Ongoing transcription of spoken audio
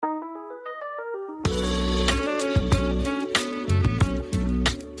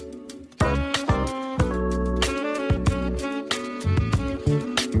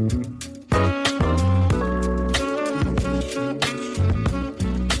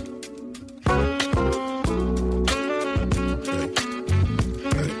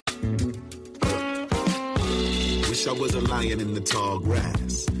lying in the tall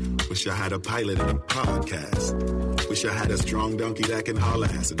grass. Wish I had a pilot and a podcast. Wish I had a strong donkey that can haul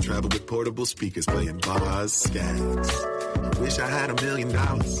ass and travel with portable speakers playing bars, scats. I wish I had $1 million.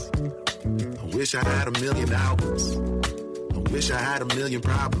 I wish I had 1 million albums. I wish I had 1 million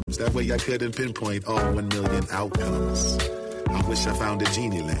problems. That way I couldn't pinpoint all 1 million outcomes. I wish I found a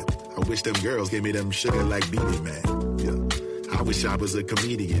genie lamp. I wish them girls gave me them sugar like Beanie Man. Yeah. I wish I was a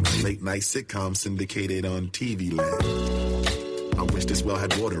comedian on late night sitcom syndicated on TV Land. I wish this well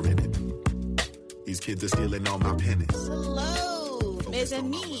had water in it. These kids are stealing all my pennies. Hello, mes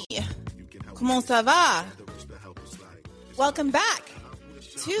amis. Comment ça va? Welcome back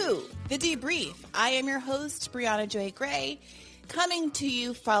to The Debrief. I am your host, Brianna Joy Gray, coming to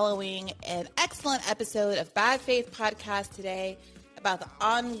you following an excellent episode of Bad Faith Podcast today about the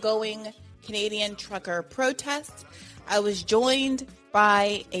ongoing Canadian trucker protests. I was joined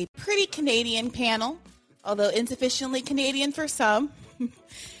by a pretty Canadian panel, although insufficiently Canadian for some.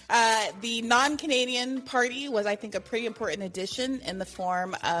 The non-Canadian party was, I think, a pretty important addition in the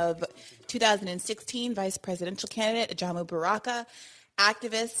form of 2016 vice presidential candidate Ajamu Baraka,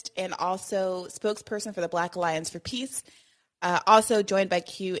 activist and also spokesperson for the Black Alliance for Peace. Also joined by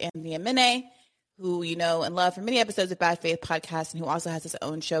Q Anthony Amine, who you know and love from many episodes of Bad Faith Podcast, and who also has his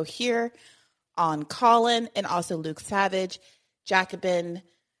own show here on Callin, and also Luke Savage, Jacobin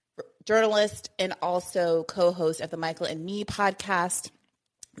journalist and also co-host of the Michael and Me podcast.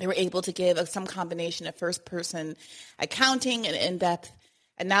 They were able to give some combination of first-person accounting and in-depth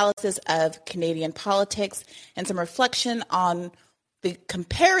analysis of Canadian politics and some reflection on the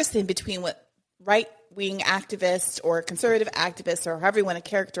comparison between what right-wing activists or conservative activists, or however you want to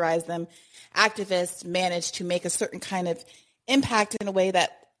characterize them, activists manage to make a certain kind of impact in a way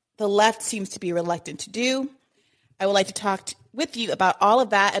that the left seems to be reluctant to do. I would like to talk with you about all of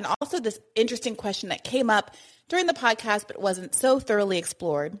that, and also this interesting question that came up during the podcast but wasn't so thoroughly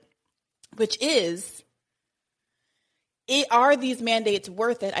explored, which is, are these mandates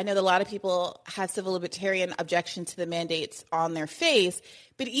worth it? I know that a lot of people have civil libertarian objection to the mandates on their face,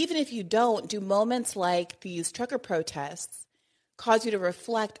 but even if you don't, do moments like these trucker protests cause you to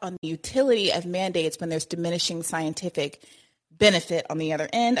reflect on the utility of mandates when there's diminishing scientific benefit on the other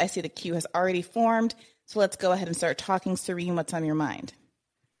end? I see the queue has already formed, so let's go ahead and start talking. Serene, what's on your mind?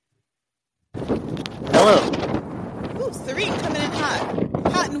 Hello. Ooh, Serene, coming in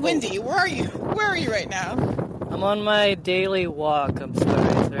hot and windy. Where are you? Where are you right now? I'm on my daily walk. I'm sorry,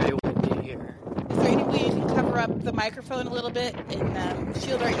 it's very windy here. Is there any way you can cover up the microphone a little bit and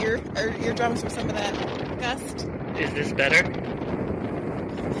shield our eardrums from some of that gust? Is this better?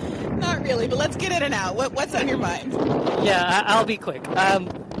 Not really, but let's get in and out. What's on your mind? Yeah, I'll be quick.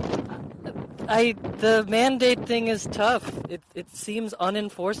 The mandate thing is tough. It seems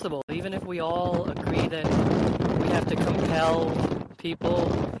unenforceable. Even if we all agree that we have to compel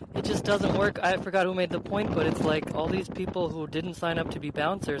people, it just doesn't work. I forgot who made the point, but it's like all these people who didn't sign up to be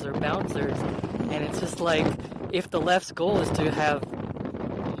bouncers are bouncers. And it's just like, if the left's goal is to have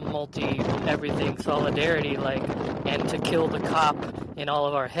multi-everything solidarity, and to kill the cop in all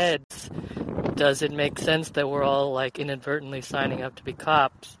of our heads, does it make sense that we're all inadvertently signing up to be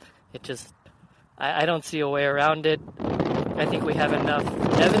cops? It just, I don't see a way around it. I think we have enough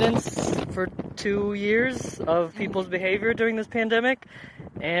evidence for 2 years of people's behavior during this pandemic,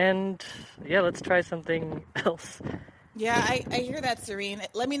 and yeah, let's try something else. Yeah, I hear that, Serene.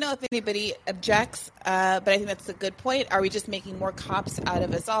 Let me know if anybody objects, but I think that's a good point. Are we just making more cops out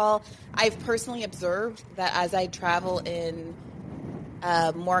of us all? I've personally observed that as I travel in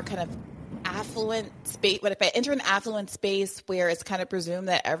more kind of affluent space, but if I enter an affluent space where it's kind of presumed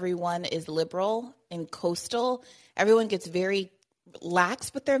that everyone is liberal and coastal, everyone gets very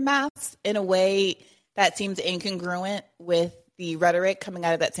lax with their masks in a way that seems incongruent with the rhetoric coming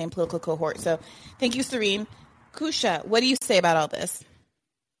out of that same political cohort. So thank you, Serene. Kusha, what do you say about all this?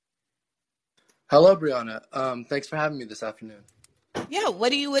 Hello, Brianna. Thanks for having me this afternoon. Yeah,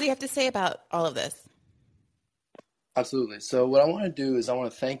 what do you have to say about all of this? Absolutely. So what I want to do is I want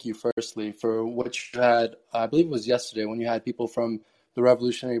to thank you firstly for what you had, I believe it was yesterday, when you had people from the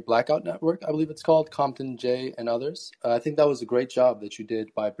Revolutionary Blackout Network, I believe it's called, Compton J and others. I think that was a great job that you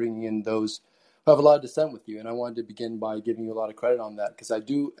did by bringing in those who have a lot of dissent with you. And I wanted to begin by giving you a lot of credit on that, because I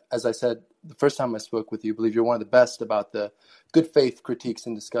do, as I said the first time I spoke with you, believe you're one of the best about the good faith critiques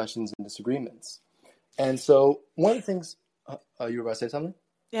and discussions and disagreements. And so one of the things, you were about to say something?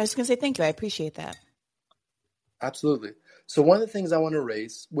 Yeah, I was going to say thank you. I appreciate that. Absolutely. So one of the things I want to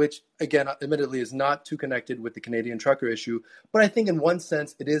raise, which again, admittedly is not too connected with the Canadian trucker issue, but I think in one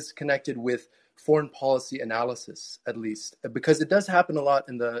sense it is connected with foreign policy analysis, at least, because it does happen a lot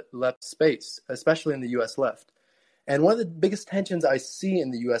in the left space, especially in the US left. And one of the biggest tensions I see in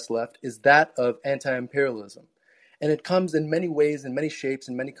the U.S. left is that of anti-imperialism. And it comes in many ways, in many shapes,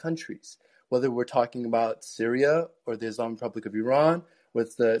 in many countries, whether we're talking about Syria or the Islamic Republic of Iran,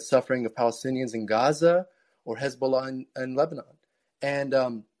 with the suffering of Palestinians in Gaza, or Hezbollah in Lebanon. And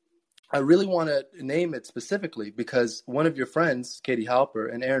I really want to name it specifically because one of your friends, Katie Halper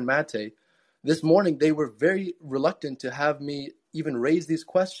and Aaron Mate, this morning, they were very reluctant to have me even raise these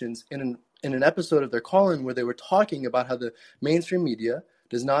questions in an episode of their call-in where they were talking about how the mainstream media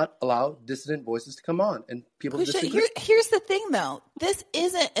does not allow dissident voices to come on and people disagree. Here's the thing, though. This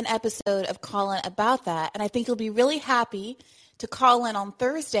isn't an episode of Call-In about that, and I think you'll be really happy to call in on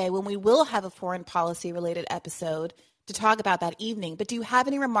Thursday when we will have a foreign policy-related episode to talk about that evening. But do you have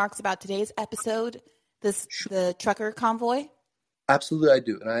any remarks about today's episode, the trucker convoy? Absolutely, I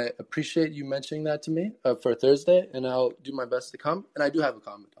do. And I appreciate you mentioning that to me for Thursday, and I'll do my best to come. And I do have a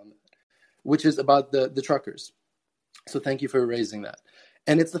comment on that, which is about the truckers. So thank you for raising that.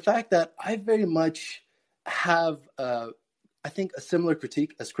 And it's the fact that I very much have, I think, a similar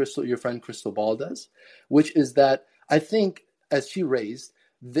critique as your friend Crystal Ball does, which is that I think, as she raised,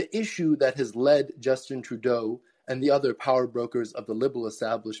 the issue that has led Justin Trudeau and the other power brokers of the liberal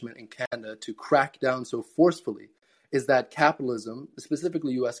establishment in Canada to crack down so forcefully is that capitalism,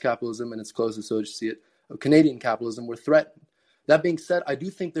 specifically U.S. capitalism and its close associate of Canadian capitalism, were threatened. That being said, I do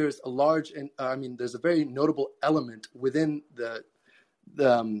think there's there's a very notable element within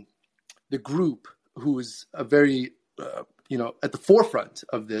the group who's a very, at the forefront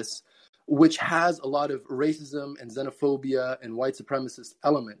of this, which has a lot of racism and xenophobia and white supremacist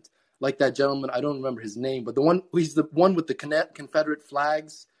element. Like that gentleman, I don't remember his name, but he's the one with the Confederate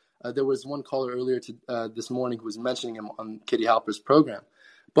flags. There was one caller earlier this morning who was mentioning him on Katie Halper's program.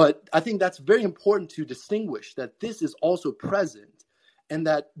 But I think that's very important to distinguish that this is also present and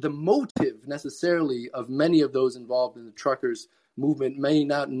that the motive necessarily of many of those involved in the truckers movement may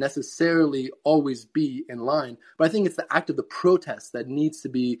not necessarily always be in line. But I think it's the act of the protest that needs to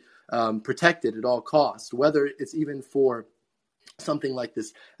be protected at all costs, whether it's even for something like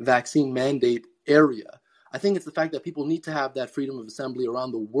this vaccine mandate area. I think it's the fact that people need to have that freedom of assembly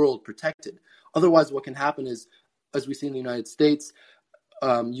around the world protected. Otherwise, what can happen is, as we see in the United States,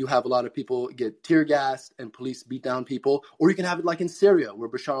 you have a lot of people get tear gassed and police beat down people. Or you can have it like in Syria, where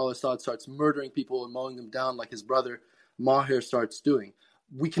Bashar al-Assad starts murdering people and mowing them down like his brother Maher starts doing.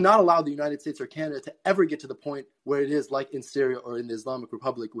 We cannot allow the United States or Canada to ever get to the point where it is like in Syria or in the Islamic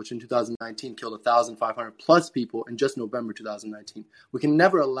Republic, which in 2019 killed 1,500 plus people in just November 2019. We can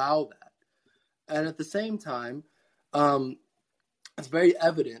never allow that. And at the same time, it's very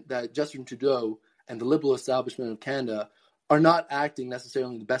evident that Justin Trudeau and the liberal establishment of Canada are not acting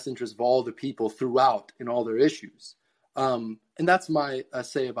necessarily in the best interest of all the people throughout in all their issues. And that's my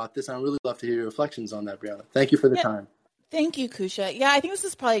say about this. And I'd really love to hear your reflections on that, Brianna. Thank you for the time. Thank you, Kusha. Yeah, I think this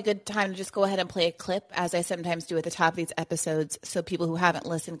is probably a good time to just go ahead and play a clip, as I sometimes do at the top of these episodes, so people who haven't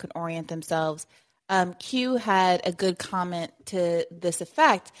listened can orient themselves. Q had a good comment to this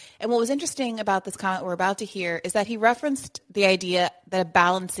effect. And what was interesting about this comment we're about to hear is that he referenced the idea that a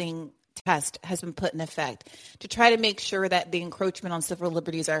balancing test has been put in effect to try to make sure that the encroachment on civil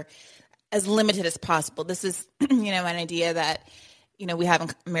liberties are as limited as possible. This is, an idea that, we have in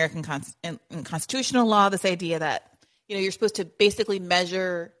American in constitutional law, this idea that, you're supposed to basically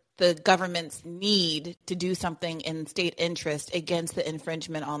measure the government's need to do something in state interest against the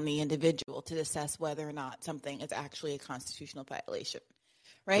infringement on the individual to assess whether or not something is actually a constitutional violation,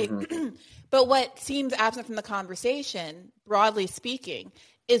 right? Mm-hmm. But what seems absent from the conversation, broadly speaking,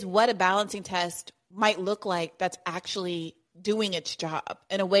 is what a balancing test might look like that's actually doing its job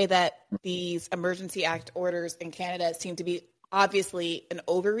in a way that these Emergency Act orders in Canada seem to be obviously an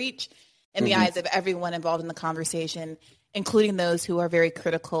overreach in the eyes of everyone involved in the conversation, including those who are very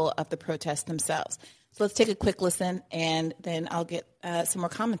critical of the protests themselves. So let's take a quick listen, and then I'll get some more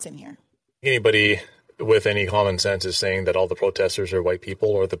comments in here. Anybody with any common sense is saying that all the protesters are white people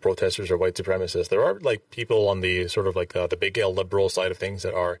or the protesters are white supremacists. There are people on the sort of the big L liberal side of things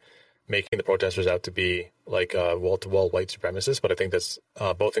that are making the protesters out to be wall-to-wall white supremacists, but I think that's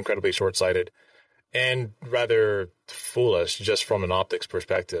both incredibly short-sighted and rather foolish just from an optics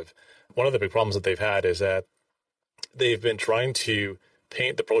perspective. One of the big problems that they've had is that they've been trying to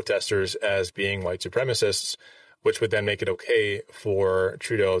paint the protesters as being white supremacists, which would then make it okay for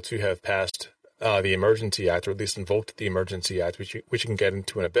Trudeau to have passed the Emergency Act, or at least invoked the Emergency Act, which you can get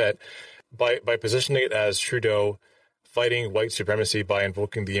into in a bit, by positioning it as Trudeau fighting white supremacy by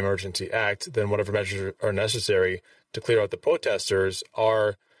invoking the Emergency Act. Then whatever measures are necessary to clear out the protesters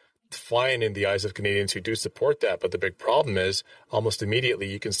are fine in the eyes of Canadians who do support that. But the big problem is almost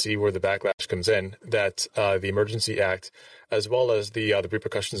immediately you can see where the backlash comes in, that the Emergency Act, as well as the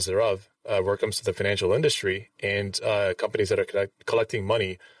repercussions thereof, where it comes to the financial industry and companies that are collecting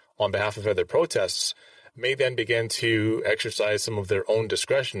money on behalf of other protests, may then begin to exercise some of their own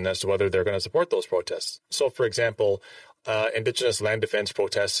discretion as to whether they're going to support those protests. So, for example, Indigenous land defense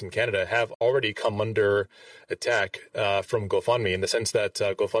protests in Canada have already come under attack from GoFundMe, in the sense that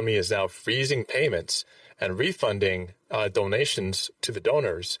GoFundMe is now freezing payments and refunding donations to the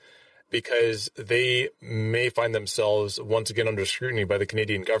donors, because they may find themselves once again under scrutiny by the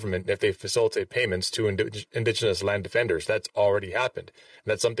Canadian government if they facilitate payments to Indigenous land defenders. That's already happened.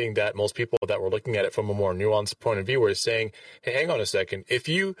 And that's something that most people that were looking at it from a more nuanced point of view were saying, hey, hang on a second. If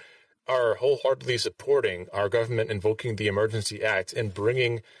you are wholeheartedly supporting our government invoking the Emergency Act and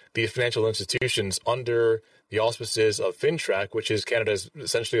bringing these financial institutions under the auspices of FinTrack, which is Canada's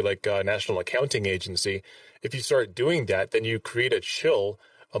essentially like a national accounting agency, if you start doing that, then you create a chill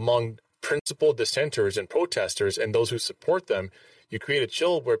among principal dissenters and protesters and those who support them. You create a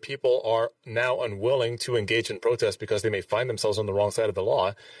chill where people are now unwilling to engage in protest because they may find themselves on the wrong side of the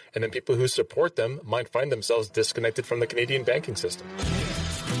law. And then people who support them might find themselves disconnected from the Canadian banking system.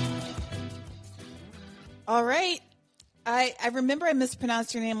 All right. I remember I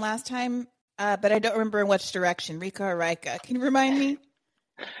mispronounced your name last time, but I don't remember in which direction. Rika or Rika. Can you remind me?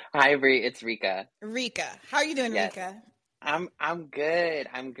 Hi, Bree. It's Rika. Rika. How are you doing, Yes. Rika? I'm good.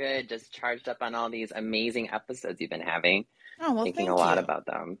 I'm good. Just charged up on all these amazing episodes you've been having. Oh, well, Thinking thank a lot you. about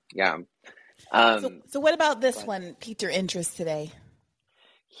them. Yeah. So what about this one piqued your interest today?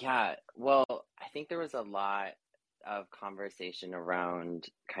 Yeah. Well, I think there was a lot of conversation around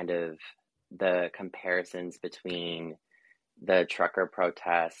kind of the comparisons between the trucker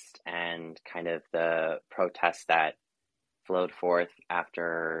protest and kind of the protests that flowed forth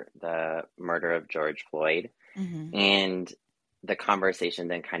after the murder of George Floyd. Mm-hmm. And the conversation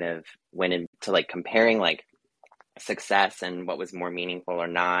then kind of went into like comparing like success and what was more meaningful or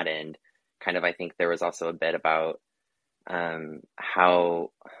not. And kind of, I think there was also a bit about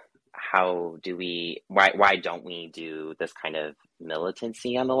why don't we do this kind of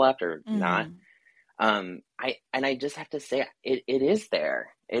militancy on the left or not? I just have to say it is there.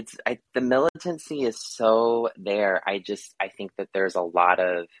 The militancy is so there. I think that there's a lot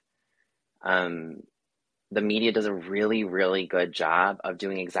of the media does a really, really good job of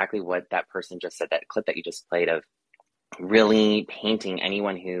doing exactly what that person just said, that clip that you just played, of really painting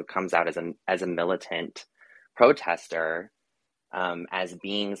anyone who comes out as a militant protester as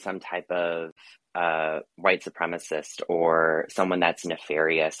being some type of white supremacist or someone that's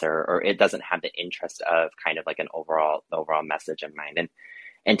nefarious or it doesn't have the interest of kind of like an overall message in mind.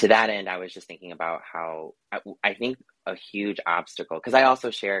 And to that end, I was just thinking about how I think a huge obstacle, because I also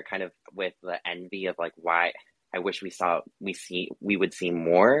share kind of with the envy of like why I wish we would see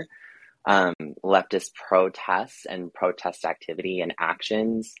more leftist protests and protest activity and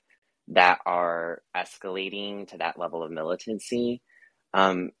actions that are escalating to that level of militancy.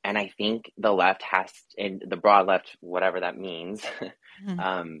 And I think the left in the broad left, whatever that means,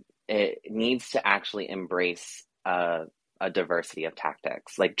 it needs to actually embrace a diversity of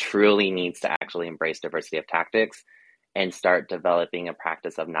tactics, like truly needs to actually embrace diversity of tactics and start developing a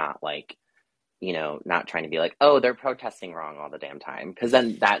practice of not like, not trying to be like, oh, they're protesting wrong all the damn time. Cause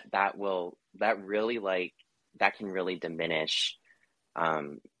then that can really diminish,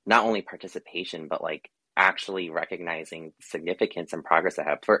 not only participation, but like actually recognizing significance and progress I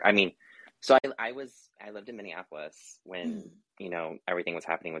have so I lived in Minneapolis when, everything was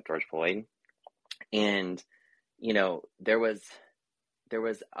happening with George Floyd. And, there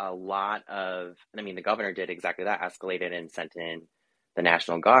was a lot of, the governor did exactly that, escalated and sent in the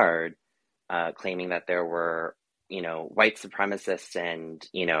National Guard, claiming that there were, white supremacists and,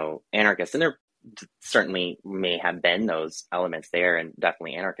 anarchists. And there certainly may have been those elements there, and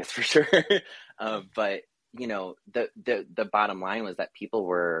definitely anarchists for sure. But, the bottom line was that people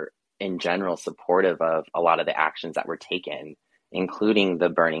were in general supportive of a lot of the actions that were taken, including the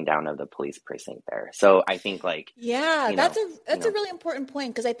burning down of the police precinct there. So I think that's a really important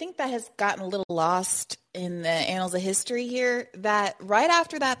point, because I think that has gotten a little lost in the annals of history here, that right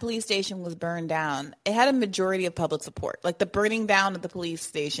after that police station was burned down, it had a majority of public support. Like the burning down of the police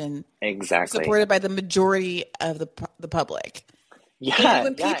station, exactly, supported by the majority of the public. Yeah.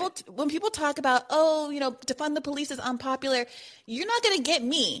 And when people talk about, defund the police is unpopular, you're not going to get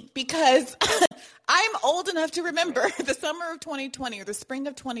me, because I'm old enough to remember the summer of 2020 or the spring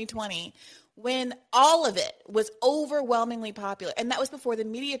of 2020 when all of it was overwhelmingly popular. And that was before the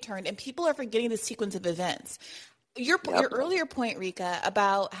media turned, and people are forgetting the sequence of events. Your earlier point, Rika,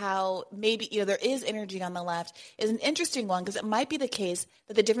 about how maybe there is energy on the left is an interesting one, because it might be the case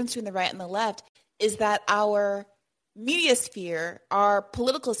that the difference between the right and the left is that our media sphere, our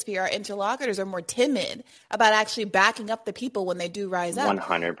political sphere, our interlocutors are more timid about actually backing up the people when they do rise up.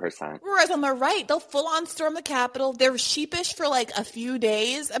 100%. Whereas on the right, they'll full on storm the Capitol. They're sheepish for like a few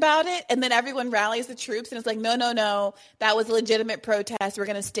days about it, and then everyone rallies the troops, and it's like, no, that was a legitimate protest. We're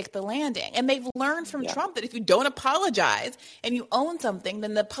going to stick the landing. And they've learned from Trump that if you don't apologize and you own something,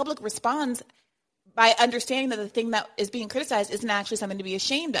 then the public responds by understanding that the thing that is being criticized isn't actually something to be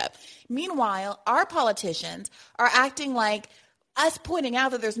ashamed of. Meanwhile, our politicians are acting like us pointing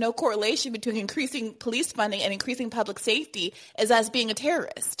out that there's no correlation between increasing police funding and increasing public safety as us being a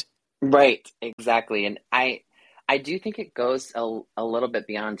terrorist. Right, exactly. And I do think it goes a little bit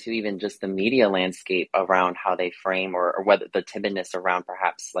beyond to even just the media landscape around how they frame or whether the timidness around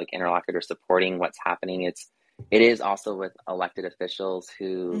perhaps like interlocutors supporting what's happening. It is also with elected officials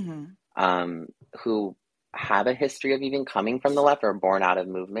who have a history of even coming from the left or born out of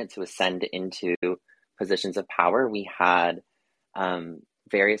movement to ascend into positions of power. We had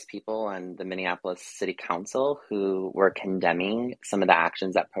various people on the Minneapolis City Council who were condemning some of the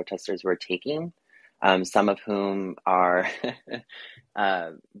actions that protesters were taking, some of whom are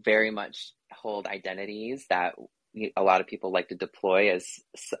very much hold identities that a lot of people like to deploy as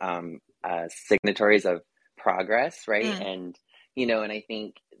signatories of progress, right? And and I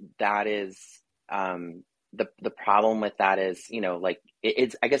think that is the problem with that is,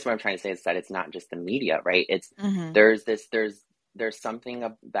 it's I guess what I'm trying to say is that it's not just the media, right? It's there's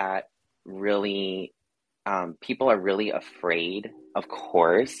something that really people are really afraid, of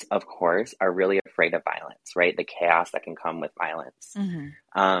course, are really afraid of violence, right? The chaos that can come with violence,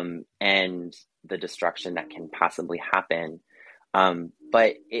 and the destruction that can possibly happen.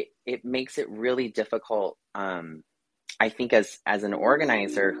 But it makes it really difficult. I think as an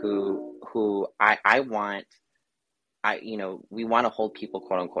organizer who we want to hold people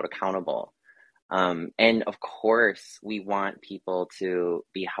quote unquote accountable. And of course we want people to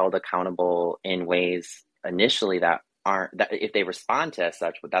be held accountable in ways initially that if they respond to as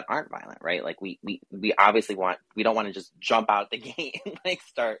such, but that aren't violent, right? Like we obviously we don't want to just jump out the gate and like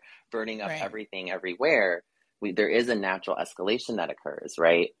start burning up everything everywhere. There is a natural escalation that occurs,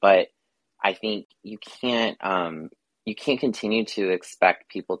 right? But I think you can't continue to expect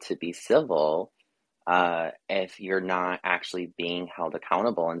people to be civil if you're not actually being held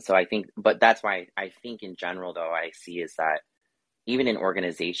accountable. And so I think, but that's why I think in general, though, I see is that even in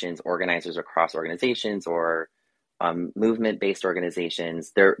organizations, organizers across organizations or movement-based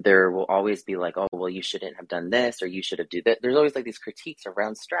organizations, there will always be like, oh, well, you shouldn't have done this or you should have done that. There's always like these critiques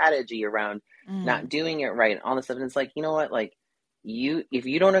around strategy, around not doing it right and all this stuff. And it's like, you know what, like if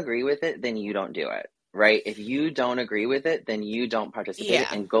you don't agree with it, then you don't do it. Right. If you don't agree with it, then you don't participate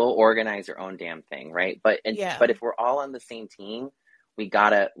and go organize your own damn thing. Right. But if we're all on the same team, we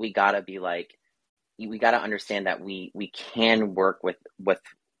gotta be like, we gotta understand that we can work with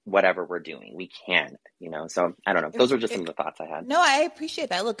whatever we're doing. We can, so I don't know. Those were just some of the thoughts I had. No, I appreciate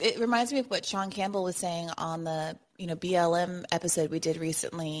that. Look, it reminds me of what Sean Campbell was saying on the, BLM episode we did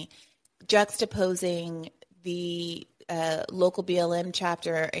recently, juxtaposing the local BLM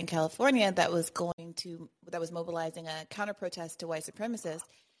chapter in California that was mobilizing a counter protest to white supremacists,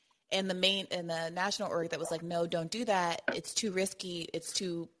 and the national org that was like, no, don't do that. It's too risky. There's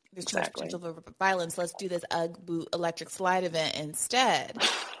too much potential for violence. Let's do this UGG boot electric slide event instead.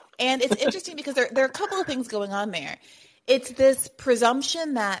 And it's interesting because there are a couple of things going on there. It's this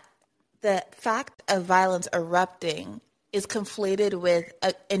presumption that the fact of violence erupting is conflated with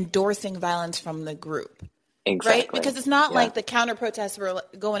endorsing violence from the group. Exactly. Right? Because it's not like the counter protests were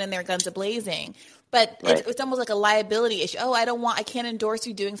going in there guns a-blazing, but it's almost like a liability issue. Oh, I can't endorse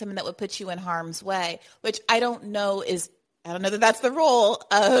you doing something that would put you in harm's way, which I don't know that that's the role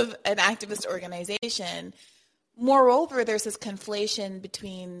of an activist organization. Moreover, there's this conflation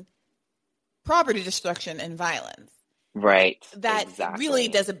between property destruction and violence. Right. That really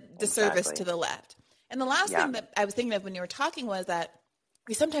does a disservice to the left. And the last thing that I was thinking of when you were talking was that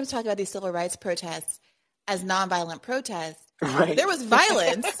we sometimes talk about these civil rights protests as nonviolent protests. Right. There was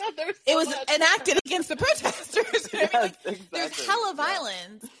violence. It was enacted against the protesters. There's hella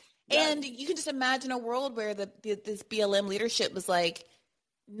violence. And you can just imagine a world where this BLM leadership was like,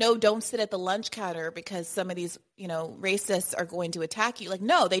 no, don't sit at the lunch counter because some of these, racists are going to attack you. Like,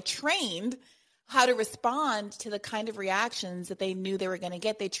 no, they trained how to respond to the kind of reactions that they knew they were going to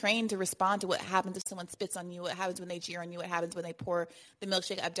get. They trained to respond to what happens if someone spits on you, what happens when they cheer on you, what happens when they pour the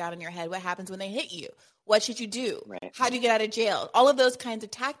milkshake up down on your head, what happens when they hit you, what should you do, how do you get out of jail, all of those kinds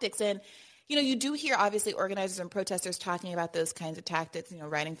of tactics. And you do hear obviously organizers and protesters talking about those kinds of tactics,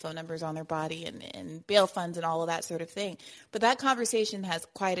 writing phone numbers on their body and bail funds and all of that sort of thing. But that conversation has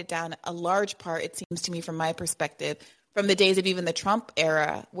quieted down a large part, it seems to me, from my perspective, from the days of even the Trump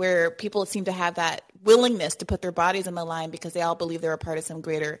era, where people seem to have that willingness to put their bodies on the line because they all believe they're a part of some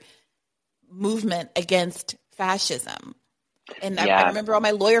greater movement against fascism. And I remember all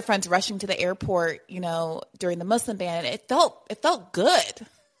my lawyer friends rushing to the airport, during the Muslim ban, and it felt good.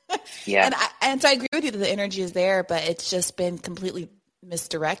 Yeah. And so I agree with you that the energy is there, but it's just been completely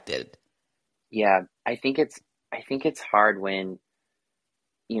misdirected. Yeah. I think it's hard when,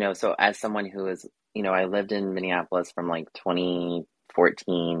 so as someone who is, I lived in Minneapolis from like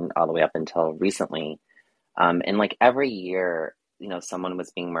 2014 all the way up until recently. And like every year, someone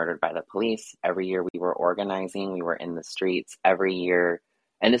was being murdered by the police. Every year we were organizing, we were in the streets every year.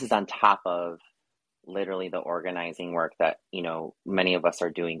 And this is on top of literally the organizing work that, many of us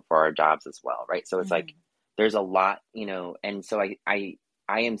are doing for our jobs as well. Right. So it's like, there's a lot, and so I'm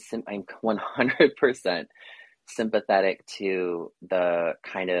 100% sympathetic to the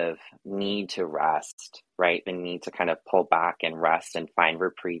kind of need to rest, right? The need to kind of pull back and rest and find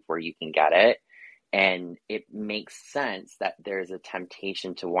reprieve where you can get it. And it makes sense that there's a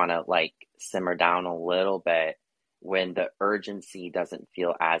temptation to want to like simmer down a little bit when the urgency doesn't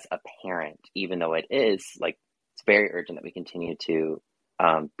feel as apparent, even though it is like, it's very urgent that we continue to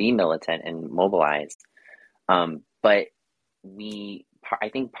be militant and mobilize. But I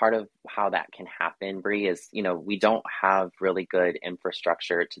think part of how that can happen, Bree, is, we don't have really good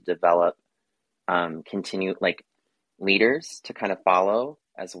infrastructure to develop, continue like leaders to kind of follow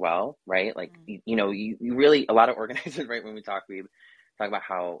as well, right? Like, you really, a lot of organizers, right, when we talk about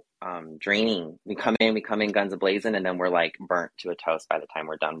how draining we come in guns a-blazing, and then we're like burnt to a toast by the time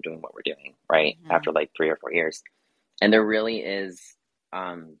we're done doing what we're doing, right? After like 3 or 4 years. And there really is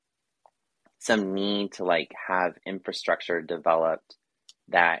some need to like have infrastructure developed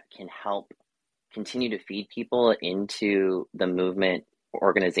that can help continue to feed people into the movement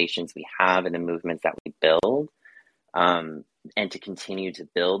organizations we have and the movements that we build, and to continue to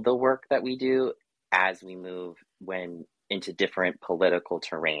build the work that we do as we move into different political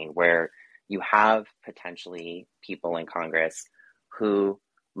terrain where you have potentially people in Congress who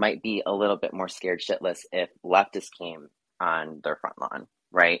might be a little bit more scared shitless if leftists came on their front lawn,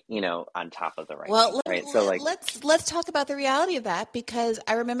 right? On top of the right. Well, right. So like, let's talk about the reality of that, because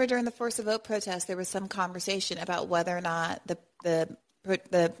I remember during the Force the Vote protest, there was some conversation about whether or not the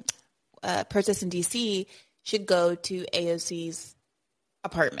protest in DC should go to AOC's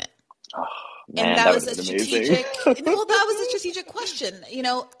apartment. oh, man, and that was a strategic. well, that was a strategic question.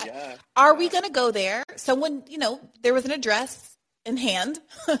 Are we going to go there? Someone, there was an address in hand,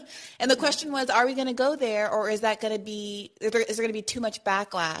 and the question was, are we going to go there, or is there going to be too much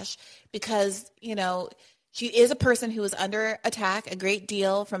backlash? Because she is a person who is under attack a great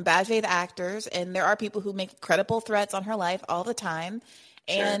deal from bad faith actors, and there are people who make credible threats on her life all the time.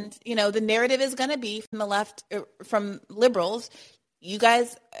 Sure. And the narrative is going to be from the left, from liberals, you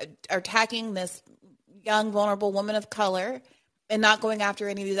guys are attacking this young, vulnerable woman of color and not going after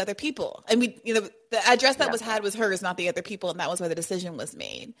any of these other people. And the address that was had was hers, not the other people, and that was why the decision was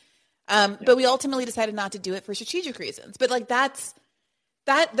made. But we ultimately decided not to do it for strategic reasons. But like part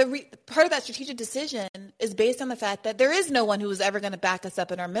of that strategic decision is based on the fact that there is no one who is ever going to back us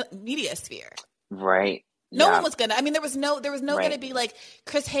up in our media sphere. Right. No one was going to. I mean, there was no right. going to be like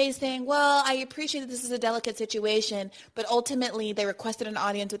Chris Hayes saying, well, I appreciate that this is a delicate situation, but ultimately they requested an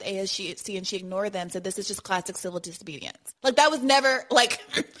audience with ASC and she ignored them, said this is just classic civil disobedience. Like that was never like,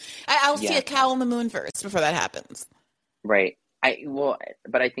 I'll see a cow on the moon first before that happens. Right.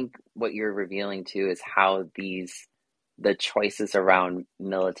 But I think what you're revealing too is how the choices around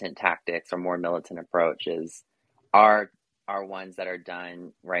militant tactics or more militant approaches are ones that are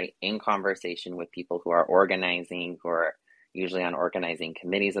done right in conversation with people who are organizing, who are usually on organizing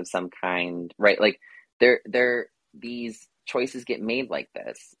committees of some kind, right? Like these choices get made like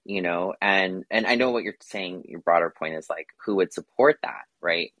this, and I know what you're saying. Your broader point is like, who would support that,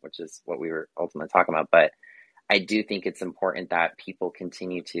 right? Which is what we were ultimately talking about. But I do think it's important that people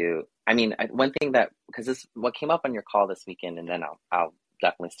continue to, one thing that, because this, what came up on your call this weekend, and then I'll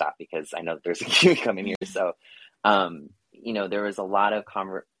definitely stop because I know there's a queue coming here. So, there was a lot of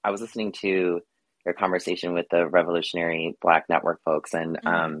I was listening to your conversation with the Revolutionary Black Network folks, and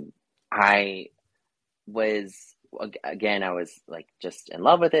I was like just in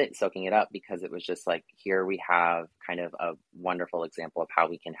love with it, soaking it up, because it was just like, here we have kind of a wonderful example of how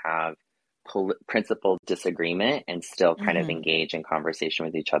we can have principled disagreement and still kind of engage in conversation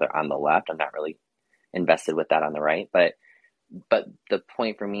with each other on the left. I'm not really invested with that on the right, but but the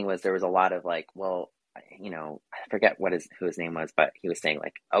point for me was there was a lot of like, well, I forget who his name was, but he was saying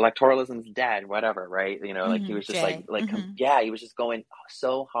like electoralism's dead, whatever, right? Like he was just Jay. yeah, he was just going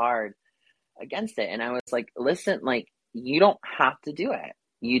so hard against it. And I was like, listen, like, you don't have to do it.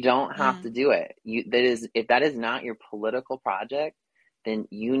 You don't have to do it. If that is not your political project, then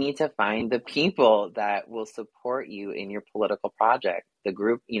you need to find the people that will support you in your political project. The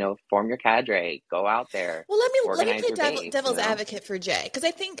group, form your cadre, go out there. Well, let me play base, devil's advocate for Jay, because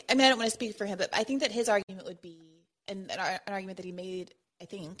I don't want to speak for him, but I think that his argument would be, and an argument that he made, I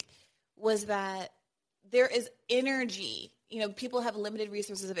think, was that there is energy. People have limited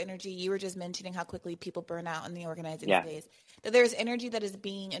resources of energy. You were just mentioning how quickly people burn out in the organizing space. That there's energy that is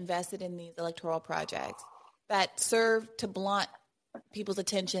being invested in these electoral projects that serve to blunt people's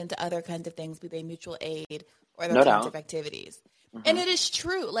attention to other kinds of things, be they mutual aid or other kinds of activities. Mm-hmm. And it is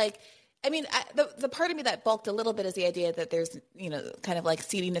true. Like, I mean, the part of me that balked a little bit is the idea that there's, kind of like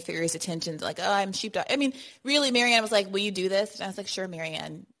seeding nefarious attentions, like, oh, I'm sheepdog. I mean, really, Marianne was like, will you do this? And I was like, sure,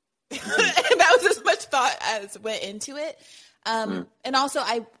 Marianne. And that was as much thought as went into it. And also,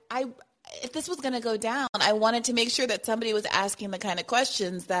 I if this was going to go down, I wanted to make sure that somebody was asking the kind of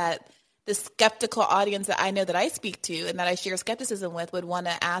questions that the skeptical audience that I know that I speak to and that I share skepticism with would want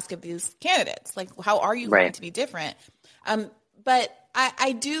to ask of these candidates. Like, how are you going to be different? But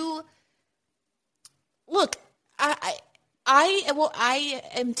I do look. I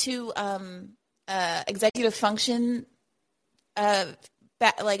am too executive function. I'm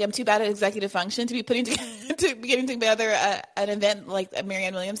too bad at executive function to be getting together an event like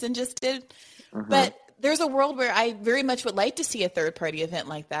Marianne Williamson just did. Mm-hmm. But there's a world where I very much would like to see a third-party event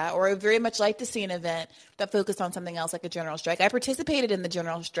like that, or I would very much like to see an event that focused on something else like a general strike. I participated in the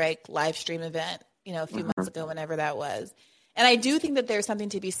general strike live stream event, a few months ago, whenever that was. And I do think that there's something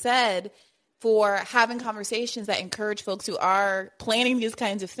to be said for having conversations that encourage folks who are planning these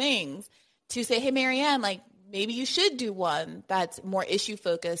kinds of things to say, hey, Marianne, like, maybe you should do one that's more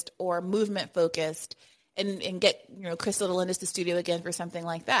issue-focused or movement-focused and get, Crystal to lend us the studio again for something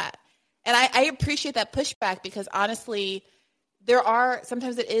like that. And I appreciate that pushback because, honestly,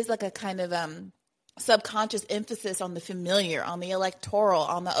 sometimes it is like a kind of subconscious emphasis on the familiar, on the electoral,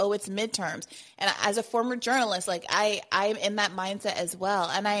 on the, it's midterms. And as a former journalist, like I'm in that mindset as well.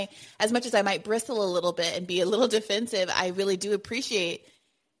 And as much as I might bristle a little bit and be a little defensive, I really do appreciate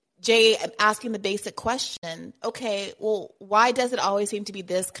Jay asking the basic question, okay, well, why does it always seem to be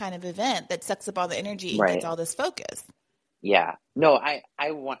this kind of event that sucks up all the energy and gets all this focus? Yeah. No, I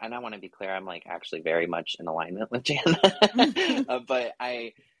want to be clear. I'm like actually very much in alignment with Jan. But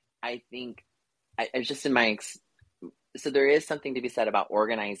I think I just so there is something to be said about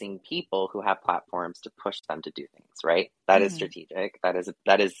organizing people who have platforms to push them to do things, right? That is strategic.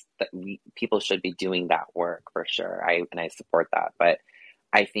 People should be doing that work for sure. I support that. But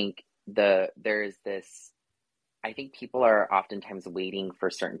I think I think people are oftentimes waiting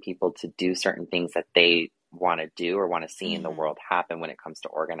for certain people to do certain things that they want to do or want to see in the world happen when it comes to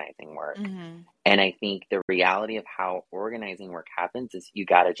organizing work. And I think the reality of how organizing work happens is you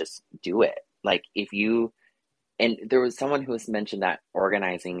got to just do it. Like and there was someone who has mentioned that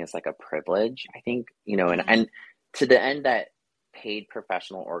organizing is like a privilege, I think, and to the end that paid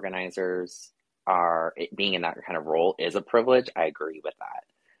professional organizers being in that kind of role is a privilege. I agree with that.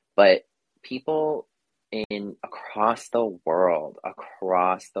 But people across the world,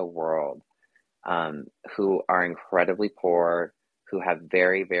 who are incredibly poor, who have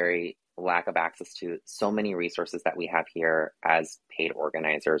very, very lack of access to so many resources that we have here as paid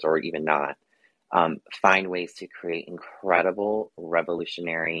organizers or even not, find ways to create incredible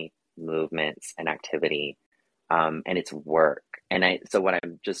revolutionary movements and activity. And it's work. So what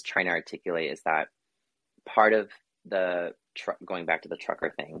I'm just trying to articulate is that part of the going back to the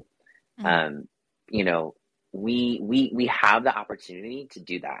trucker thing, we have the opportunity to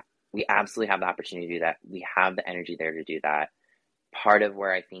do that. We absolutely have the opportunity to do that. We have the energy there to do that. Part of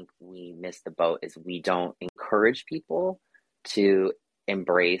where I think we miss the boat is we don't encourage people to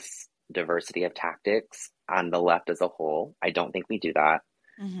embrace diversity of tactics on the left as a whole. I don't think we do that.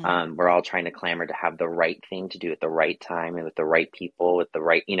 We're all trying to clamor to have the right thing to do at the right time and with the right people, with the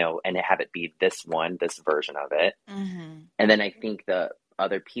right, and have it be this version of it. And then I think the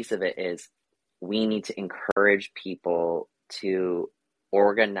other piece of it is we need to encourage people to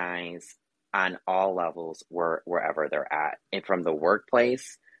organize on all levels wherever they're at, and from the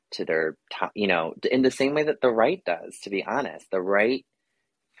workplace to their top, in the same way that the right does, to be honest. The right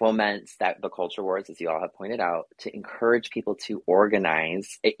foments that the culture wars, as you all have pointed out, to encourage people to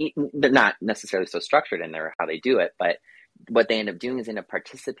organize. They're not necessarily so structured in how they do it, but what they end up doing is end up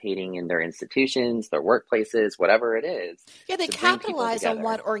participating in their institutions, their workplaces, whatever it is. Yeah, they to bring people capitalize on together.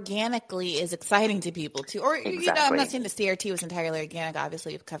 what organically is exciting to people too. Or I'm Exactly. not saying the CRT was entirely organic.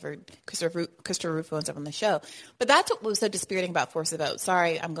 Obviously, you've covered Christopher Rufo and stuff on the show, but that's what was so dispiriting about Force the Vote.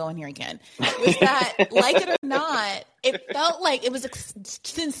 Sorry, I'm going here again. Was that, like it or not, it felt like it was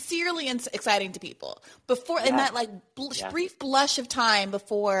sincerely exciting to people before, in that like brief blush of time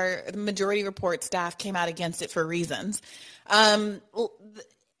before the Majority Report staff came out against it for reasons.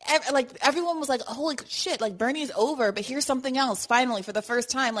 Like everyone was like, holy shit, like Bernie's over, but here's something else. Finally, for the first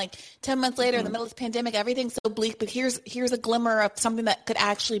time, like 10 months later, in the middle of this pandemic, everything's so bleak, but here's a glimmer of something that could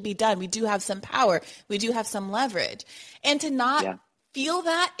actually be done. We do have some power. We do have some leverage. And to not feel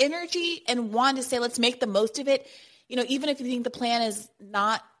that energy and want to say, let's make the most of it, even if you think the plan is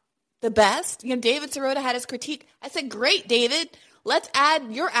not the best. David Sirota had his critique. I said, great, David. Let's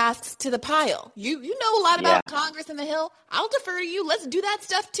add your asks to the pile. You know a lot about Congress and the Hill. I'll defer to you. Let's do that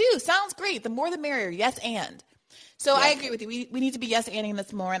stuff too. Sounds great. The more the merrier. Yes, and. So I agree with you. We need to be yes-anding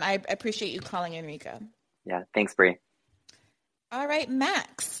this more, and I appreciate you calling Enrica. Yeah, thanks, Bree. All right,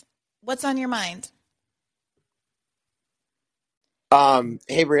 Max, what's on your mind?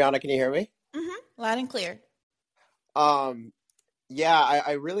 Hey, Brianna, can you hear me? Mm-hmm. Loud and clear. Yeah,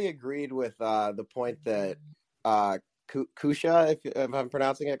 I really agreed with the point that Kusha, if I'm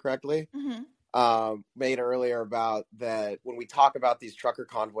pronouncing it correctly, made earlier about that when we talk about these trucker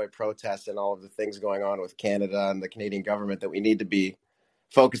convoy protests and all of the things going on with Canada and the Canadian government, that we need to be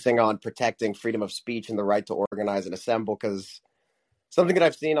focusing on protecting freedom of speech and the right to organize and assemble. Because something that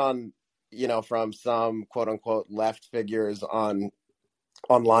I've seen on, from some quote unquote left figures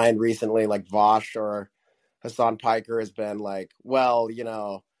online recently, like Vosh or Hassan Piker, has been like, well,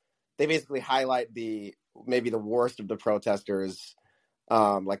 they basically highlight maybe the worst of the protesters,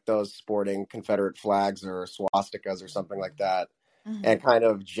 like those sporting Confederate flags or swastikas or something like that, and kind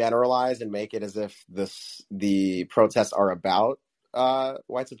of generalize and make it as if the protests are about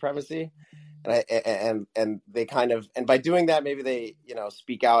white supremacy, and they kind of, and by doing that, maybe they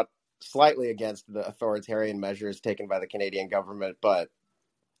speak out slightly against the authoritarian measures taken by the Canadian government, but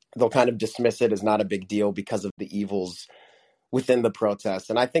they'll kind of dismiss it as not a big deal because of the evils within the protests.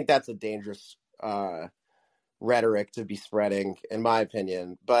 And I think that's a dangerous rhetoric to be spreading, in my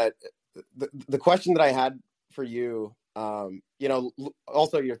opinion. But the question that I had for you,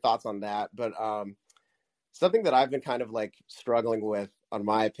 also your thoughts on that, but something that I've been kind of like struggling with on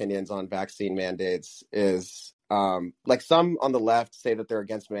my opinions on vaccine mandates is like some on the left say that they're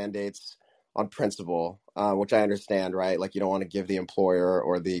against mandates on principle, which I understand, right? Like you don't want to give the employer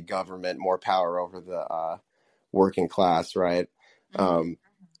or the government more power over the working class, right?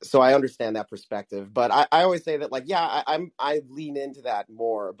 So I understand that perspective, but I always say that, like, yeah, I lean into that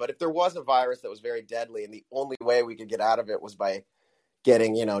more. But if there was a virus that was very deadly and the only way we could get out of it was by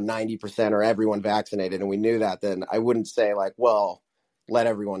getting 90% or everyone vaccinated, and we knew that, then I wouldn't say like, well, let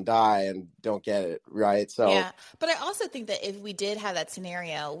everyone die and don't get it, right? So yeah, but I also think that if we did have that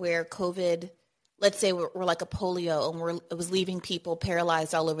scenario where COVID, let's say we're like a polio and it was leaving people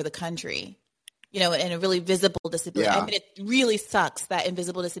paralyzed all over the country, and a really visible disability. I mean, it really sucks that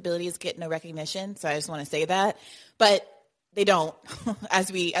invisible disabilities get no recognition. So I just want to say that, but they don't,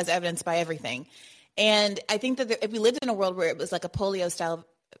 as evidenced by everything. And I think that if we lived in a world where it was like a polio style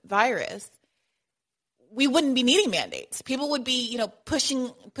virus, we wouldn't be needing mandates. People would be,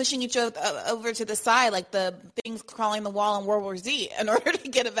 pushing each other over to the side, like the things crawling the wall in World War Z, in order to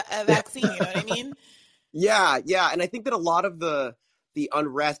get a vaccine. You know what I mean? Yeah. And I think that a lot of the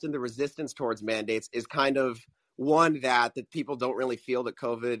unrest and the resistance towards mandates is kind of one that people don't really feel that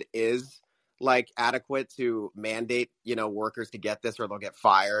COVID is like adequate to mandate, workers to get this, or they'll get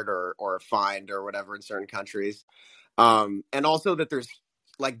fired or fined or whatever in certain countries. And also that there's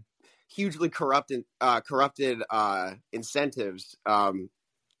like hugely corrupted incentives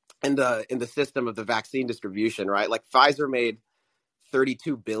in the system of the vaccine distribution, right? Like Pfizer made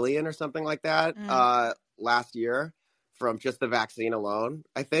 $32 billion or something like that last year from just the vaccine alone,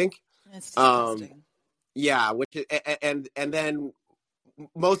 I think. That's disgusting. Yeah, and then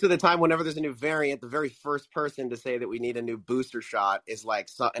most of the time, whenever there's a new variant, the very first person to say that we need a new booster shot is like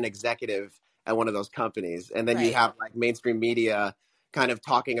an executive at one of those companies, and then you have like mainstream media kind of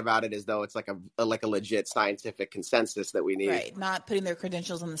talking about it as though it's like a legit scientific consensus that we need. Right, not putting their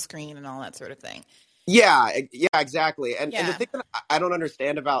credentials on the screen and all that sort of thing. Yeah, exactly. And the thing that I don't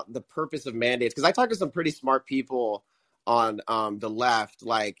understand about the purpose of mandates, because I talked to some pretty smart people on the left,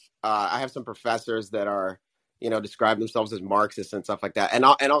 like I have some professors that are, describe themselves as Marxists and stuff like that, and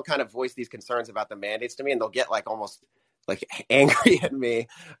I'll kind of voice these concerns about the mandates to me, and they'll get like almost like angry at me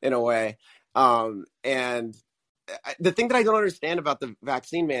in a way, and the thing that I don't understand about the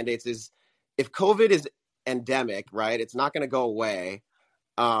vaccine mandates is if COVID is endemic, right? It's not going to go away.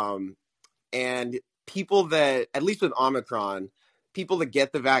 And people that, at least with Omicron, people that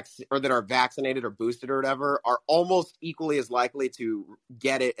get the vaccine or that are vaccinated or boosted or whatever are almost equally as likely to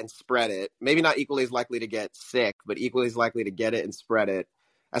get it and spread it. Maybe not equally as likely to get sick, but equally as likely to get it and spread it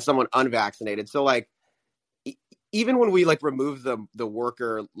as someone unvaccinated. So like, even when we like remove the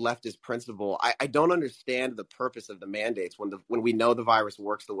worker leftist principle, I don't understand the purpose of the mandates when we know the virus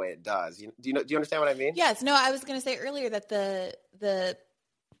works the way it does. Do you understand what I mean? Yes. No, I was going to say earlier that the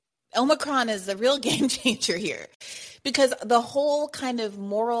Omicron is a real game changer here, because the whole kind of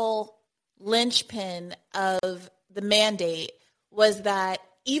moral linchpin of the mandate was that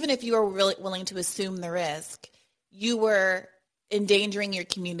even if you were really willing to assume the risk, you were endangering your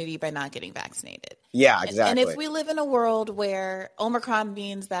community by not getting vaccinated. Yeah, exactly. And if we live in a world where Omicron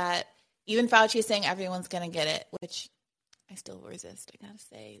means that even Fauci is saying everyone's going to get it, which I still resist, I got to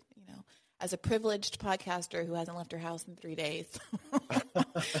say, as a privileged podcaster who hasn't left her house in 3 days.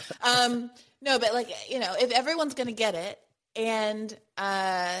 No, but like, if everyone's going to get it and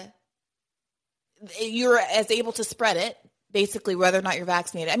you're as able to spread it, basically whether or not you're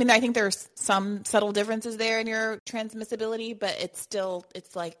vaccinated. I mean, I think there's some subtle differences there in your transmissibility, but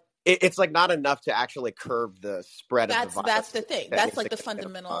it's like not enough to actually curb the spread of the virus. That's the thing. That's like the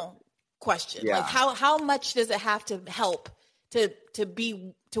fundamental question. Yeah. Like how much does it have to help to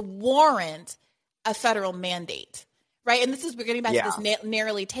warrant a federal mandate, right? And we're getting back to this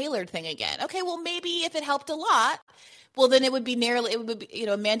narrowly tailored thing again. Okay, well maybe if it helped a lot, well then it would be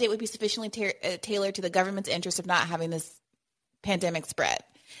a mandate would be sufficiently tailored to the government's interest of not having this pandemic spread.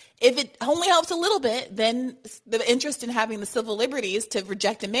 If it only helps a little bit, then the interest in having the civil liberties to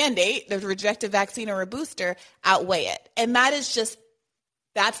reject a mandate, to reject a vaccine or a booster, outweigh it. And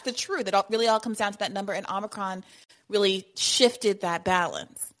that's the truth. It really all comes down to that number, and Omicron really shifted that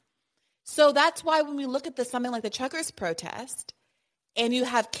balance. So that's why when we look at something like the truckers' protest, and you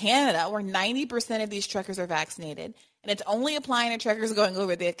have Canada where 90% of these truckers are vaccinated, and it's only applying to truckers going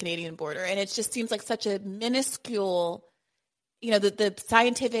over the Canadian border, and it just seems like such a minuscule, the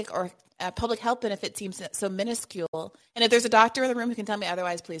scientific or public health benefit seems so minuscule. And if there's a doctor in the room who can tell me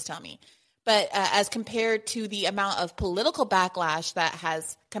otherwise, please tell me. But as compared to the amount of political backlash that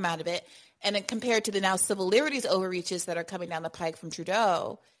has come out of it, and then compared to the now civil liberties overreaches that are coming down the pike from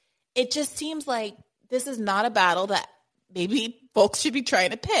Trudeau, it just seems like this is not a battle that maybe folks should be trying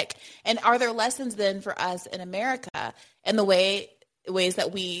to pick. And are there lessons then for us in America and the ways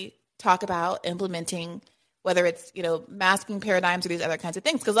that we talk about implementing, whether it's, masking paradigms or these other kinds of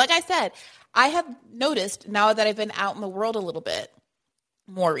things? Because like I said, I have noticed now that I've been out in the world a little bit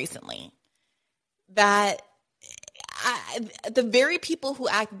more recently that the very people who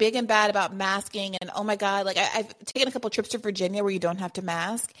act big and bad about masking and, oh my God, like I've taken a couple trips to Virginia where you don't have to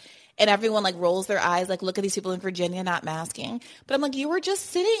mask. And everyone like rolls their eyes, like, look at these people in Virginia not masking. But I'm like, you were just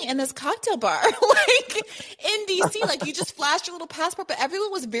sitting in this cocktail bar, like in DC, like you just flashed your little passport, but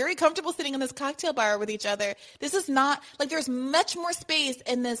everyone was very comfortable sitting in this cocktail bar with each other. This is not like there's much more space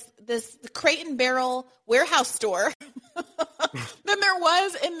in this Crate and Barrel warehouse store than there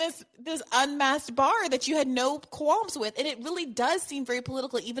was in this unmasked bar that you had no qualms with. And it really does seem very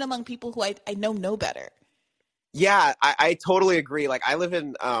political, even among people who I know better. Yeah, I totally agree. Like I live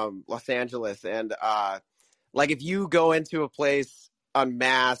in Los Angeles, and like if you go into a place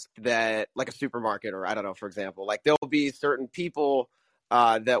unmasked, that like a supermarket or I don't know, for example, like there'll be certain people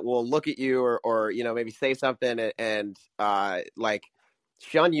that will look at you or maybe say something and like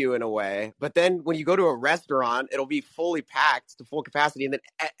shun you in a way. But then when you go to a restaurant, it'll be fully packed to full capacity, and then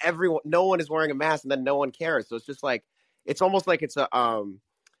no one is wearing a mask, and then no one cares. So it's just like it's almost like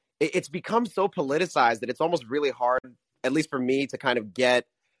it's become so politicized that it's almost really hard, at least for me, to kind of get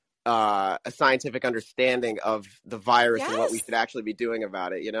a scientific understanding of the virus and what we should actually be doing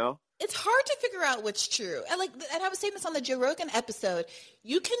about it, It's hard to figure out what's true. And I was saying this on the Joe Rogan episode.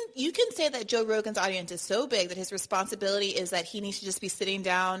 You can say that Joe Rogan's audience is so big that his responsibility is that he needs to just be sitting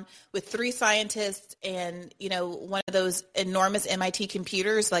down with 3 scientists and, one of those enormous MIT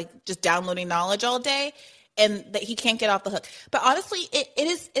computers, like just downloading knowledge all day, and that he can't get off the hook. But honestly,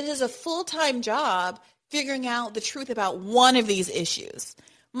 it is a full-time job figuring out the truth about one of these issues,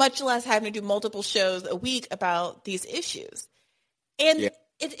 much less having to do multiple shows a week about these issues. And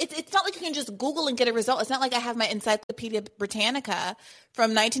it's not like you can just Google and get a result. It's not like I have my Encyclopedia Britannica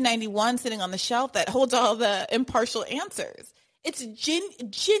from 1991 sitting on the shelf that holds all the impartial answers. It's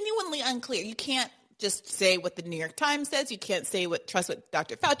genuinely unclear. You can't just say what the New York Times says. You can't trust what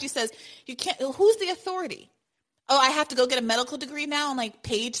Dr. Fauci says. You can't. Who's the authority? oh, I have to go get a medical degree now and like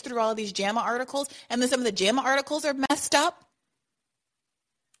page through all of these JAMA articles, and then some of the JAMA articles are messed up.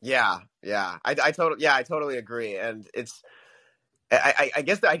 Yeah. I totally agree. And I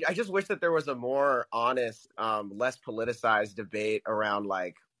guess that I just wish that there was a more honest, less politicized debate around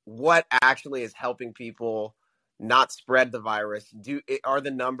like what actually is helping people not spread the virus. Are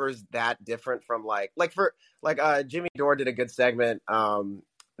the numbers that different from Jimmy Dore did a good segment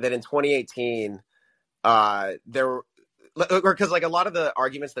that in 2018 there, because like a lot of the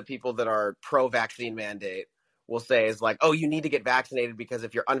arguments that people that are pro-vaccine mandate will say is like, oh, you need to get vaccinated because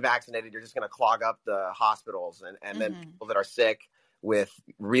if you're unvaccinated, you're just going to clog up the hospitals, and then people that are sick with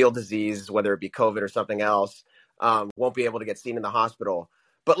real disease, whether it be COVID or something else, won't be able to get seen in the hospital.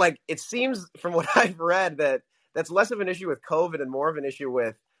 But like, it seems from what I've read that that's less of an issue with COVID and more of an issue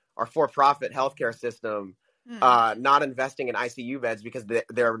with our for-profit healthcare system not investing in ICU beds because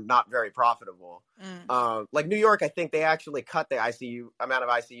they're not very profitable. Like New York, I think they actually cut the amount of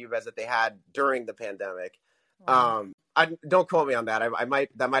ICU beds that they had during the pandemic. Wow. Don't quote me on that.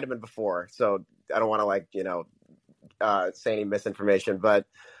 That might have been before, so I don't want to say any misinformation, but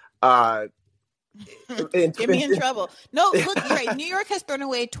get me in trouble. No, look, you're right. New York has thrown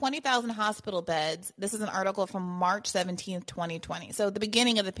away 20,000 hospital beds. This is an article from March 17th, 2020. So the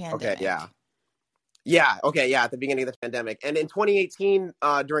beginning of the pandemic. Okay, yeah. At the beginning of the pandemic. And in 2018,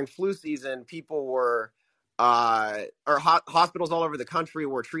 during flu season, people were, hospitals all over the country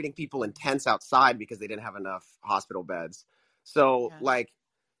were treating people in tents outside because they didn't have enough hospital beds. So like,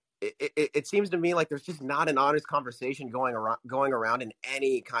 it seems to me like there's just not an honest conversation going around in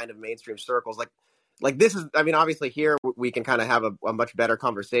any kind of mainstream circles. Like this is, I mean, obviously here we can kind of have a much better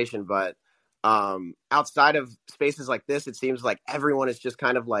conversation, but outside of spaces like this, it seems like everyone is just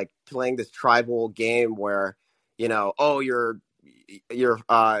kind of like playing this tribal game where, oh, you're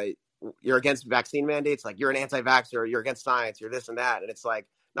against vaccine mandates, like you're an anti-vaxxer, you're against science, you're this and that. And it's like,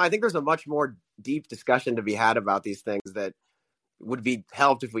 no, I think there's a much more deep discussion to be had about these things that would be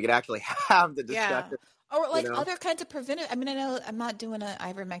helped if we could actually have the discussion. Or like other kinds of preventive. I mean, I know I'm not doing an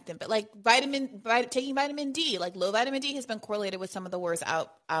ivermectin, but like taking vitamin D, like low vitamin D has been correlated with some of the worst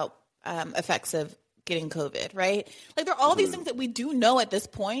effects of getting COVID, right? Like there are all these things that we do know at this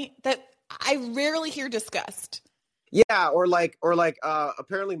point that I rarely hear discussed. Yeah, or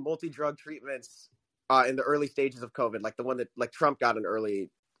apparently multi-drug treatments in the early stages of COVID, like the one that like Trump got an early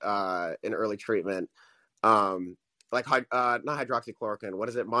treatment. Like not hydroxychloroquine, what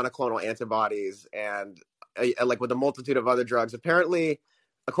is it? Monoclonal antibodies, and like with a multitude of other drugs. Apparently,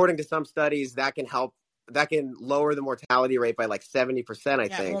 according to some studies, that can lower the mortality rate by like 70%. I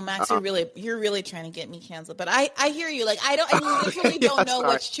think. Well, Max, you're really trying to get me canceled, but I hear you. Like I literally don't know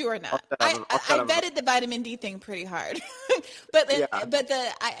what's true or not. I vetted the vitamin D thing pretty hard, but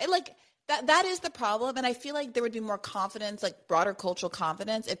that is the problem, and I feel like there would be more confidence, like broader cultural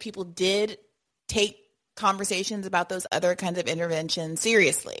confidence, if people did take conversations about those other kinds of interventions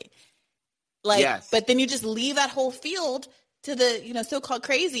seriously. But then you just leave that whole field to the so-called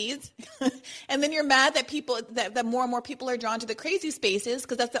crazies, and then you're mad that people that more and more people are drawn to the crazy spaces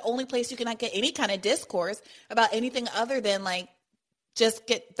because that's the only place you can get any kind of discourse about anything other than like just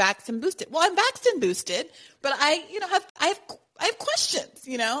get vaxxed and boosted. Well, I'm vaxxed and boosted, but I have questions.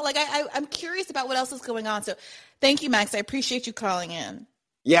 I'm curious about what else is going on. So, thank you, Max. I appreciate you calling in.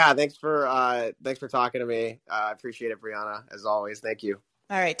 Yeah, thanks for talking to me. I appreciate it, Brianna, as always. Thank you.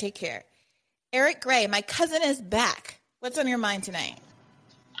 All right, take care. Eric Gray, my cousin is back. What's on your mind tonight?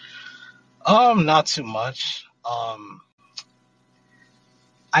 Not too much. I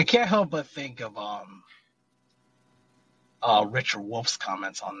can't help but think of Richard Wolff's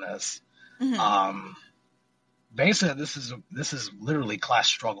comments on this. Mm-hmm. Basically, this is literally class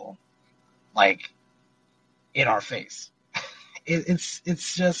struggle, like in our face.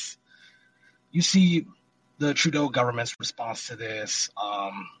 It's just, you see the Trudeau government's response to this.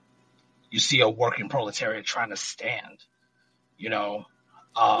 You see a working proletariat trying to stand, Well,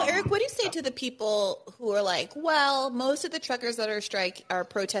 Eric, what do you say to the people who are like, well, most of the truckers that are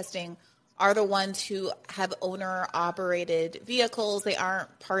protesting are the ones who have owner-operated vehicles. They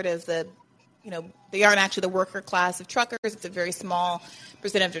aren't part of the, they aren't actually the worker class of truckers. It's a very small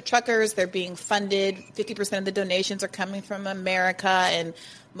percentage of truckers. They're being funded. 50% of the donations are coming from America, and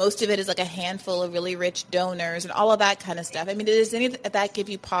most of it is like a handful of really rich donors and all of that kind of stuff. I mean, does any of that give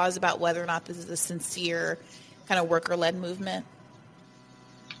you pause about whether or not this is a sincere kind of worker-led movement?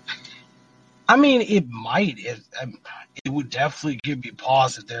 I mean, it might. It would definitely give me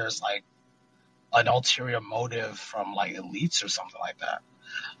pause if there's like an ulterior motive from like elites or something like that.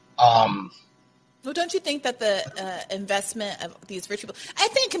 Well, don't you think that the investment of these rich people, I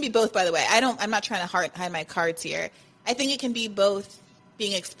think it can be both, by the way. I'm not trying to hide my cards here. I think it can be both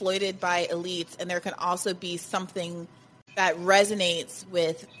being exploited by elites, and there can also be something that resonates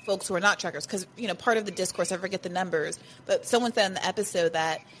with folks who are not truckers. Because, part of the discourse, I forget the numbers, but someone said in the episode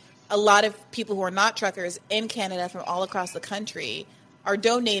that a lot of people who are not truckers in Canada from all across the country are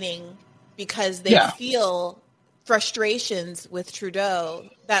donating because they feel frustrations with Trudeau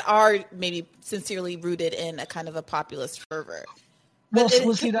that are maybe sincerely rooted in a kind of a populist fervor. Well,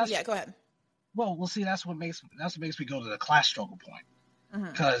 But see, that's go ahead. Well, see, that's what makes me go to the class struggle point,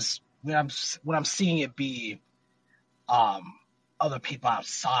 because when I'm seeing it be other people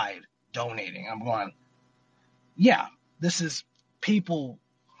outside donating, I'm going, yeah, this is people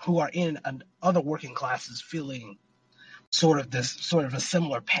who are in other working classes feeling sort of a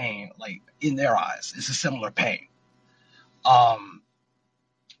similar pain, like in their eyes, it's a similar pain.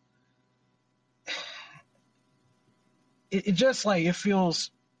 It just like it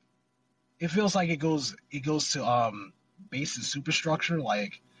feels like it goes to basic superstructure.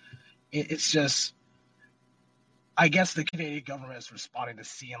 Like it's just, I guess the Canadian government is responding to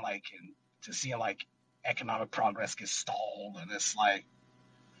seeing like economic progress get stalled, and it's like,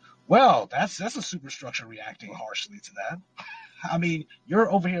 well, that's a superstructure reacting harshly to that. I mean,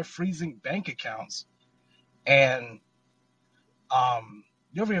 you're over here freezing bank accounts, and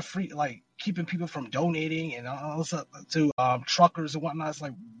you're over here keeping people from donating and also to truckers and whatnot. It's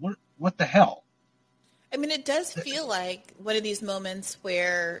like, what the hell? I mean, it does feel like one of these moments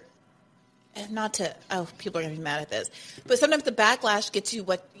where, and not to, people are going to be mad at this, but sometimes the backlash gets you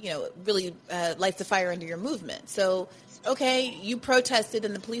what, really lights the fire under your movement. So, okay, you protested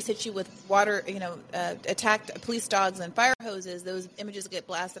and the police hit you with water, attacked police dogs and fire hoses. Those images get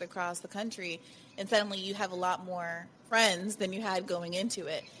blasted across the country, and suddenly you have a lot more friends than you had going into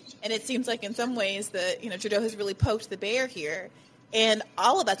it. And it seems like in some ways that, Trudeau has really poked the bear here. And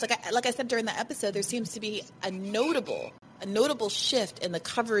all of us, like I said during the episode, there seems to be a notable shift in the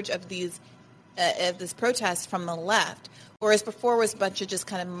coverage of these of this protest from the left, whereas before was a bunch of just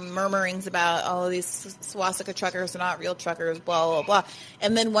kind of murmurings about, these swastika truckers are not real truckers, blah, blah, blah.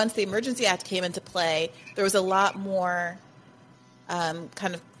 And then once the Emergency Act came into play, there was a lot more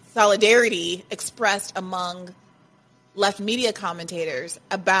kind of solidarity expressed among left media commentators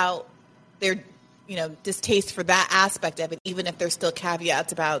about their distaste for that aspect of it, even if there's still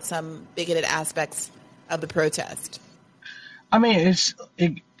caveats about some bigoted aspects of the protest. I mean,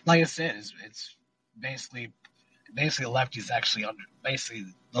 like I said, it's basically lefties actually basically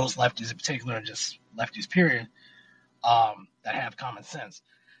those lefties in particular, and just lefties period, that have common sense,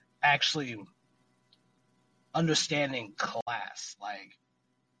 actually understanding class, like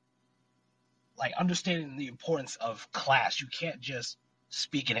understanding the importance of class. You can't just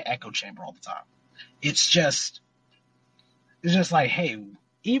speak in an echo chamber all the time. It's just like, hey,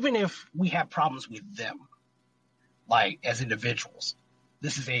 even if we have problems with them, like as individuals,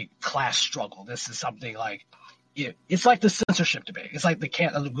 this is a class struggle. This is something like, it's like the censorship debate. It's like the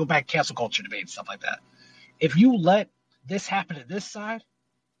go back cancel culture debate and stuff like that. If you let this happen to this side,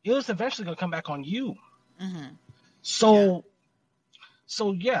 it was eventually going to come back on you. Mm-hmm. So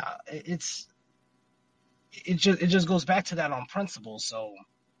yeah, it just goes back to that on principle. So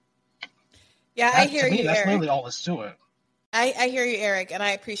yeah, I hear you, that's Eric. really all that's to it. I hear you, Eric, and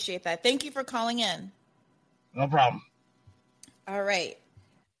I appreciate that. Thank you for calling in. No problem. All right.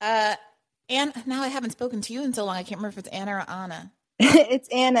 Anne, now I haven't spoken to you in so long. I can't remember if it's Anna or Anna. It's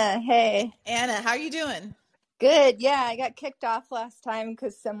Anna. Hey. Anna, how are you doing? Good. Yeah, I got kicked off last time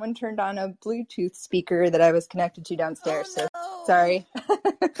because someone turned on a Bluetooth speaker that I was connected to downstairs. Oh, no. So sorry.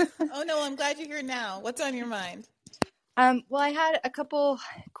 Oh, no, I'm glad you're here now. What's on your mind? Well, I had a couple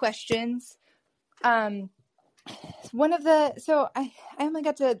questions. I only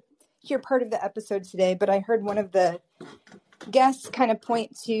got to hear part of the episode today, but I heard one of the guests kind of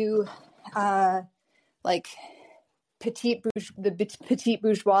point to petite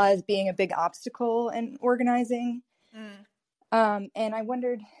bourgeois as being a big obstacle in organizing. And I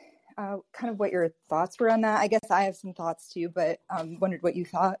wondered kind of what your thoughts were on that. I guess I have some thoughts too, but wondered what you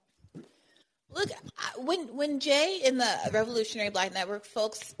thought. Look, when Jay in the Revolutionary Black Network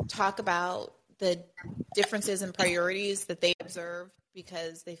folks talk about the differences in priorities that they observe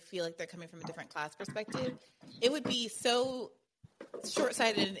because they feel like they're coming from a different class perspective, it would be so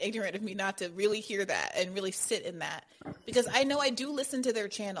short-sighted and ignorant of me not to really hear that and really sit in that, because I know I do listen to their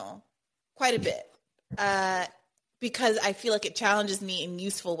channel quite a bit because I feel like it challenges me in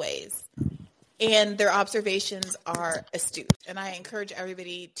useful ways, and their observations are astute, and I encourage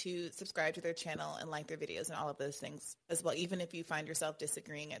everybody to subscribe to their channel and like their videos and all of those things as well, even if you find yourself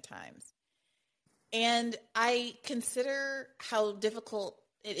disagreeing at times. And I consider how difficult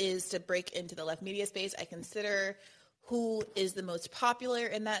it is to break into the left media space. I consider who is the most popular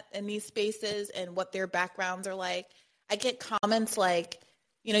in these spaces and what their backgrounds are like. I get comments like,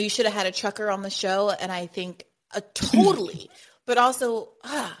 you should have had a trucker on the show. And I think totally, but also,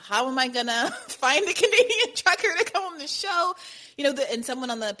 how am I going to find a Canadian trucker to come on the show? And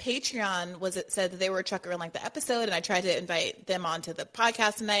someone on the Patreon said that they were a trucker in like the episode. And I tried to invite them onto the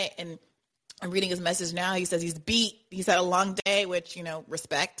podcast tonight, and I'm reading his message now. He says he's beat. He's had a long day, which,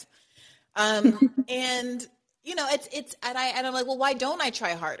 respect. And I'm like, well, why don't I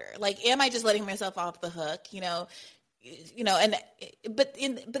try harder? Like, am I just letting myself off the hook? But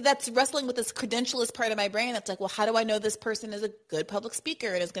that's wrestling with this credentialist part of my brain. That's like, well, how do I know this person is a good public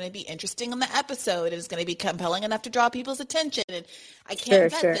speaker and is going to be interesting in the episode and is going to be compelling enough to draw people's attention? And I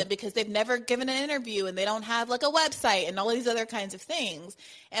can't vet them because they've never given an interview and they don't have like a website and all these other kinds of things.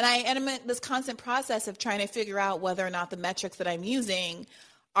 And I'm in this constant process of trying to figure out whether or not the metrics that I'm using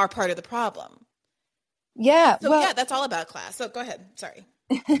are part of the problem. Yeah. So yeah, that's all about class. So go ahead. Sorry.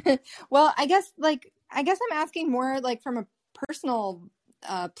 Well, I guess I'm asking more like from a personal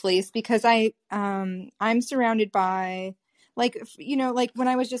place, because I'm surrounded by like when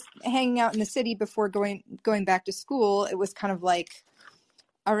I was just hanging out in the city before going back to school, it was kind of like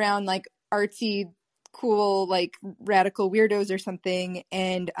around like artsy, cool, like radical weirdos or something.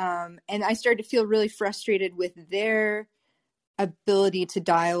 And I started to feel really frustrated with their ability to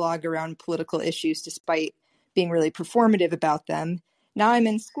dialogue around political issues despite being really performative about them. Now I'm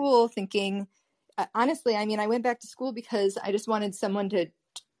in school thinking, honestly, I mean, I went back to school because I just wanted someone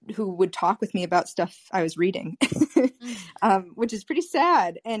who would talk with me about stuff I was reading, which is pretty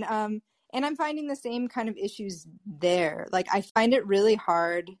sad. And I'm finding the same kind of issues there. Like, I find it really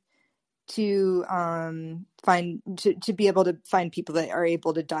hard to be able to find people that are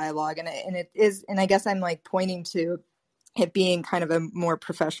able to dialogue. And it is, and I guess I'm like pointing to it being kind of a more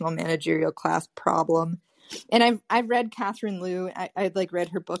professional managerial class problem. And I've read Catherine Liu. I'd like read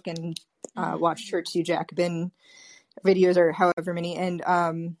her book and watched her 2 Jacobin videos or however many. And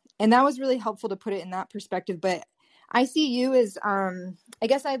that was really helpful to put it in that perspective. But I see you as, I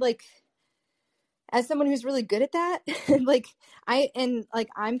guess as someone who's really good at that.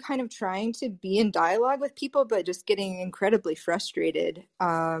 I'm kind of trying to be in dialogue with people, but just getting incredibly frustrated,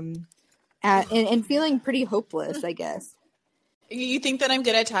 and feeling pretty hopeless, I guess. You think that I'm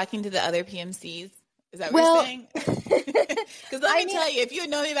good at talking to the other PMCs? Is that what you're saying? Because let me tell you, if you had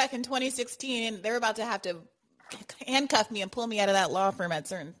known me back in 2016, they're about to have to handcuff me and pull me out of that law firm at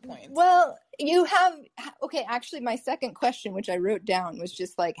certain points. Well, actually, my second question, which I wrote down, was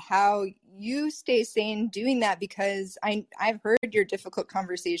just like how you stay sane doing that, because I've heard your difficult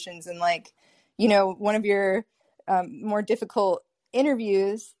conversations, and like, one of your more difficult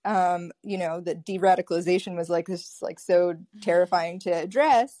interviews, the de-radicalization was like this, like so terrifying to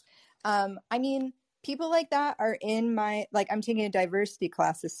address. I mean, people like that are in I'm taking a diversity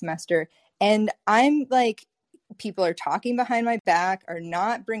class this semester, and I'm like, people are talking behind my back, are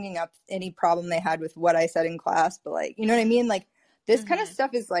not bringing up any problem they had with what I said in class, but like, you know what I mean? Like, this kind of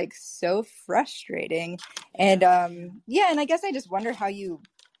stuff is like so frustrating. And and I guess I just wonder how you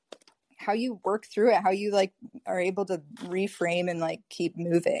work through it, how you like are able to reframe and like keep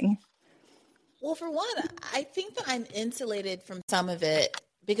moving. Well, for one, I think that I'm insulated from some of it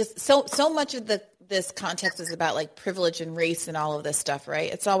because so much of this context is about like privilege and race and all of this stuff,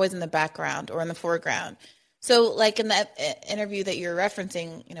 right? It's always in the background or in the foreground. So like in that interview that you're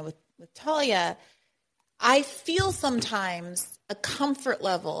referencing, with Talia, I feel sometimes a comfort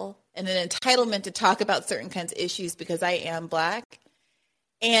level and an entitlement to talk about certain kinds of issues because I am Black.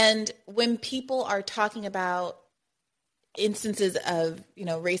 And when people are talking about instances of,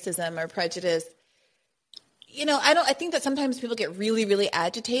 racism or prejudice, I think that sometimes people get really, really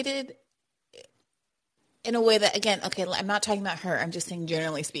agitated in a way that, again, okay, I'm not talking about her. I'm just saying,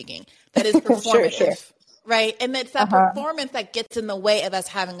 generally speaking, that is performative. Sure. Right. And it's that performance that gets in the way of us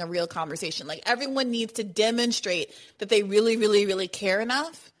having a real conversation. Like, everyone needs to demonstrate that they really, really, really care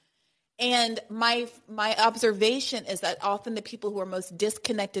enough. And my observation is that often the people who are most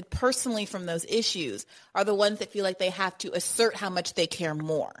disconnected personally from those issues are the ones that feel like they have to assert how much they care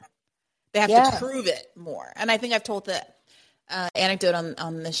more. They have to prove it more. And I think I've told the anecdote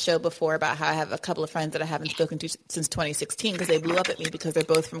on this show before about how I have a couple of friends that I haven't spoken to since 2016 because they blew up at me because they're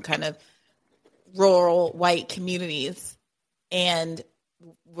both from kind of rural white communities and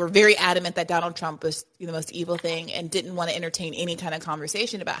were very adamant that Donald Trump was the most evil thing and didn't want to entertain any kind of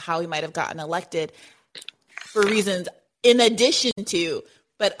conversation about how he might have gotten elected for reasons in addition to,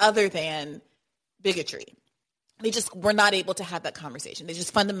 but other than bigotry. were not able to have that conversation. They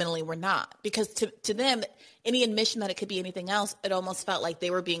just fundamentally were not, because to them, any admission that it could be anything else, it almost felt like they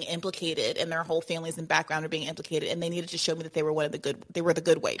were being implicated and their whole families and background are being implicated, and they needed to show me that they were the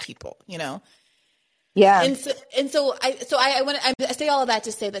good white people, you know? Yeah. And so I say all of that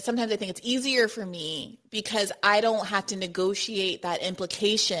to say that sometimes I think it's easier for me because I don't have to negotiate that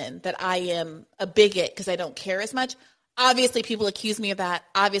implication that I am a bigot because I don't care as much. Obviously, people accuse me of that.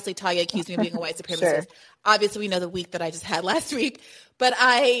 Obviously, Talia accused me of being a white supremacist. Sure. Obviously, we know the week that I just had last week. But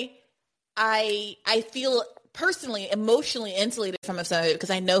I feel personally, emotionally insulated from some of it because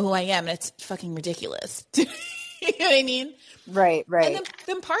I know who I am, and it's fucking ridiculous. You know what I mean? Right. And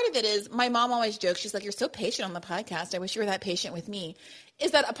then part of it is my mom always jokes. She's like, "You're so patient on the podcast. I wish you were that patient with me."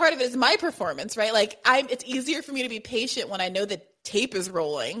 Is that a part of it is my performance, right? Like it's easier for me to be patient when I know the tape is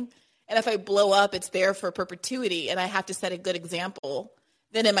rolling. And if I blow up, it's there for perpetuity, and I have to set a good example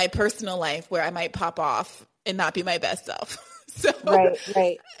than in my personal life where I might pop off and not be my best self. So,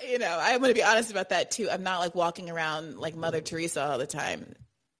 right. You know, I'm going to be honest about that too. I'm not like walking around like Mother Teresa all the time.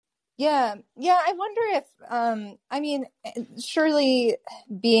 Yeah. I wonder if, I mean, surely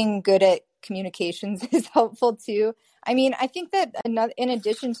being good at communications is helpful too. I mean, I think that in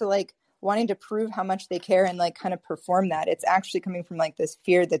addition to like wanting to prove how much they care and like kind of perform that, it's actually coming from like this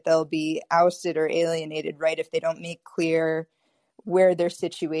fear that they'll be ousted or alienated, right, if they don't make clear where they're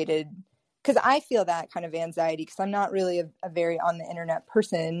situated. Because I feel that kind of anxiety because I'm not really a very on the internet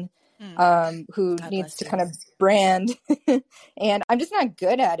person who God needs to you. kind of brand. And I'm just not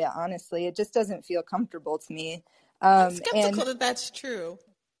good at it, honestly. It just doesn't feel comfortable to me. I'm skeptical that that's true.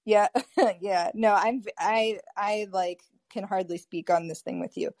 Yeah. Yeah. No, I like can hardly speak on this thing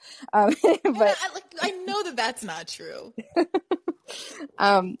with you. But I know that that's not true.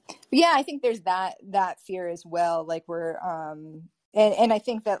 Yeah, I think there's that fear as well. Like we're, and I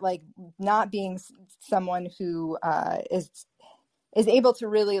think that like not being someone who is able to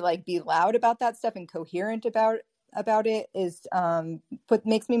really like be loud about that stuff and coherent about it is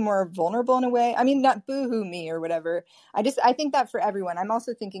makes me more vulnerable in a way. I mean, not boohoo me or whatever. I think that for everyone. I'm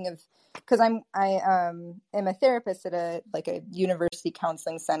also thinking of, because I am a therapist at a university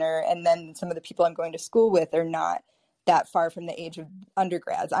counseling center, and then some of the people I'm going to school with are not that far from the age of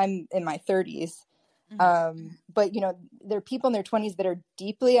undergrads. I'm in my 30s. But you know, there are people in their 20s that are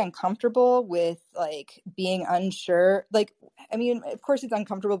deeply uncomfortable with like being unsure. Like, I mean, of course it's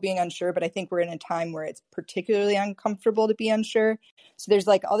uncomfortable being unsure, but I think we're in a time where it's particularly uncomfortable to be unsure. So there's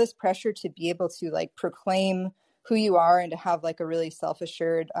like all this pressure to be able to like proclaim who you are and to have like a really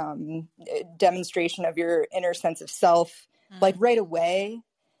self-assured demonstration of your inner sense of self, like right away.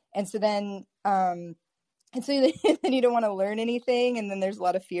 And so then, and so then you don't want to learn anything. And then there's a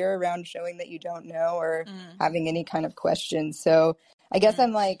lot of fear around showing that you don't know or having any kind of questions. So I guess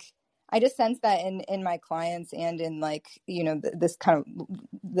I'm like, I just sense that in my clients and in like, you know, this kind of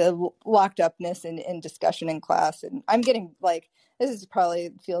the locked upness in discussion in class. And I'm getting like, this is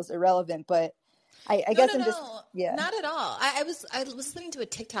probably feels irrelevant, but I guess I'm just, yeah. Not at all. I was listening to a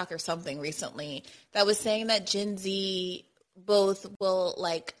TikTok or something recently that was saying that Gen Z both will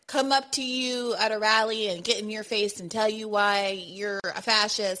like come up to you at a rally and get in your face and tell you why you're a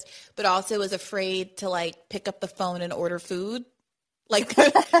fascist, but also is afraid to like pick up the phone and order food. Like, you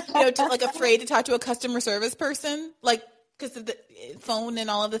know, like afraid to talk to a customer service person, like because of the phone and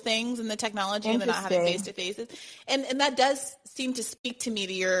all of the things and the technology and they're not having face-to-faces. And that does seem to speak to me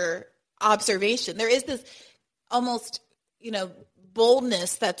to your observation. There is this almost, you know,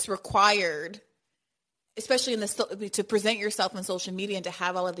 boldness that's required, especially in this, to present yourself on social media and to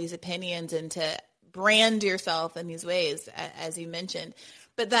have all of these opinions and to brand yourself in these ways, as you mentioned.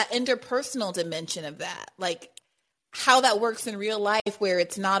 But that interpersonal dimension of that, like how that works in real life, where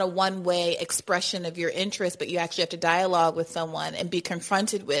it's not a one-way expression of your interest, but you actually have to dialogue with someone and be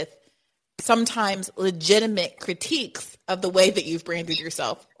confronted with sometimes legitimate critiques of the way that you've branded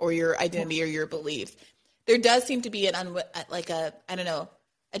yourself or your identity or your beliefs. There does seem to be a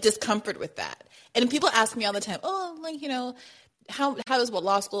discomfort with that. And people ask me all the time, oh, like, you know, how does what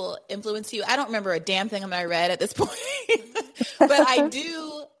law school influence you? I don't remember a damn thing that I read at this point, but I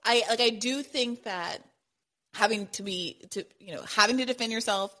do think that having to defend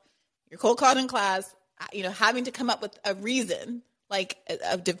yourself, you're cold called in class, you know, having to come up with a reason, like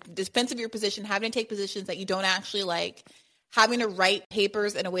a defense of your position, having to take positions that you don't actually like, having to write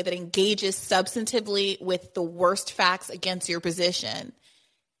papers in a way that engages substantively with the worst facts against your position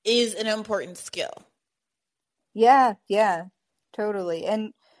is an important skill. Yeah, totally.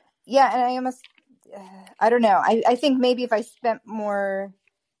 And I don't know. I think maybe if I spent more,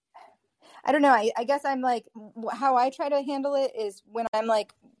 I don't know. I guess I'm like, how I try to handle it is when I'm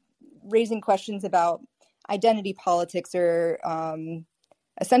like raising questions about identity politics or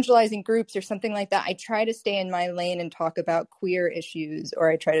essentializing groups or something like that, I try to stay in my lane and talk about queer issues, or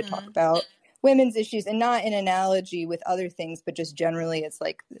I try to talk about women's issues, and not in analogy with other things, but just generally it's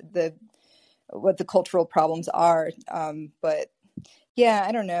like what the cultural problems are. But yeah,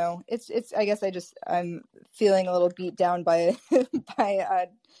 I don't know. It's I guess I'm feeling a little beat down by by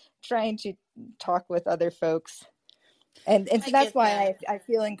trying to talk with other folks. And so that's why I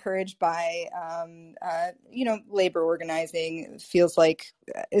feel encouraged by, labor organizing. It feels like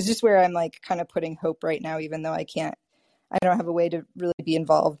it's just where I'm like kind of putting hope right now, even though I don't have a way to really be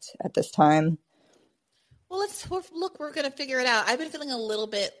involved at this time. Well, we're going to figure it out. I've been feeling a little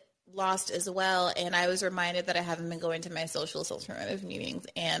bit lost as well. And I was reminded that I haven't been going to my social alternative meetings.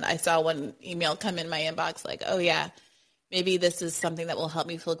 And I saw one email come in my inbox like, oh yeah, maybe this is something that will help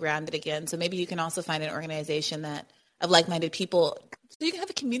me feel grounded again. So maybe you can also find an organization of like-minded people, so you can have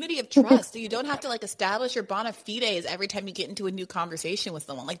a community of trust. So you don't have to like establish your bona fides every time you get into a new conversation with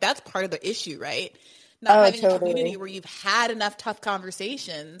someone. Like that's part of the issue, right? Not having a community where you've had enough tough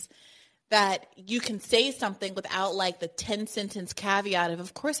conversations that you can say something without like the 10-sentence caveat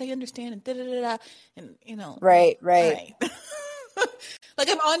of course I understand and da-da-da-da. And Right. All right. Like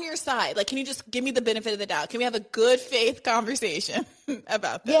I'm on your side. Like, can you just give me the benefit of the doubt? Can we have a good faith conversation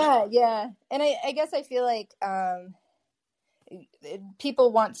about this? Yeah. And I guess I feel like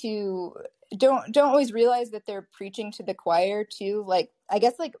people don't always realize that they're preaching to the choir too. Like, I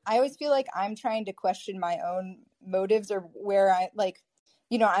guess like I always feel like I'm trying to question my own motives, or where I like,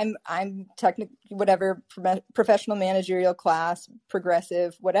 I'm technically whatever, professional, managerial class,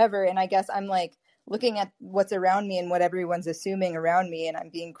 progressive, whatever. And I guess I'm like looking at what's around me and what everyone's assuming around me, and I'm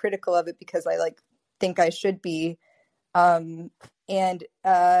being critical of it because I like think I should be. And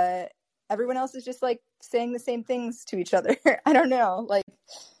everyone else is just like saying the same things to each other. I don't know. Like,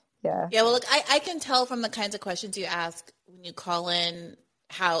 yeah. Yeah. Well, look, I can tell from the kinds of questions you ask when you call in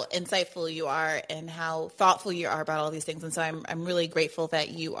how insightful you are and how thoughtful you are about all these things. And so I'm really grateful that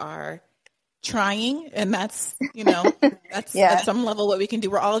you are trying, and that's, that's at some level what we can do.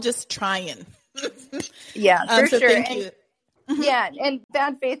 We're all just trying. Yeah, for sure. Thank you. Yeah. And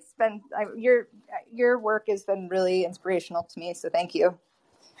Bad Faith's been, your work has been really inspirational to me. So thank you.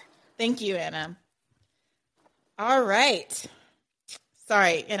 Thank you, Anna. All right.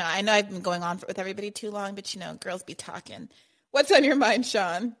 Sorry. I know I've been going on with everybody too long, but girls be talking. What's on your mind,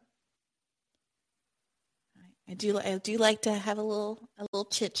 Sean? I do like to have a little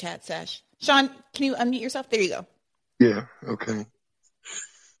chit chat sesh. Sean, can you unmute yourself? There you go. Yeah. Okay.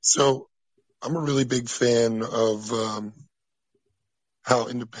 So I'm a really big fan of how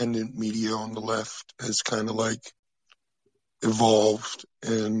independent media on the left has kind of like evolved,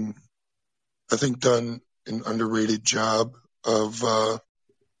 and I think done an underrated job of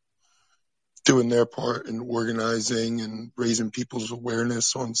doing their part in organizing and raising people's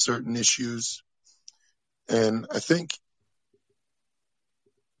awareness on certain issues. And I think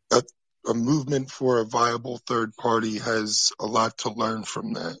a movement for a viable third party has a lot to learn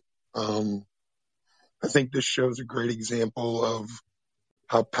from that. I think this shows a great example of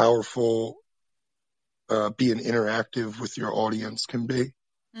how powerful being interactive with your audience can be.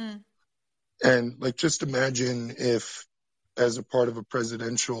 And like, just imagine if, as a part of a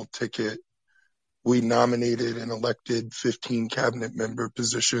presidential ticket, we nominated and elected 15 cabinet member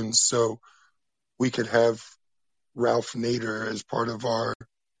positions so we could have Ralph Nader as part of our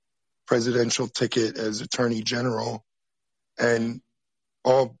presidential ticket as Attorney General, and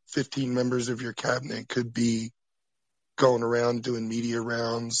all 15 members of your cabinet could be going around doing media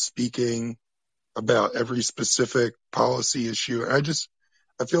rounds, speaking about every specific policy issue. And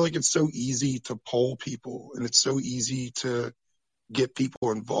I feel like it's so easy to poll people, and it's so easy to get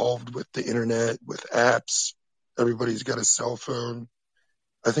people involved with the internet, with apps. Everybody's got a cell phone.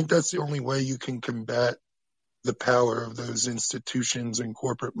 I think that's the only way you can combat the power of those institutions and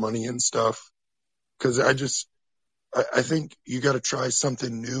corporate money and stuff. Because I think you got to try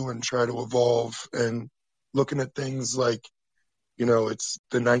something new and try to evolve. And looking at things like, it's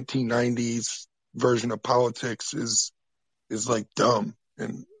the 1990s version of politics is like dumb,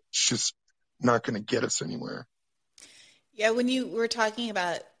 and it's just not going to get us anywhere. Yeah, when you were talking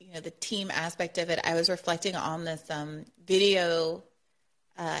about the team aspect of it, I was reflecting on this video.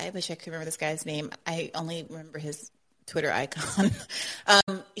 I wish I could remember this guy's name. I only remember his Twitter icon.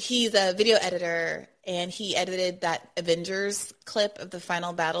 He's a video editor, and he edited that Avengers clip of the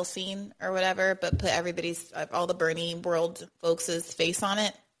final battle scene or whatever, but put all the Bernie World folks' face on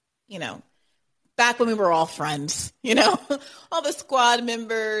it. Back when we were all friends, all the squad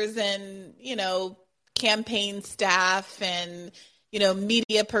members and, campaign staff and,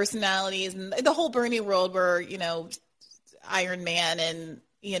 media personalities and the whole Bernie world were, Iron Man and,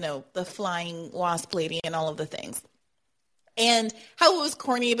 the flying wasp lady and all of the things. And how it was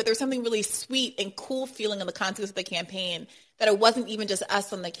corny, but there was something really sweet and cool feeling in the context of the campaign, that it wasn't even just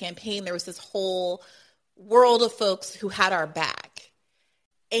us on the campaign. There was this whole world of folks who had our back.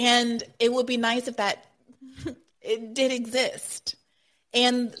 And it would be nice if that it did exist.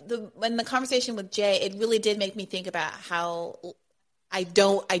 And when the conversation with Jay, it really did make me think about how I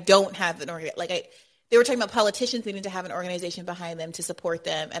don't have an organization. They were talking about politicians needing to have an organization behind them to support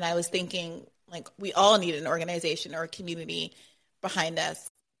them. And I was thinking, we all need an organization or a community behind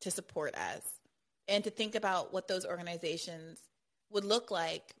us to support us. And to think about what those organizations would look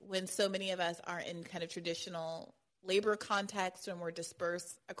like when so many of us are in kind of traditional labor contexts, when we're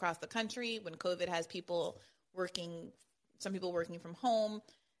dispersed across the country, when COVID has some people working from home,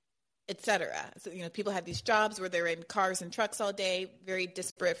 et cetera. So, people have these jobs where they're in cars and trucks all day, very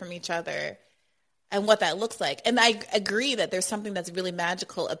disparate from each other, and what that looks like. And I agree that there's something that's really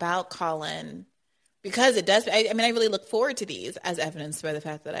magical about Call-In, because it does. I really look forward to these, as evidenced by the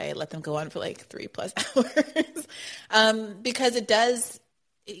fact that I let them go on for 3+ hours. Because it does,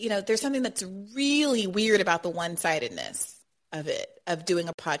 there's something that's really weird about the one-sidedness of it, of doing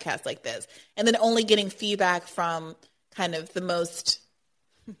a podcast like this, and then only getting feedback from kind of the most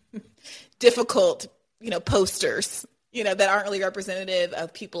difficult, posters, that aren't really representative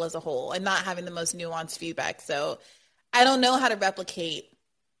of people as a whole, and not having the most nuanced feedback. So I don't know how to replicate.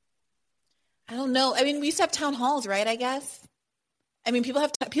 I don't know. We used to have town halls, right? I guess.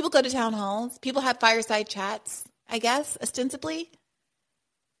 People go to town halls. People have fireside chats, I guess, ostensibly.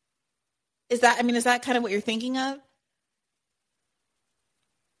 Is that kind of what you're thinking of?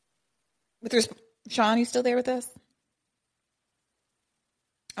 Sean, you still there with us?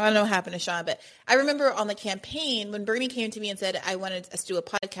 I don't know what happened to Sean, but I remember on the campaign when Bernie came to me and said, I wanted us to do a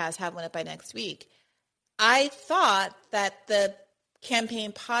podcast, have one up by next week. I thought that the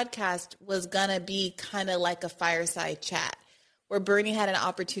campaign podcast was going to be kind of like a fireside chat, where Bernie had an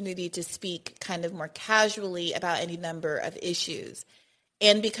opportunity to speak kind of more casually about any number of issues.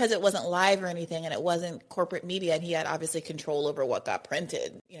 And because it wasn't live or anything, and it wasn't corporate media, and he had obviously control over what got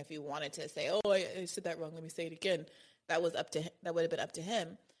printed, if he wanted to say, oh, I said that wrong, let me say it again, that would have been up to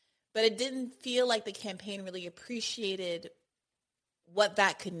him. But it didn't feel like the campaign really appreciated what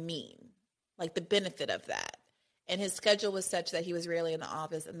that could mean, like the benefit of that. And his schedule was such that he was rarely in the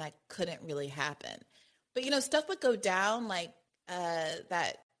office, and that couldn't really happen. But, stuff would go down, like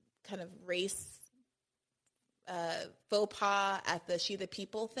that kind of race faux pas at the She the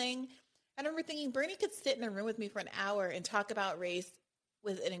People thing. I remember thinking Bernie could sit in a room with me for an hour and talk about race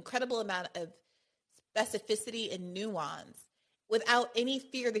with an incredible amount of specificity and nuance, without any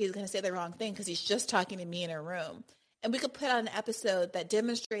fear that he's going to say the wrong thing, because he's just talking to me in a room. And we could put on an episode that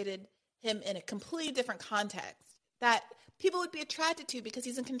demonstrated him in a completely different context that people would be attracted to, because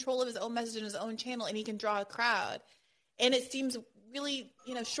he's in control of his own message and his own channel, and he can draw a crowd. And it seems really,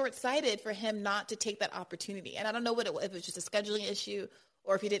 short-sighted for him not to take that opportunity. And I don't know if it was just a scheduling issue,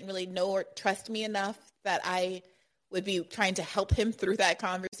 or if he didn't really know or trust me enough that I would be trying to help him through that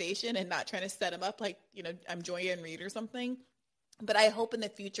conversation and not trying to set him up like, I'm Joyanne Reed or something. But I hope in the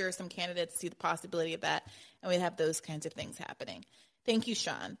future some candidates see the possibility of that, and we'd have those kinds of things happening. Thank you,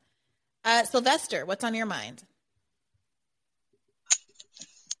 Sean. Sylvester, what's on your mind?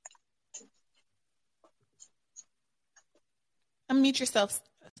 Unmute yourself,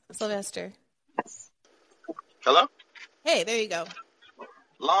 Sylvester. Hello? Hey, there you go.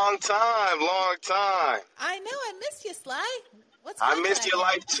 Long time. I know, I missed you, Sly. What's going on? I missed your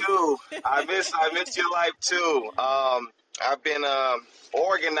life too. I missed your life too. I've been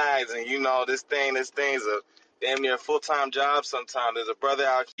organizing. This thing's a damn near full-time job. Sometimes there's a brother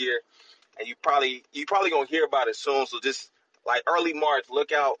out here, and you probably gonna hear about it soon. So just like early March,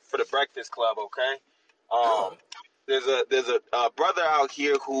 look out for the Breakfast Club, okay? There's a brother out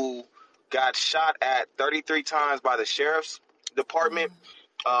here who got shot at 33 times by the sheriff's department.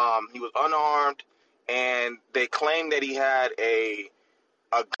 He was unarmed, and they claimed that he had a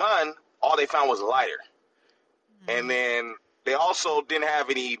gun. All they found was a lighter. And then they also didn't have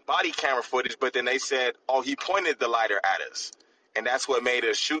any body camera footage, but then they said, oh, he pointed the lighter at us. And that's what made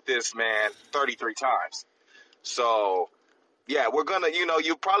us shoot this man 33 times. So, yeah, we're going to,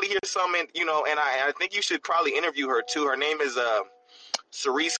 you'll probably hear some, and I think you should probably interview her too. Her name is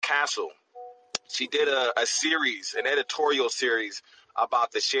Cerise Castle. She did a series, an editorial series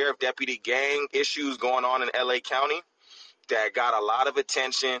about the sheriff deputy gang issues going on in LA County that got a lot of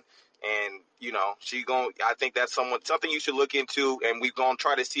attention. And, I think that's something you should look into. And we're going to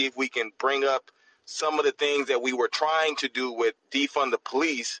try to see if we can bring up some of the things that we were trying to do with defund the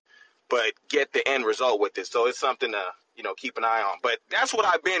police, but get the end result with it. So it's something to, keep an eye on. But that's what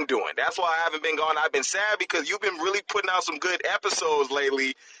I've been doing. That's why I haven't been gone. I've been sad because you've been really putting out some good episodes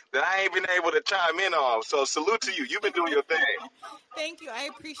lately that I ain't been able to chime in on. So salute to you. You've been doing your thing. Thank you. I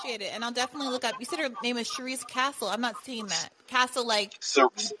appreciate it. And I'll definitely look up. You said her name is Cherise Castle. I'm not seeing that. Castle like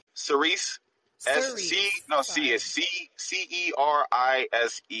Cerise. Cerise. Cerise.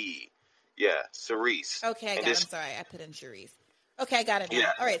 Yeah, Cerise. Okay, I got it. I'm sorry. I put in Cherise. Okay, I got it now.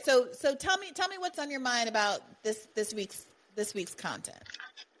 Yeah. All right. So tell me what's on your mind about this week's content.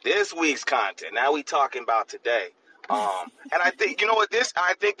 This week's content. Now we talking about today. And I think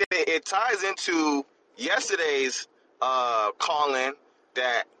I think that it ties into yesterday's call-in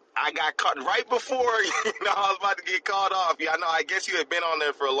that I got caught right before I was about to get called off. Yeah, I know. I guess you had been on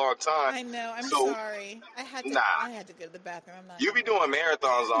there for a long time. I know. I'm sorry. I had to go to the bathroom. I'm not. You be doing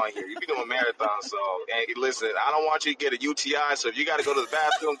marathons on here. You be doing marathons. So, hey, listen, I don't want you to get a UTI. So if you got to go to the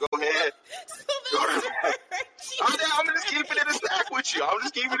bathroom, go ahead. Go to the bathroom. I'm just keeping it a stack with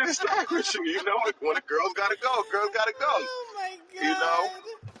you. You know, when the girls gotta go, Oh my god. You know,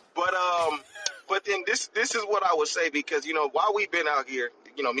 but then this is what I would say, because while we've been out here,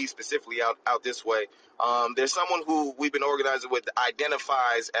 me specifically out this way, there's someone who we've been organizing with that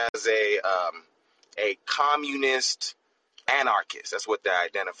identifies as a communist anarchist. That's what they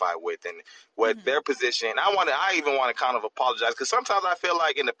identify with, and what their position. I even want to kind of apologize, because sometimes I feel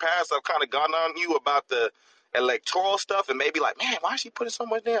like in the past I've kind of gone on you about the electoral stuff, and maybe like, man, why is she putting so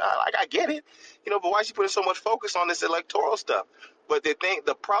much there? I get it, but why is she putting so much focus on this electoral stuff? But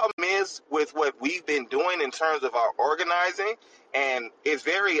the problem is with what we've been doing in terms of our organizing, and it's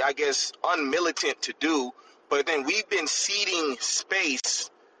very, I guess, unmilitant to do, but then we've been ceding space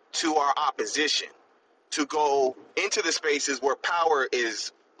to our opposition to go into the spaces where power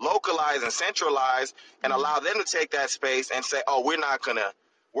is localized and centralized, and allow them to take that space and say, oh, we're not gonna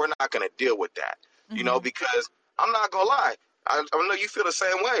deal with that. Because I'm not gonna lie, I know you feel the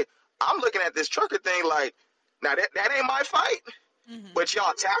same way. I'm looking at this trucker thing like, now that ain't my fight, but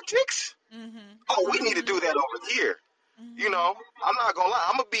y'all tactics, oh, we need to do that over here. I'm not gonna lie,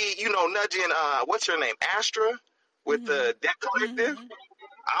 I'm gonna be, nudging, what's her name, Astra, with the debt collective.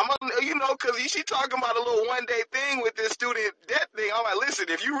 I'm gonna, because she talking about a little one-day thing with this student debt thing. I'm like, listen,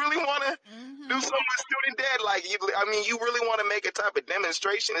 if you really want to do something with student debt, like, you really want to make a type of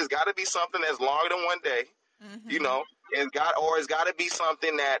demonstration, it's got to be something that's longer than one day. It's got to be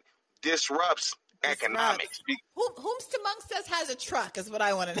something that disrupts economics. Whomst amongst us has a truck is what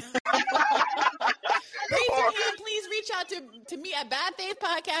I want to know. Raise your hand, please reach out to me at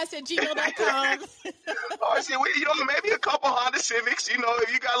badfaithpodcast@gmail.com. Oh, see, maybe a couple Honda Civics, if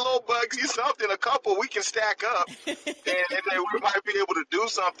you got little bugs, something, a couple, we can stack up, and then we might be able to do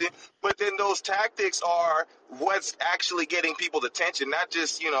something. But then those tactics are what's actually getting people's attention, not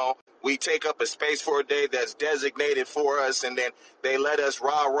just, we take up a space for a day that's designated for us, and then they let us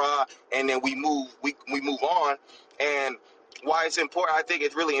rah, and then we move on. And why it's important, I think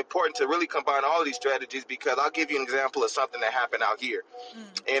it's really important to really combine all of these strategies, because I'll give you an example of something that happened out here.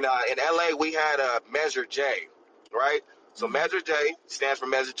 In LA, we had a Measure J, right? So Measure J stands for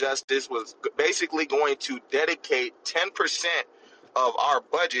Measure Justice, was basically going to dedicate 10% of our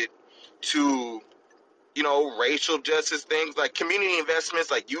budget to racial justice things, like community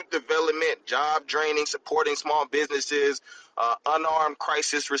investments, like youth development, job training, supporting small businesses, unarmed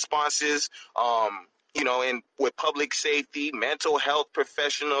crisis responses, and with public safety, mental health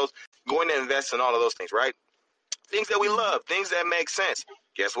professionals, going to invest in all of those things, right? Things that we love, things that make sense.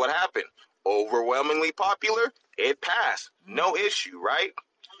 Guess what happened? Overwhelmingly popular, it passed. No issue, right?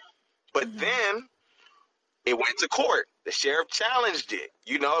 But then it went to court. The sheriff challenged it.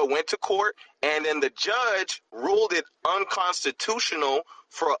 It went to court, and then the judge ruled it unconstitutional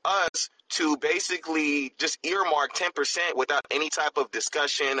for us to basically just earmark 10% without any type of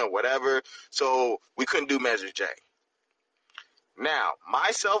discussion or whatever. So we couldn't do Measure J. Now,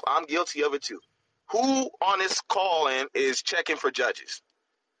 myself, I'm guilty of it too. Who on this call-in is checking for judges?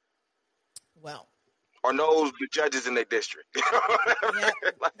 Well, or knows the judges in their district? Yeah,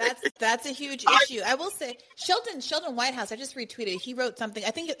 that's a huge issue. I will say, Sheldon Whitehouse, I just retweeted. He wrote something.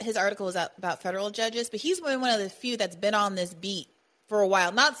 I think his article was about federal judges, but he's one of the few that's been on this beat for a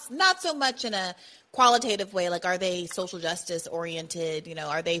while. Not so much in a qualitative way, like are they social justice oriented?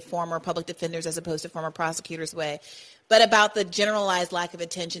 Are they former public defenders as opposed to former prosecutors way? But about the generalized lack of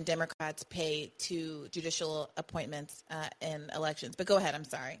attention Democrats pay to judicial appointments in elections. But go ahead. I'm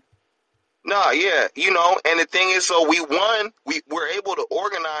sorry. No, yeah, and the thing is, so we won. We were able to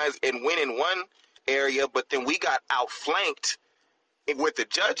organize and win in one area, but then we got outflanked with the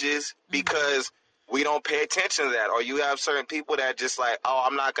judges because we don't pay attention to that. Or you have certain people that just like, oh,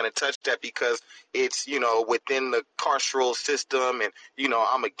 I'm not going to touch that because it's, within the carceral system and,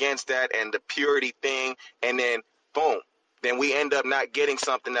 I'm against that and the purity thing. And then, boom, then we end up not getting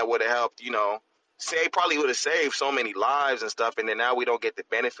something that would have helped, probably would have saved so many lives and stuff. And then now we don't get the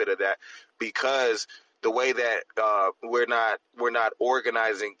benefit of that because the way that we're not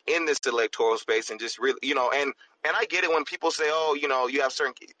organizing in this electoral space and just really, and I get it when people say, oh, you have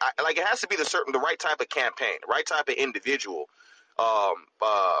certain, like it has to be the right type of campaign, the right type of individual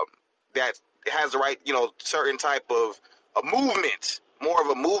that has the right, certain type of a movement, more of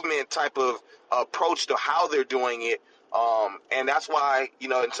a movement type of approach to how they're doing it. And that's why, in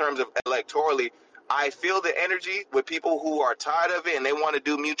terms of electorally, I feel the energy with people who are tired of it and they want to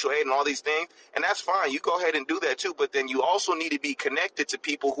do mutual aid and all these things. And that's fine. You go ahead and do that too. But then you also need to be connected to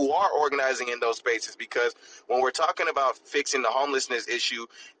people who are organizing in those spaces, because when we're talking about fixing the homelessness issue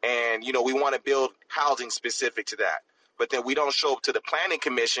and, we want to build housing specific to that, but then we don't show up to the planning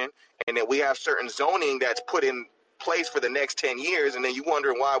commission and then we have certain zoning that's put in place for the next 10 years. And then you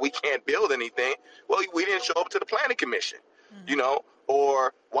wondering why we can't build anything. Well, we didn't show up to the planning commission,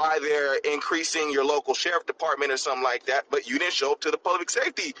 or why they're increasing your local sheriff department or something like that, but you didn't show up to the public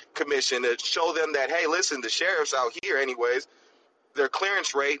safety commission to show them that, hey, listen, the sheriffs out here anyways, their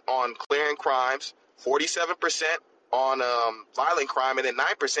clearance rate on clearing crimes, 47% on violent crime, and then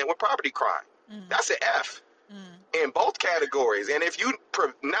 9% with property crime. That's an F in both categories. And if you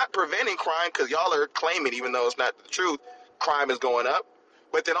not preventing crime, because y'all are claiming, even though it's not the truth, crime is going up,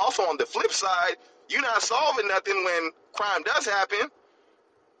 but then also on the flip side, you're not solving nothing when crime does happen.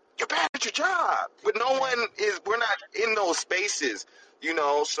 You're bad at your job, but we're not in those spaces,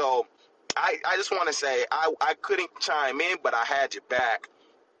 so I just want to say I couldn't chime in, but I had your back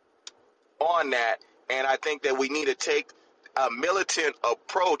on that, and I think that we need to take a militant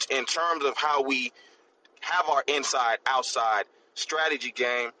approach in terms of how we have our inside outside strategy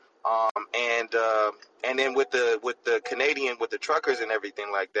game, and then with the Canadian, with the truckers and everything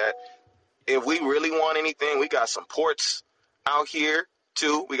like that. If we really want anything, we got some ports out here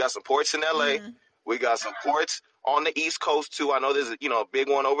too. We got some ports in LA. We got some ports on the East Coast too. I know there's a big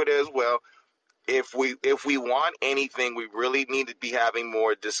one over there as well. If we want anything, we really need to be having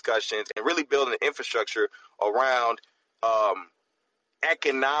more discussions and really building an infrastructure around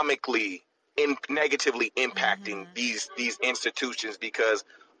economically negatively impacting these institutions, because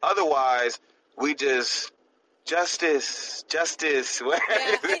otherwise we just justice. Yeah,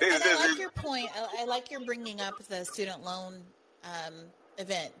 I like your point. I like your bringing up the student loan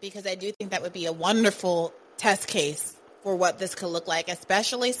event, because I do think that would be a wonderful test case for what this could look like,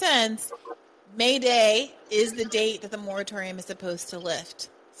 especially since May Day is the date that the moratorium is supposed to lift.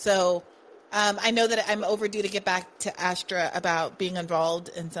 So I know that I'm overdue to get back to Astra about being involved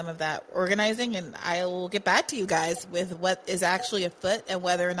in some of that organizing, and I will get back to you guys with what is actually afoot and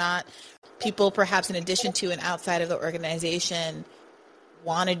whether or not people, perhaps in addition to and outside of the organization,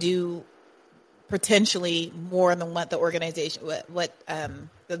 want to do potentially more than what the organization,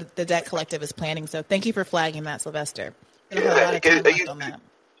 the Debt Collective is planning. So thank you for flagging that, Sylvester. We don't have a lot of time left on that.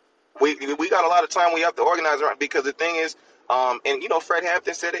 We got a lot of time. We have to organize around, because the thing is, and Fred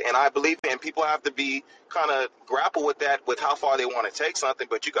Hampton said it, and I believe it, and people have to be kind of grapple with that, with how far they want to take something.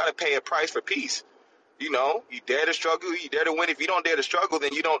 But you got to pay a price for peace. You dare to struggle, you dare to win. If you don't dare to struggle,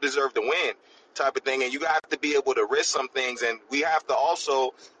 then you don't deserve to win, type of thing. And you have to be able to risk some things. And we have to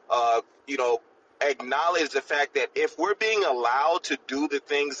also, acknowledge the fact that if we're being allowed to do the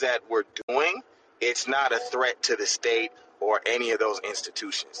things that we're doing, it's not a threat to the state or any of those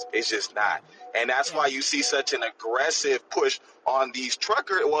institutions. It's just not. And that's why you see such an aggressive push on these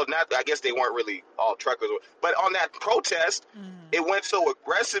truckers. Well, I guess they weren't really all truckers, but on that protest, it went so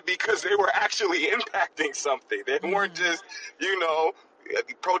aggressive because they were actually impacting something. They weren't just,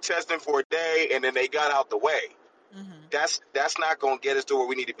 protesting for a day and then they got out the way. That's not going to get us to where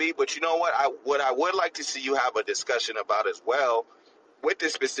we need to be. But you know what? What I would like to see you have a discussion about as well with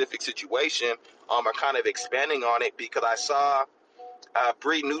this specific situation, are kind of expanding on it, because I saw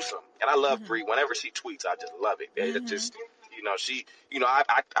Bree Newsom, and I love Bree. Whenever she tweets, I just love it. It just,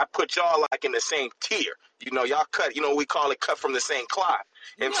 I put y'all like in the same tier. Y'all cut. We call it cut from the same cloth.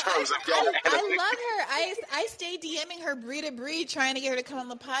 In terms of y'all, I love her. I stay DMing her Bree to Bree, trying to get her to come on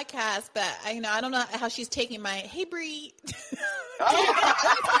the podcast, but I don't know how she's taking my hey Bree. I do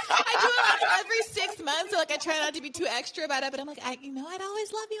it like every 6 months, so like I try not to be too extra about it, but I'm like, I'd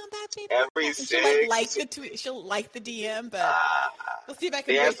always love you on Bad Faith. Every and six. She'll like the tweet. She'll like the DM, but we'll see if I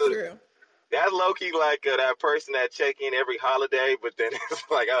can break through. That's low key like that person that check in every holiday, but then it's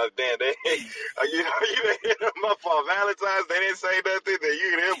like, oh damn, they you didn't hit them up on Valentine's, they didn't say nothing. Then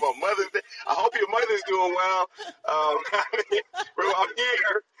you hit them on Mother's Day. I hope your mother's doing well. I'm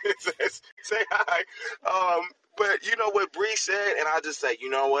here. Say hi. But you know what Bree said, and I just say, you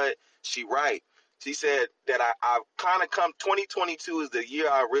know what, she right. She said that I kind of come 2022 is the year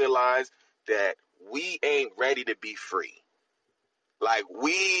I realized that we ain't ready to be free. Like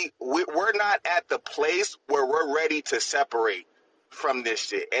we're not at the place where we're ready to separate from this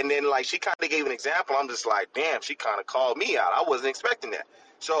shit. And then like she kind of gave an example. I'm just like, damn, she kind of called me out. I wasn't expecting that.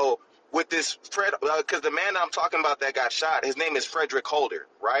 So with this Fred, because the man I'm talking about that got shot, his name is Frederick Holder,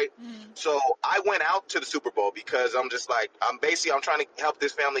 right? So I went out to the Super Bowl because I'm just like, I'm trying to help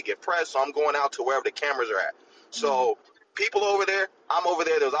this family get pressed, so I'm going out to wherever the cameras are at. So people over there, I'm over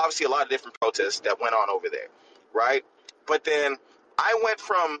there. There was obviously a lot of different protests that went on over there, right? But then I went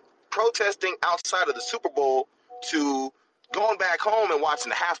from protesting outside of the Super Bowl to going back home and watching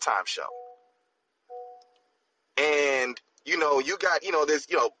the halftime show. And, you know, you got, you know, this,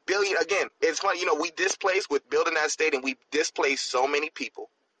 you know, billion, again, it's funny, you know, we displaced with building that stadium, we displaced so many people,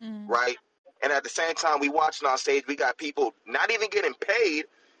 right? And at the same time, we watching on stage, we got people not even getting paid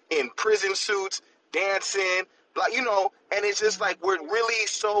in prison suits, dancing, like, you know, and it's just like we're really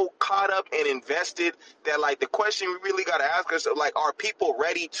so caught up and invested that, like, the question we really got to ask ourselves, like, are people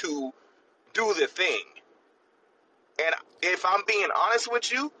ready to do the thing? And if I'm being honest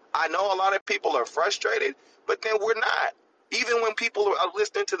with you, I know a lot of people are frustrated, but then we're not. Even when people are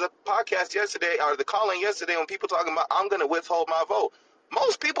listening to the podcast yesterday, or the call-in yesterday, when people talking about, I'm going to withhold my vote,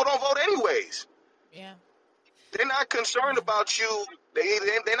 most people don't vote anyways. Yeah. They're not concerned about you.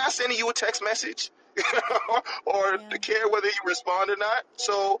 They're not sending you a text message or to care whether you respond or not.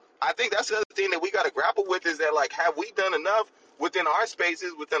 So I think that's the other thing that we got to grapple with is that, like, have we done enough within our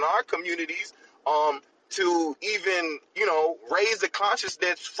spaces, within our communities, to even, you know, raise the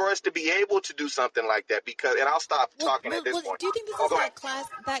consciousness for us to be able to do something like that? Because, and I'll stop talking at this point. Do you think this is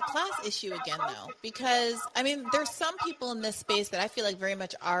that class issue again, though? Because I mean, there's some people in this space that I feel like very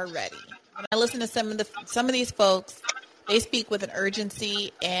much are ready. When I listen to some of these folks, they speak with an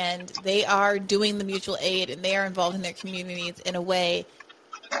urgency, and they are doing the mutual aid, and they are involved in their communities in a way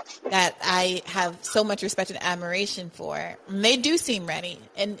that I have so much respect and admiration for. And they do seem ready.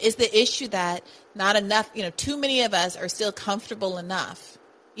 And is the issue that not enough, you know, too many of us are still comfortable enough,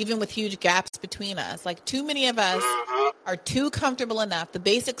 even with huge gaps between us. Like, too many of us are too comfortable enough. The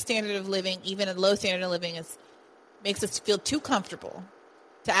basic standard of living, even a low standard of living, makes us feel too comfortable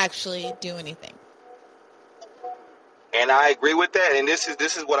to actually do anything. And I agree with that. And this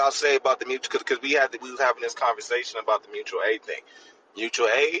is what I'll say about the mutual, because we was having this conversation about the mutual aid thing. Mutual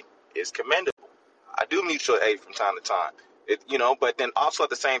aid is commendable. I do mutual aid from time to time. You know, but then also at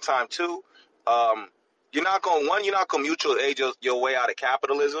the same time too, you're not gonna mutual aid your way out of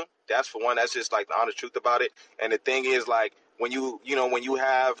capitalism. That's for one. That's just like the honest truth about it. And the thing is, like, when you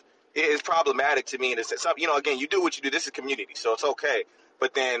have, it's problematic to me in a sense. You know, again, you do what you do. This is community, so it's okay.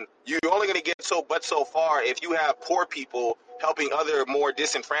 But then you're only going to get so far if you have poor people helping other more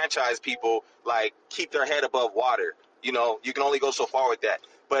disenfranchised people, like, keep their head above water. You know, you can only go so far with that.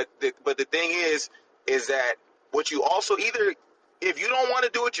 But the thing is that what you also, either, if you don't want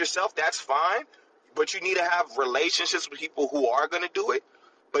to do it yourself, that's fine. But you need to have relationships with people who are going to do it.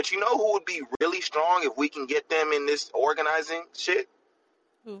 But you know who would be really strong if we can get them in this organizing shit?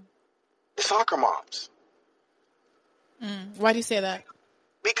 Who? Soccer moms. Why do you say that?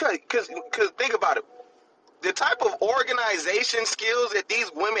 Because think about it. The type of organization skills that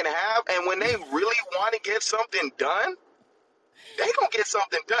these women have, and when they really want to get something done, they gonna get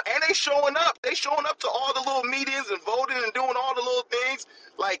something done. And they showing up. They showing up to all the little meetings and voting and doing all the little things.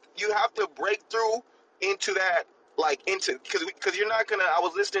 Like, you have to break through into that, like, because you're not gonna. I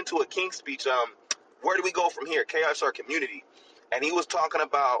was listening to a King speech. Where do we go from here? Chaos or community? And he was talking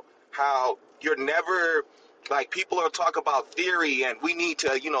about how you're never, like, people are talking about theory and we need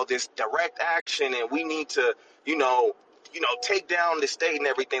to, you know, this direct action and we need to, you know, take down the state and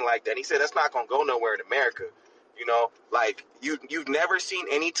everything like that. And he said that's not gonna go nowhere in America. You know, like, you've never seen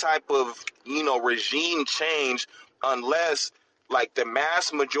any type of, you know, regime change unless, like, the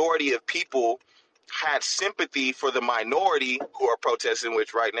mass majority of people had sympathy for the minority who are protesting,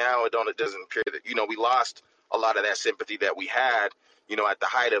 which right now it doesn't appear that, you know, we lost a lot of that sympathy that we had, you know, at the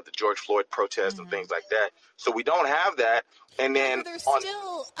height of the George Floyd protests and things like that. So we don't have that. And then but there's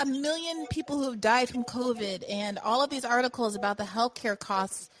still a million people who have died from COVID, and all of these articles about the healthcare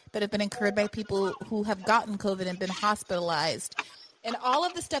costs that have been incurred by people who have gotten COVID and been hospitalized. And all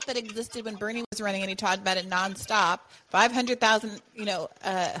of the stuff that existed when Bernie was running, and he talked about it nonstop, 500,000,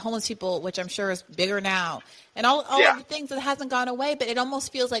 homeless people, which I'm sure is bigger now, and all of the things that hasn't gone away, but it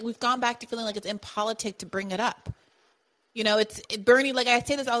almost feels like we've gone back to feeling like it's impolitic to bring it up. Bernie, like I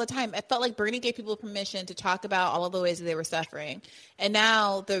say this all the time, it felt like Bernie gave people permission to talk about all of the ways that they were suffering. And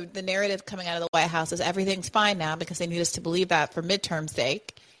now the narrative coming out of the White House is everything's fine now because they need us to believe that for midterm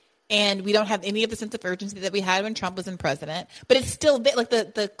sake. And we don't have any of the sense of urgency that we had when Trump was in president. But it's still, like,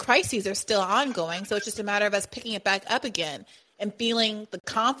 the crises are still ongoing. So it's just a matter of us picking it back up again and feeling the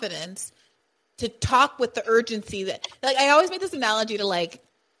confidence to talk with the urgency that, like, I always make this analogy to, like,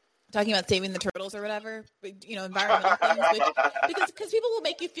 talking about saving the turtles or whatever, environmental things, because people will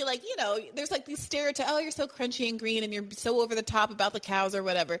make you feel like, there's like these stereotypes, oh, you're so crunchy and green and you're so over the top about the cows or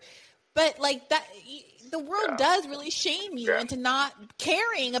whatever. But like that, the world does really shame you into not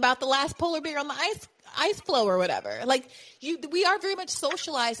caring about the last polar bear on the ice floe or whatever. Like we are very much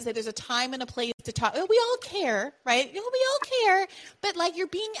socialized to say there's a time and a place to talk. We all care, right? We all care, but like you're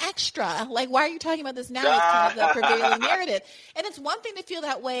being extra. Like, why are you talking about this now? It's kind of the prevailing narrative. And it's one thing to feel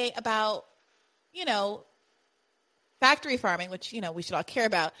that way about, factory farming, which, we should all care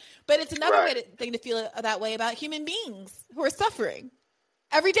about. But it's another thing to feel that way about human beings who are suffering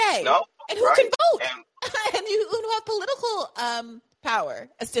every day. No, and who can vote. And who have political power,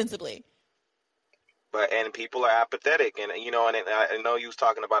 ostensibly. And people are apathetic, and I know you was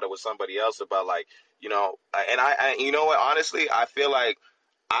talking about it with somebody else about like, and I you know what, honestly, I feel like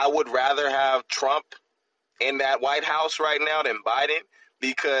I would rather have Trump in that White House right now than Biden,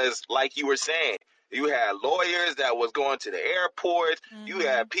 because like you were saying, you had lawyers that was going to the airport. Mm-hmm. You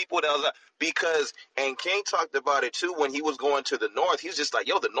had people that was and King talked about it too when he was going to the North. He was just like,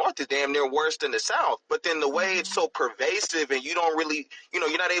 yo, the North is damn near worse than the South. But then the way it's so pervasive and you don't really,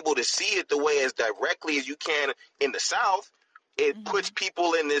 you're not able to see it the way as directly as you can in the South, it puts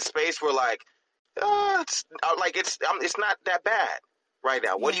people in this space where like, it's not that bad right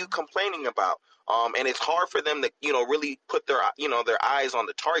now. What are you complaining about? And it's hard for them to, really put their eyes on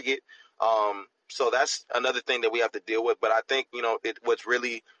the target. So that's another thing that we have to deal with. But I think,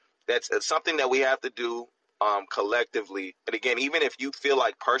 that's something that we have to do collectively. And again, even if you feel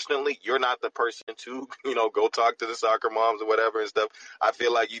like personally you're not the person to, go talk to the soccer moms or whatever and stuff, I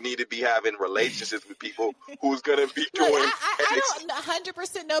feel like you need to be having relationships with people who's going to be doing. Look, I don't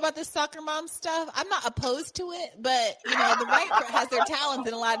 100% know about this soccer mom stuff. I'm not opposed to it, but, the right has their talents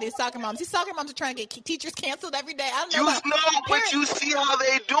in a lot of these soccer moms. These soccer moms are trying to get teachers canceled every day. I don't know. But you see how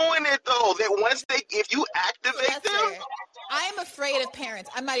they doing it, though. That if you activate them. I am afraid of parents.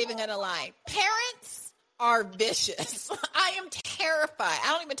 I'm not even going to lie. Parents are vicious. I am terrified.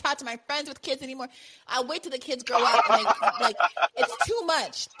 I don't even talk to my friends with kids anymore. I'll wait till the kids grow up. And like it's too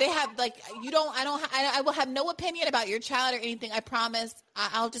much. They have I will have no opinion about your child or anything. I promise.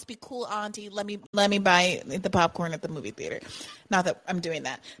 I'll just be cool auntie. Let me buy the popcorn at the movie theater. Not that I'm doing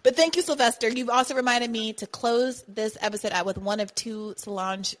that. But thank you, Sylvester. You've also reminded me to close this episode out with one of two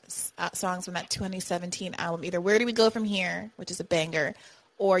Solange songs from that 2017 album. Either Where Do We Go From Here, which is a banger,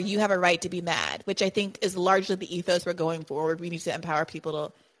 or You Have a Right to Be Mad, which I think is largely the ethos we're going forward. We need to empower people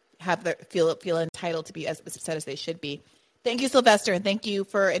to have feel entitled to be as upset as they should be. Thank you, Sylvester, and thank you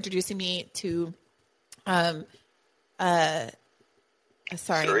for introducing me to Charisse,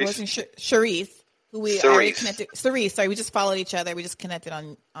 who we already connected. Cerise, sorry, we just followed each other. We just connected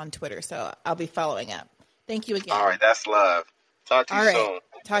on Twitter, so I'll be following up. Thank you again. All right, that's love. Talk to you soon.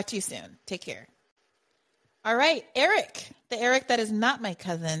 Talk to you soon. Take care. All right, Eric, the Eric that is not my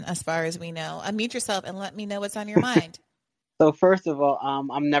cousin, as far as we know. Unmute yourself and let me know what's on your mind. So first of all,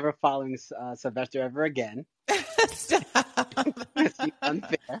 I'm never following Sylvester ever again. Stop. It's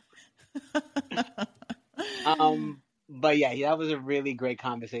unfair. But yeah, that was a really great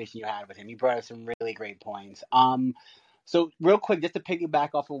conversation you had with him. He brought up some really great points. So real quick, just to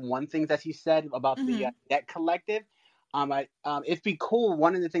piggyback off of one thing that he said about the debt collective. It'd be cool.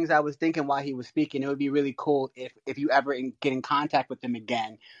 One of the things I was thinking while he was speaking, it would be really cool if you ever get in contact with him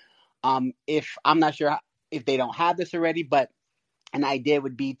again. If I'm not sure if they don't have this already, but an idea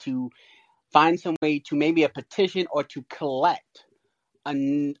would be to find some way to maybe a petition or to collect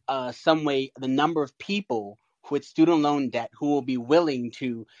some way the number of people with student loan debt who will be willing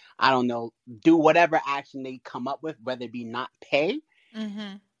to, I don't know, do whatever action they come up with, whether it be not pay.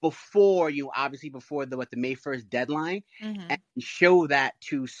 Mm-hmm. Before the May 1st deadline, and show that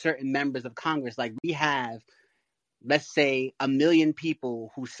to certain members of Congress. Like we have, let's say, 1 million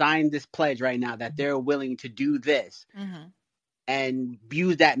people who signed this pledge right now that they're willing to do this, and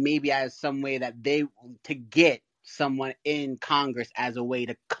use that maybe as some way that to get someone in Congress as a way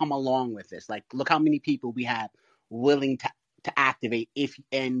to come along with this. Like, look how many people we have willing to activate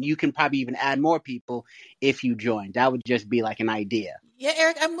and you can probably even add more people if you join. That would just be like an idea. Yeah,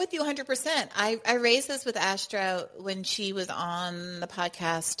 Eric, I'm with you 100%. I raised this with Astra when she was on the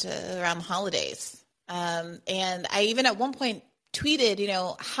podcast around the holidays. And I even at one point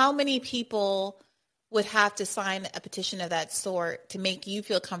tweeted, how many people would have to sign a petition of that sort to make you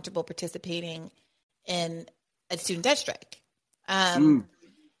feel comfortable participating in a student debt strike? And,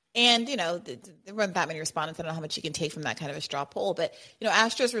 there weren't that many respondents. I don't know how much you can take from that kind of a straw poll. But,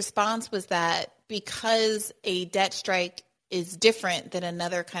 Astra's response was that because a debt strike is different than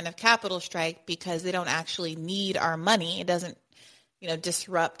another kind of capital strike because they don't actually need our money, it doesn't,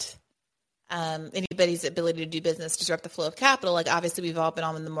 disrupt anybody's ability to do business, disrupt the flow of capital. Like, obviously, we've all been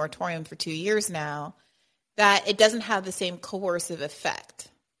on the moratorium for 2 years now, that it doesn't have the same coercive effect.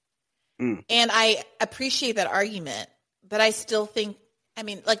 And I appreciate that argument, but I still think,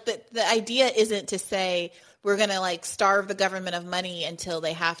 the idea isn't to say we're going to starve the government of money until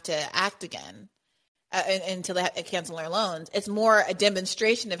they have to act again, until they have to cancel their loans. It's more a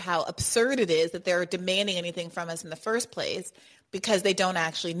demonstration of how absurd it is that they're demanding anything from us in the first place because they don't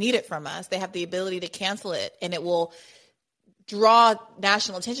actually need it from us. They have the ability to cancel it, and it will draw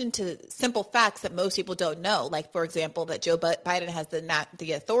national attention to simple facts that most people don't know. Like, for example, that Joe Biden has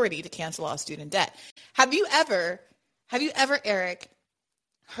the authority to cancel all student debt. Have you ever, Eric,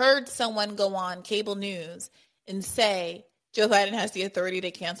 heard someone go on cable news and say Joe Biden has the authority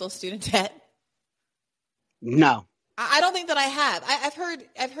to cancel student debt? No. I don't think that I have.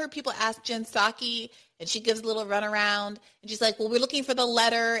 I've heard people ask Jen Psaki, and she gives a little runaround, and she's like, well, we're looking for the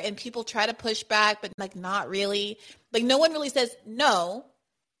letter, and people try to push back, but not really. No one really says, no,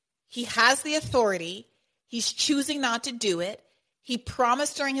 he has the authority. He's choosing not to do it. He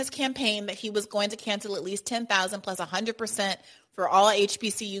promised during his campaign that he was going to cancel at least 10,000 plus 100% for all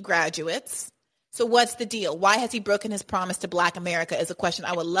HBCU graduates. So what's the deal? Why has he broken his promise to Black America is a question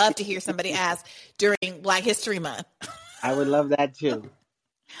I would love to hear somebody ask during Black History Month. I would love that too.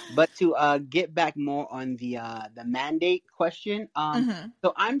 But to get back more on the mandate question,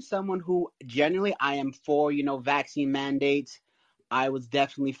 so I'm someone who generally I am for, vaccine mandates. I was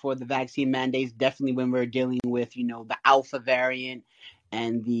definitely for the vaccine mandates, definitely when we're dealing with, the Alpha variant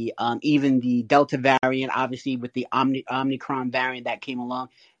and the even the Delta variant, obviously with the Omicron variant that came along,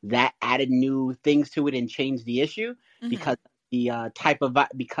 that added new things to it and changed the issue because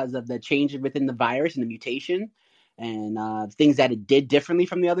because of the changes within the virus and the mutation and things that it did differently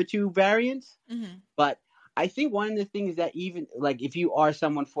from the other two variants. But I think one of the things that even if you are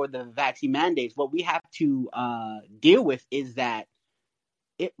someone for the vaccine mandates, what we have to deal with is that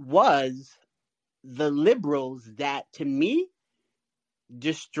it was the liberals that, to me,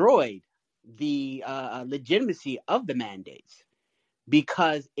 destroyed the legitimacy of the mandates,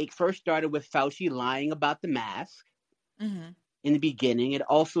 because it first started with Fauci lying about the mask in the beginning. It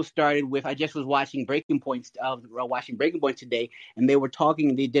also started with, I just was watching Breaking Point today, and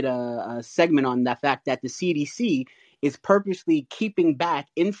they did a segment on the fact that the CDC is purposely keeping back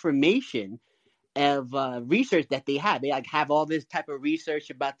information of research that they have. They have all this type of research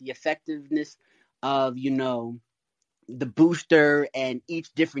about the effectiveness of, the booster and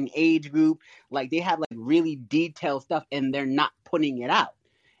each different age group. They have really detailed stuff, and they're not putting it out.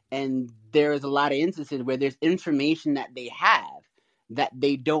 And there's a lot of instances where there's information that they have that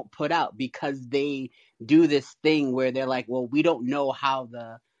they don't put out because they do this thing where they're like, well, we don't know how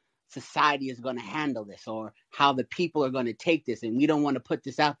the society is going to handle this or how the people are going to take this. And we don't want to put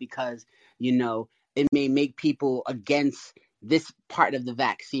this out because, it may make people against this part of the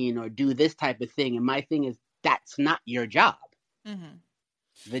vaccine or do this type of thing. And my thing is, that's not your job.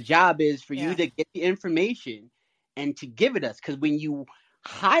 The job is for you to get the information and to give it us. Because when you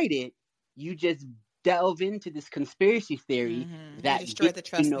hide it, you just delve into this conspiracy theory that you destroy the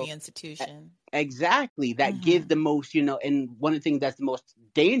trust in the institution. Exactly. That give the most, and one of the things that's the most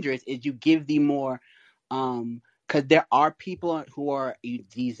dangerous is you give the more, because there are people who are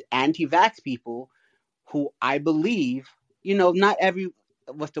these anti-vax people who I believe, not every,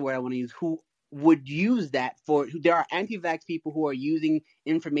 what's the word I want to use, who would use that there are anti-vax people who are using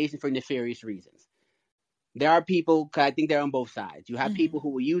information for nefarious reasons. There are people, because I think they're on both sides. You have people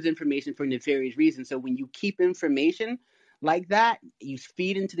who will use information for nefarious reasons. So when you keep information like that, you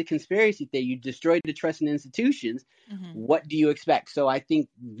feed into the conspiracy theory, you destroy the trust in institutions. What do you expect? So I think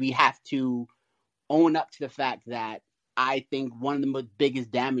we have to own up to the fact that I think one of the most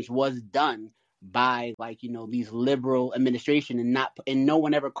biggest damage was done by these liberal administration and no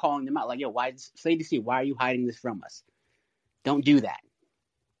one ever calling them out. Why CDC? Why are you hiding this from us? Don't do that.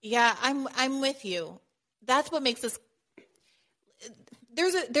 Yeah, I'm with you. That's what makes us.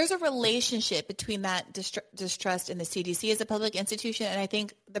 there's a relationship between that distrust in the CDC as a public institution, and I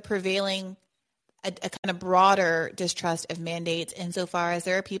think the prevailing a kind of broader distrust of mandates insofar as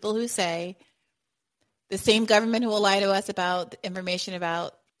there are people who say the same government who will lie to us about information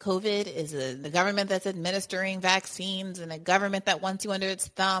about COVID is the government that's administering vaccines and a government that wants you under its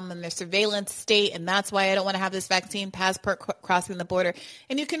thumb and their surveillance state, and that's why I don't want to have this vaccine passport crossing the border.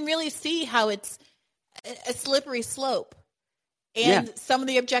 And you can really see how it's a slippery slope. And some of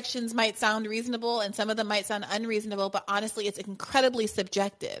the objections might sound reasonable and some of them might sound unreasonable, but honestly, it's incredibly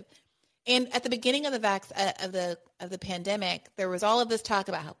subjective. And at the beginning of the pandemic, there was all of this talk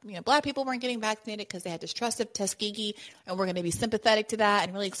about how Black people weren't getting vaccinated because they had distrust of Tuskegee, and we're going to be sympathetic to that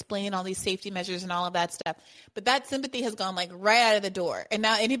and really explain all these safety measures and all of that stuff. But that sympathy has gone right out of the door, and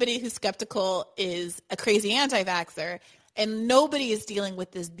now anybody who's skeptical is a crazy anti-vaxxer. And nobody is dealing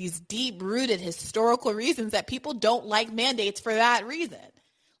with these deep-rooted historical reasons that people don't like mandates for that reason.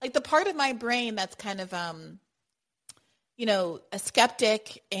 Like the part of my brain that's kind of, a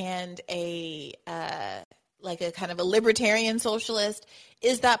skeptic and a kind of a libertarian socialist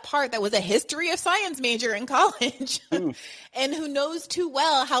is that part that was a history of science major in college and who knows too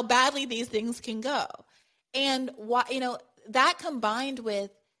well how badly these things can go. And why, that combined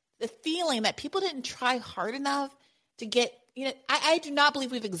with the feeling that people didn't try hard enough to get, I do not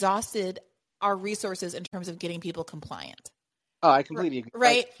believe we've exhausted our resources in terms of getting people compliant. Oh, I completely agree.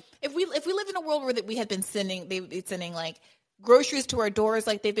 Right? If we lived in a world where we had been sending like groceries to our doors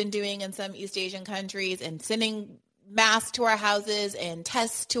like they've been doing in some East Asian countries, and sending masks to our houses and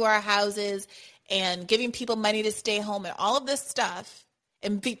tests to our houses and giving people money to stay home and all of this stuff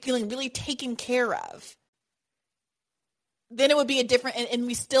and feeling really taken care of, then it would be a different, and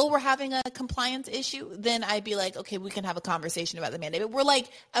we still were having a compliance issue, then I'd be like, okay, we can have a conversation about the mandate. But we're like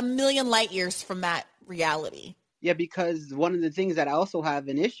a million light years from that reality. Yeah, because one of the things that I also have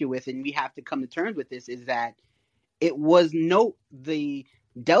an issue with, and we have to come to terms with this, is that the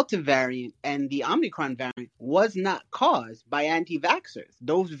Delta variant and the Omicron variant was not caused by anti-vaxxers.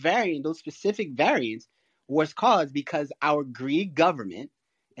 Those specific variants was caused because our greedy government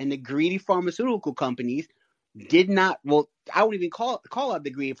and the greedy pharmaceutical companies did not, I wouldn't even call out the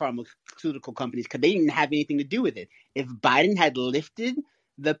greedy pharmaceutical companies because they didn't have anything to do with it. If Biden had lifted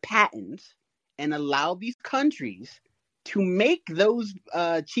the patents and allowed these countries to make those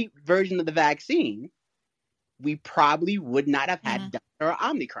cheap versions of the vaccine, we probably would not have had Delta or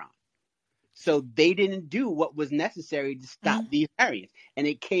Omicron. So they didn't do what was necessary to stop these variants. And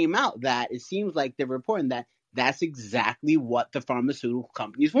it came out that it seems like they're reporting that that's exactly what the pharmaceutical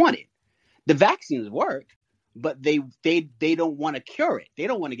companies wanted. The vaccines work, but they don't want to cure it. They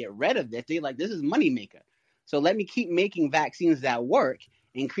don't want to get rid of this. They're like, this is moneymaker. So let me keep making vaccines that work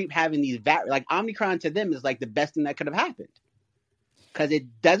and keep having these like Omicron to them is like the best thing that could have happened because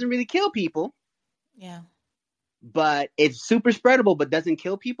it doesn't really kill people. Yeah. But it's super spreadable, but doesn't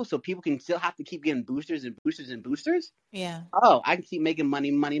kill people. So people can still have to keep getting boosters and boosters and boosters. Yeah. Oh, I can keep making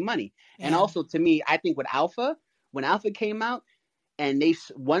money. Yeah. And also to me, I think when Alpha came out and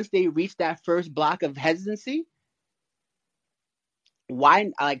once they reached that first block of hesitancy,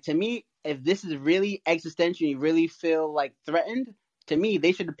 to me, if this is really existential, you really feel like threatened, to me,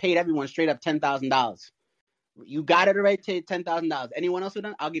 they should have paid everyone straight up $10,000. You got it already, take $10,000. Anyone else who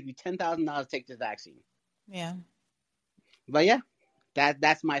done? I'll give you $10,000 to take this vaccine. Yeah. But yeah,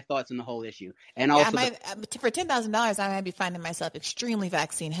 that's my thoughts on the whole issue. And also, for $10,000, I might be finding myself extremely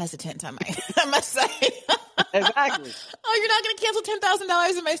vaccine hesitant. I must say. Exactly. Oh, you're not going to cancel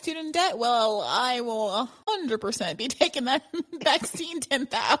 $10,000 in my student debt? Well, I will 100% be taking that vaccine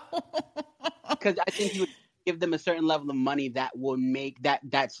 $10,000. Because I think you would give them a certain level of money that will make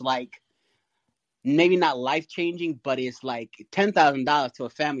that's like maybe not life changing, but it's like $10,000 to a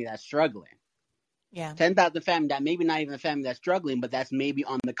family that's struggling. Yeah. 10,000 family that maybe not even a family that's struggling, but that's maybe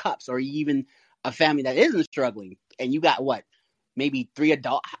on the cups, or even a family that isn't struggling. And you got maybe three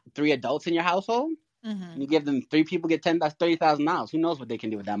adults in your household. And you give them 3 people get $30,000. Who knows what they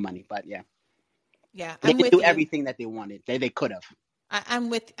can do with that money? But yeah, they can do everything that they wanted. They could have. I'm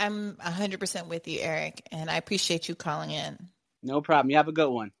 100% with you, Eric, and I appreciate you calling in. No problem. You have a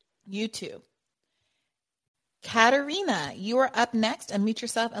good one. You too. Katerina, you are up next. Unmute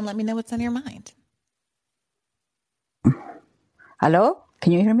yourself and let me know what's on your mind. Hello?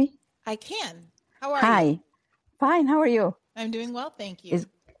 Can you hear me? I can. How are you? Hi. Fine. How are you? I'm doing well, thank you. It's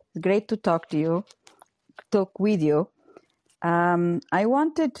great to talk with you. I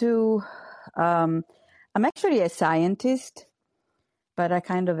wanted to, I'm actually a scientist, but a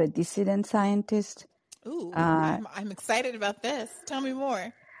kind of a dissident scientist. Ooh, I'm excited about this. Tell me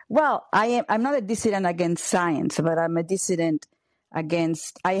more. Well, I'm not a dissident against science, but I'm a dissident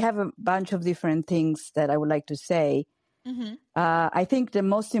against. I have a bunch of different things that I would like to say. Mm-hmm. I think the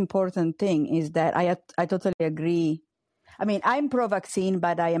most important thing is that I totally agree. I mean, I'm pro-vaccine,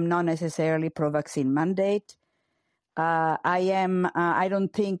 but I am not necessarily pro-vaccine mandate. I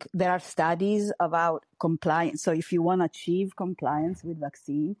don't think there are studies about compliance. So if you want to achieve compliance with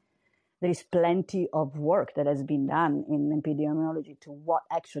vaccine, there is plenty of work that has been done in epidemiology to what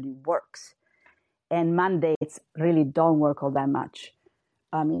actually works. And mandates really don't work all that much.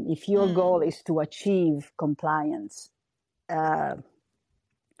 I mean, if your goal is to achieve compliance,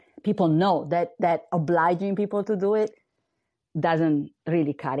 people know that obliging people to do it doesn't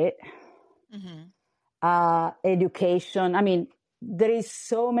really cut it. Mm-hmm. Education. I mean, there is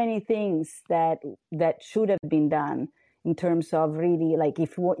so many things that should have been done in terms of really, like,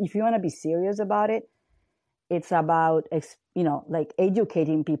 if you want to be serious about it, it's about, like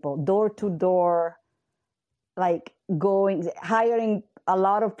educating people door to door, like hiring a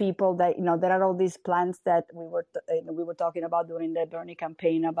lot of people that, there are all these plans that we were talking about during the Bernie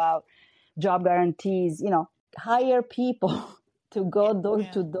campaign about job guarantees, hire people to go door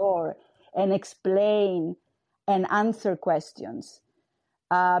to door and explain and answer questions.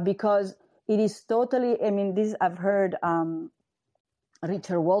 Because it is totally, I mean, this I've heard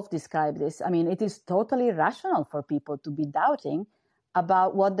Richard Wolff describe this. I mean, it is totally rational for people to be doubting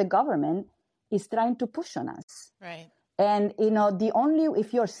about what the government is trying to push on us. Right. And,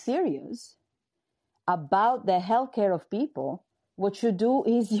 if you're serious about the healthcare of people, what you do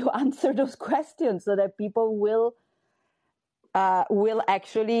is you answer those questions so that people will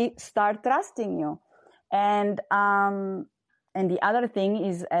actually start trusting you. And the other thing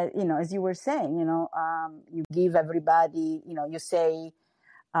is, as you were saying, you give everybody, you say,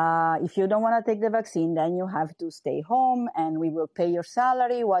 if you don't want to take the vaccine, then you have to stay home, and we will pay your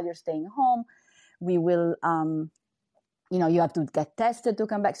salary while you're staying home. We will, you have to get tested to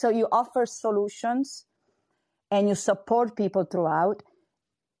come back. So you offer solutions, and you support people throughout.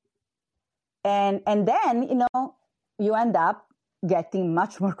 And then, you end up getting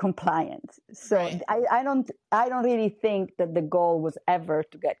much more compliance. So right. I don't really think that the goal was ever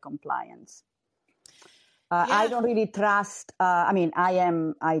to get compliance. I don't really trust.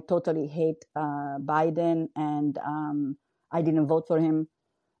 I totally hate Biden, and I didn't vote for him.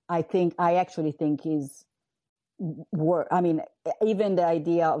 I actually think he's even the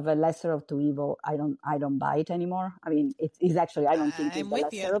idea of a lesser of two evil, I don't buy it anymore. I mean, it's actually, I don't think it's the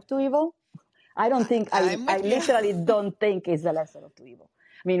lesser of two evil. I don't think, I literally don't think it's the lesser of two evil.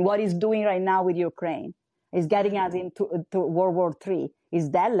 I mean, what he's doing right now with Ukraine is getting us into World War III.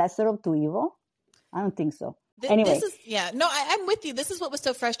 Is that lesser of two evil? I don't think so. Anyway. I'm with you. This is what was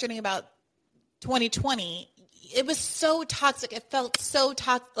so frustrating about 2020. It was so toxic. It felt so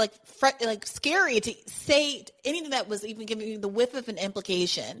toxic, like scary to say anything that was even giving you the whiff of an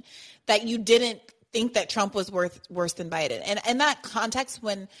implication that you didn't think that Trump was worse than Biden. And in that context,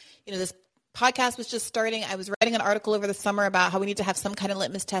 when this podcast was just starting, I was writing an article over the summer about how we need to have some kind of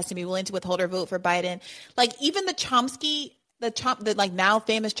litmus test and be willing to withhold our vote for Biden. Like even the like now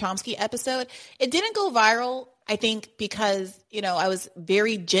famous Chomsky episode, it didn't go viral. I think because, I was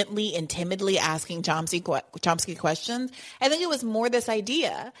very gently and timidly asking Chomsky questions. I think it was more this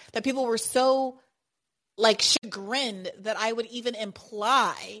idea that people were so like chagrined that I would even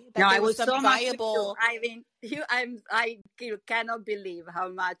imply that there was some so viable. I mean, I cannot believe how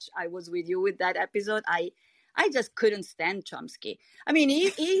much I was with you with that episode. I just couldn't stand Chomsky. I mean,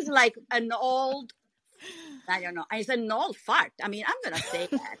 he's like an old, I don't know, he's an old fart. I mean, I'm gonna say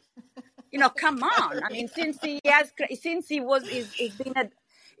that. Come on. I mean,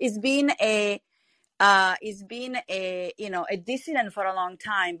 he's been a dissident for a long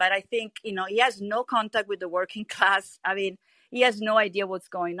time, but I think, he has no contact with the working class. I mean, he has no idea what's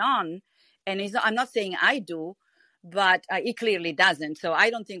going on. And I'm not saying I do, but he clearly doesn't. So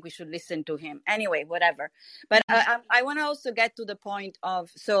I don't think we should listen to him. Anyway, whatever. But I want to also get to the point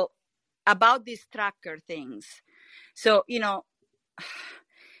about these tracker things. So,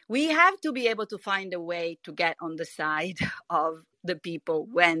 we have to be able to find a way to get on the side of the people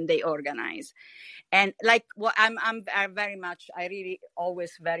when they organize. And like I really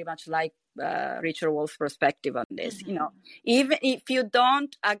always very much like Richard Wolff's perspective on this. Mm-hmm. Even if you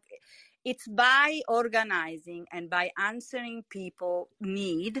don't, it's by organizing and by answering people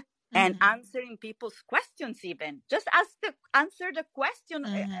need and answering people's questions. Even just answer the question.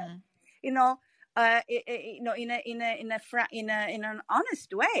 In an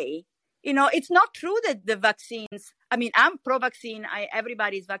honest way, It's not true that the vaccines, I mean, I'm pro-vaccine.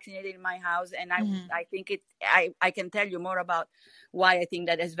 Everybody's vaccinated in my house. And I think I can tell you more about why I think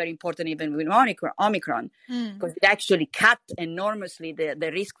that is very important even with Omicron, because it actually cut enormously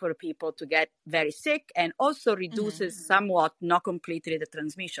the risk for people to get very sick and also reduces somewhat, not completely, the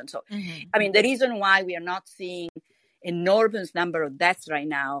transmission. So, I mean, the reason why we are not seeing enormous number of deaths right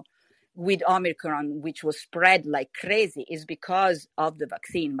now with Omicron, which was spread like crazy, is because of the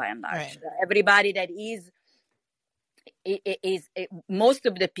vaccine by and large. Right. Everybody that is most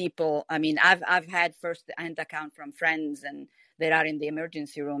of the people, I mean, I've had first-hand account from friends and that are in the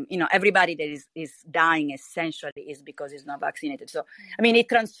emergency room. Everybody that is dying essentially is because it's not vaccinated. So, I mean, it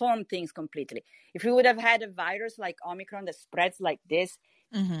transformed things completely. If we would have had a virus like Omicron that spreads like this,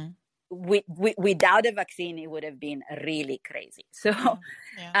 without a vaccine, it would have been really crazy. So,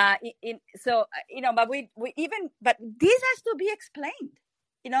 but but this has to be explained.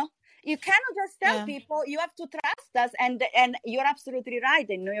 You cannot just tell people you have to trust us. And you're absolutely right.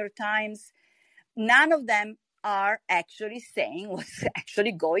 The New York Times, none of them are actually saying what's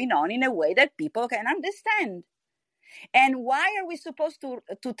actually going on in a way that people can understand. And why are we supposed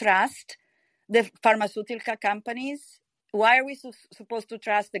to trust the pharmaceutical companies? Why are we supposed to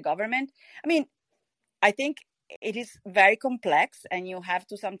trust the government? I mean, I think it is very complex, and you have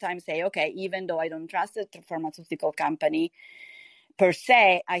to sometimes say, okay, even though I don't trust the pharmaceutical company per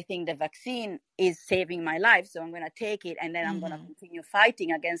se, I think the vaccine is saving my life, so I'm going to take it, and then I'm going to continue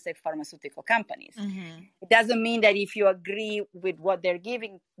fighting against the pharmaceutical companies. It doesn't mean that if you agree with what they're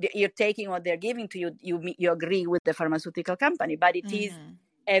giving, you're taking what they're giving to you, you agree with the pharmaceutical company, but it is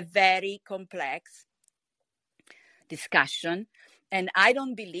a very complex discussion. And I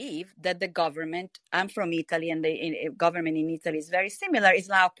don't believe that the government, I'm from Italy, and the government in Italy is very similar, is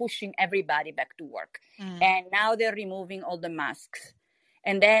now pushing everybody back to work. And now they're removing all the masks.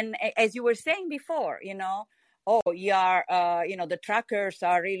 And then, as you were saying before, the truckers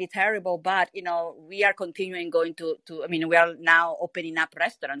are really terrible, but, we are continuing going we are now opening up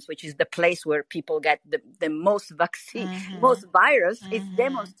restaurants, which is the place where people get the most vaccine, most virus is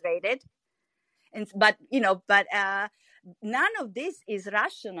demonstrated. But none of this is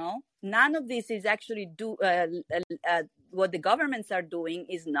rational. None of this is actually what the governments are doing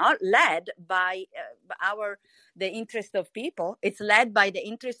is not led by the interest of people. It's led by the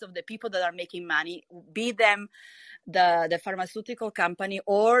interest of the people that are making money, be them the pharmaceutical company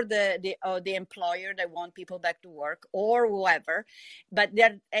or the employer that want people back to work or whoever. But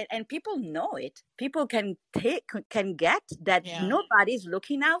and people know it. People can get that nobody's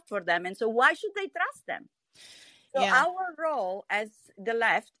looking out for them, and so why should they trust them? So our role as the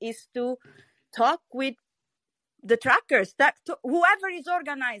left is to talk with the trackers, whoever is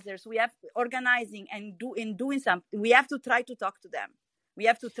organizers, we have organizing and doing something. We have to try to talk to them. We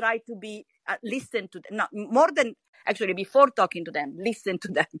have to try to be listen to them, not more than actually before talking to them, listen to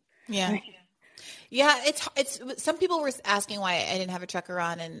them. Yeah. It's some people were asking why I didn't have a trucker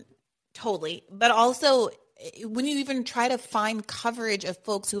on, and totally, but also when you even try to find coverage of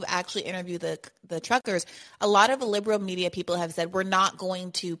folks who've actually interviewed the truckers, a lot of the liberal media people have said, we're not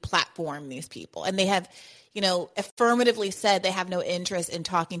going to platform these people. And they have, affirmatively said they have no interest in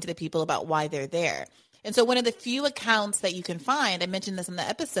talking to the people about why they're there. And so one of the few accounts that you can find, I mentioned this in the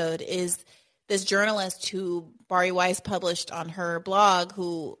episode, is this journalist who Bari Weiss published on her blog,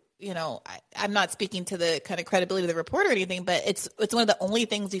 who, I'm not speaking to the kind of credibility of the report or anything, but it's one of the only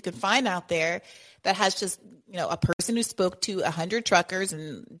things you can find out there that has just, a person who spoke to 100 truckers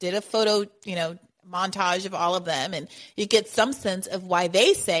and did a photo, montage of all of them. And you get some sense of why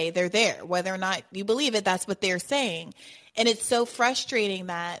they say they're there, whether or not you believe it, that's what they're saying. And it's so frustrating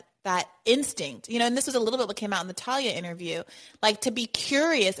that instinct, and this was a little bit what came out in the Talia interview, like to be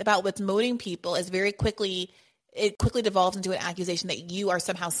curious about what's motivating people is it quickly devolves into an accusation that you are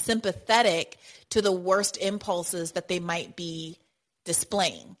somehow sympathetic to the worst impulses that they might be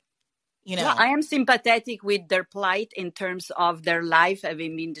displaying. Well, I am sympathetic with their plight in terms of their life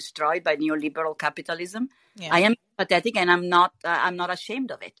having been destroyed by neoliberal capitalism. Yeah. I am sympathetic, and I'm not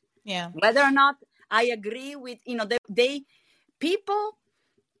ashamed of it. Yeah. Whether or not I agree with, people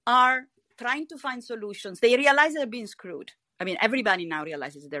are trying to find solutions. They realize they're being screwed. I mean, everybody now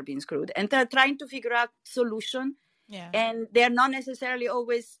realizes they're being screwed, and they're trying to figure out solution. Yeah. And they're not necessarily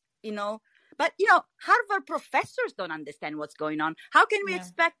always, but, Harvard professors don't understand what's going on. How can we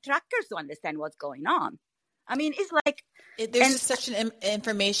expect truckers to understand what's going on? I mean, it's like... There's such an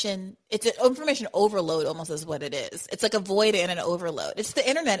information overload almost is what it is. It's like a void and an overload. It's the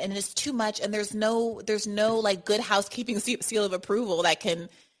internet, and it's too much, and there's no like good housekeeping seal of approval that can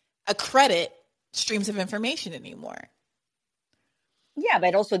accredit streams of information anymore. Yeah,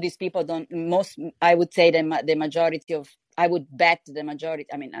 but also these people I would say the majority of, I would bet the majority,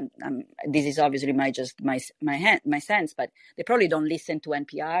 I mean, this is obviously my sense, but they probably don't listen to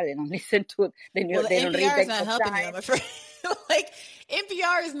NPR. They don't listen to, they don't read NPR the is not helping you, I'm afraid. Like,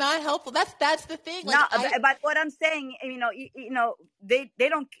 NPR is not helpful. That's the thing. Like, no, but what I'm saying, they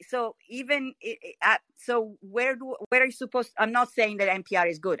don't. So even so, where are you supposed? I'm not saying that NPR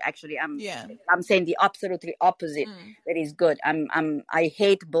is good. Actually, I'm saying the absolutely opposite. That is good. I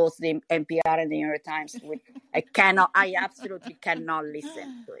hate both the NPR and the New York Times. I absolutely cannot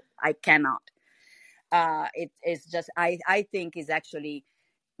listen to it. I cannot. It's just I think is actually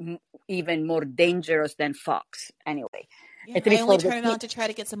even more dangerous than Fox. Anyway. Yeah, I only turn it on to try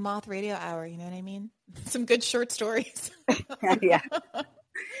to get some Moth Radio Hour. You know what I mean? Some good short stories. Yeah.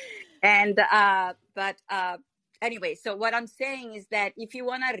 And anyway, so what I'm saying is that if you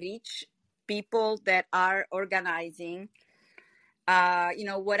want to reach people that are organizing,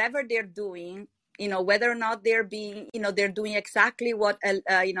 whatever they're doing, whether or not they're being, they're doing exactly what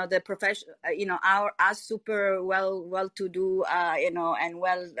the profession, our super well-to-do, and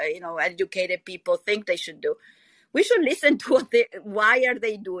educated people think they should do. We should listen to why are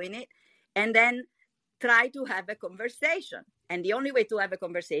they doing it, and then try to have a conversation. And the only way to have a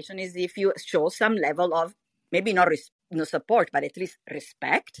conversation is if you show some level of, maybe not no support, but at least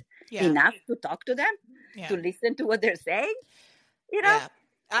respect enough to talk to them, to listen to what they're saying. Yeah.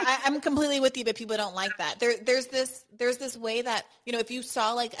 I'm completely with you, but people don't like that. There's this way that, if you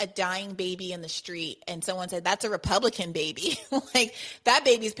saw like a dying baby in the street and someone said that's a Republican baby, like that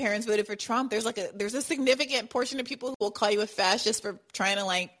baby's parents voted for Trump, there's a significant portion of people who will call you a fascist for trying to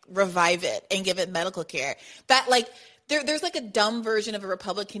like revive it and give it medical care. That like there's like a dumb version of a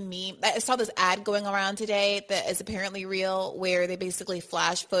Republican meme. I saw this ad going around today that is apparently real, where they basically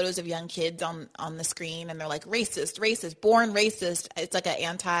flash photos of young kids on the screen, and they're like, racist, born racist. It's like an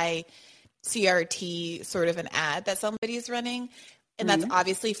anti-CRT sort of an ad that somebody's running. And that's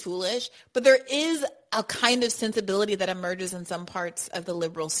obviously foolish. But there is a kind of sensibility that emerges in some parts of the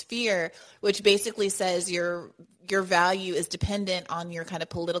liberal sphere, which basically says your value is dependent on your kind of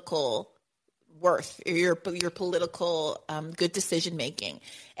political worth, or your political good decision making,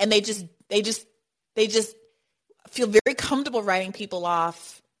 and they just feel very comfortable writing people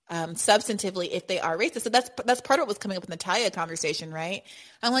off substantively if they are racist. So that's part of what was coming up in the Talia conversation, right?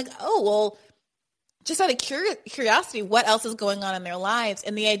 I'm like, oh well, just out of curiosity, what else is going on in their lives,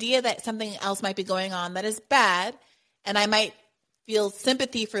 and the idea that something else might be going on that is bad, and I might feel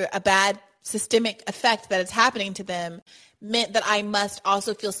sympathy for a bad systemic effect that is happening to them, meant that I must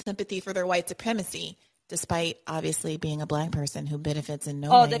also feel sympathy for their white supremacy, despite obviously being a black person who benefits in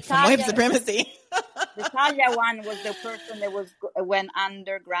no way from white supremacy. The Talia one was the person that went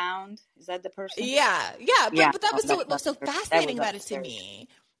underground. Is that the person? Yeah. But that was what's so fascinating about it to me.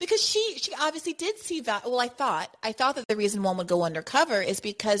 Because she obviously did see that. Well, I thought that the reason one would go undercover is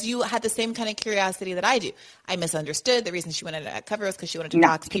because you had the same kind of curiosity that I do. I misunderstood the reason she went undercover was because she wanted to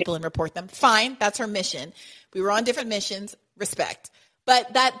dox people and report them. Fine, that's her mission. We were on different missions. Respect.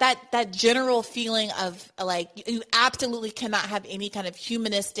 But that general feeling of like you absolutely cannot have any kind of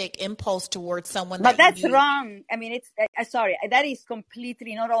humanistic impulse towards someone. But that's wrong. I mean, it's sorry. That is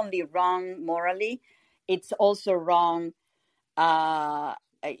completely not only wrong morally, it's also wrong.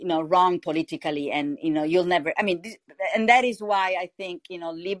 Wrong politically, and you'll never. I mean, and that is why I think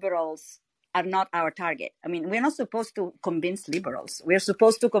liberals are not our target. I mean, we're not supposed to convince liberals. We're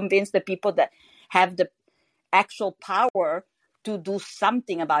supposed to convince the people that have the actual power to do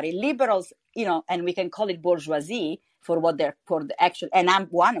something about it. Liberals, and we can call it bourgeoisie for the actual, and I'm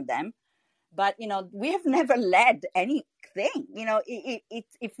one of them. But we have never led anything.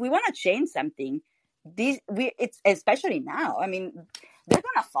 If we want to change something, it's especially now. I mean, they're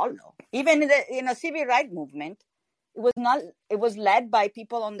gonna follow. Even the civil rights movement, it was led by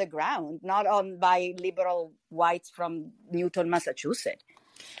people on the ground, not by liberal whites from Newton, Massachusetts.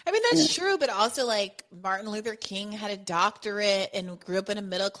 I mean, that's true, but also like Martin Luther King had a doctorate and grew up in a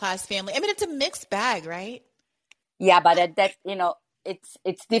middle class family. I mean, it's a mixed bag, right? Yeah, but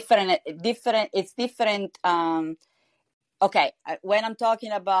it's different. It's different. Okay, when I'm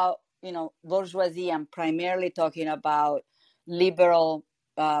talking about bourgeoisie, I'm primarily talking about liberal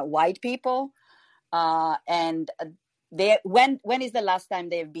white people, and when is the last time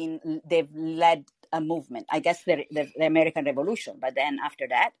they've led a movement? I guess the American Revolution, but then after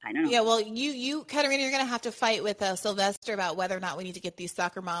that, I don't know. Yeah, well, you Katerina, you're going to have to fight with Sylvester about whether or not we need to get these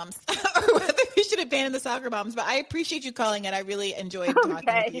soccer moms, or whether we should abandon the soccer moms. But I appreciate you calling it. I really enjoyed talking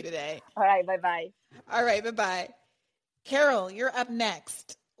with you today. All right, bye-bye. All right, bye-bye. Carol, you're up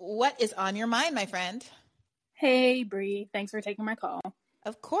next. What is on your mind, my friend? Hey, Bree. Thanks for taking my call.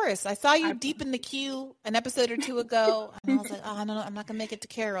 Of course. I saw you deep in the queue an episode or two ago, and I was like, oh, no, I'm not going to make it to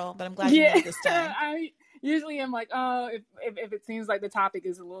Carol, but I'm glad you made it this time. I usually am like, oh, if it seems like the topic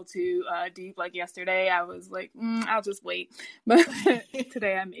is a little too deep, like yesterday, I was like, I'll just wait. But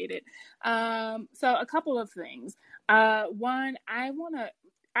today I made it. So a couple of things. One, I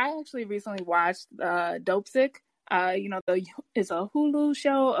actually recently watched Dope Sick. It's a Hulu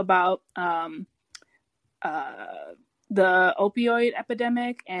show about the opioid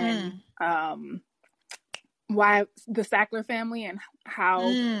epidemic and why the Sackler family and how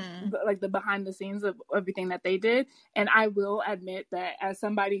the behind the scenes of everything that they did. And I will admit that as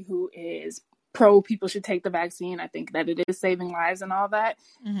somebody who is pro people should take the vaccine, I think that it is saving lives and all that.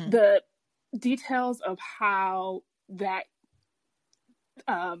 The details of how that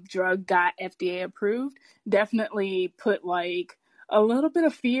drug got FDA approved definitely put like a little bit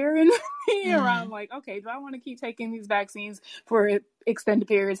of fear in me around like, okay, do I want to keep taking these vaccines for an extended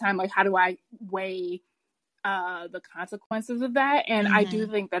period of time? Like, how do I weigh the consequences of that? And I do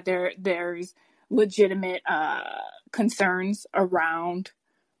think that there's legitimate concerns around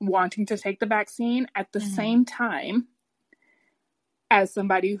wanting to take the vaccine. At the same time, as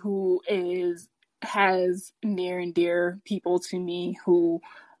somebody who has near and dear people to me who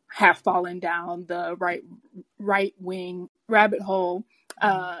have fallen down the right wing rabbit hole,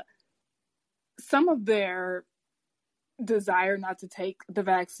 some of their desire not to take the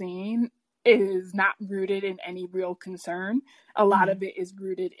vaccine is not rooted in any real concern. A lot of it is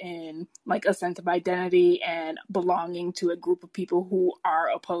rooted in like a sense of identity and belonging to a group of people who are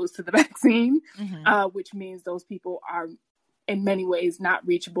opposed to the vaccine, which means those people are in many ways not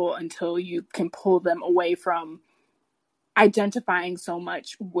reachable until you can pull them away from identifying so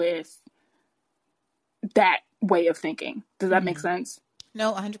much with that way of thinking. Does that make sense?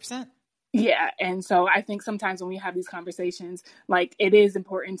 No, 100%. Yeah. And so I think sometimes when we have these conversations, like it is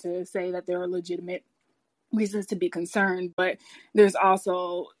important to say that there are legitimate reasons to be concerned, but there's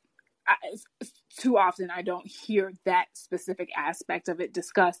also too often I don't hear that specific aspect of it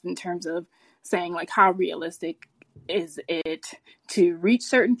discussed in terms of saying like how realistic is it to reach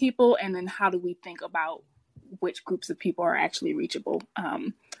certain people, and then how do we think about which groups of people are actually reachable.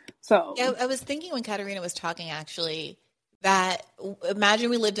 So yeah, I was thinking when Katerina was talking actually that imagine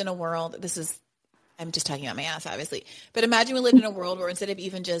we lived in a world, I'm just talking about my ass obviously, but imagine we lived in a world where instead of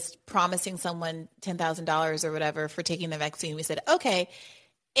even just promising someone $10,000 or whatever for taking the vaccine, we said, okay,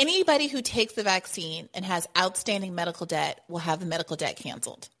 anybody who takes the vaccine and has outstanding medical debt will have the medical debt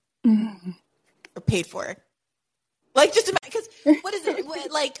canceled or paid for. Like, just because what is it?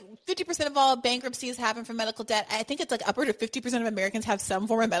 Like 50% of all bankruptcies happen from medical debt. I think it's like upward of 50% of Americans have some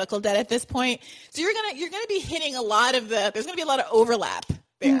form of medical debt at this point. So you're gonna be hitting a lot of there's gonna be a lot of overlap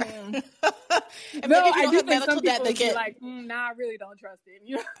there. And no, I do think some people would be like, nah, I really don't trust it.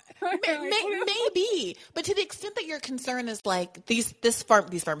 You know? Maybe, but to the extent that your concern is like these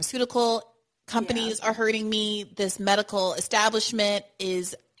pharmaceutical companies are hurting me, this medical establishment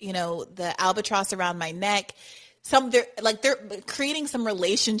is, the albatross around my neck. They're creating some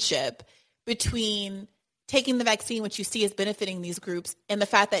relationship between taking the vaccine, which you see as benefiting these groups, and the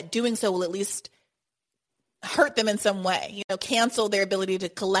fact that doing so will at least hurt them in some way, cancel their ability to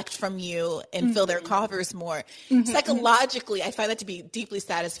collect from you and fill their coffers more. Psychologically, I find that to be deeply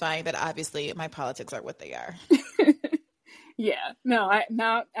satisfying, but obviously my politics are what they are. Yeah, no,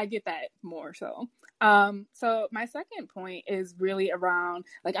 I get that more so. So my second point is really around,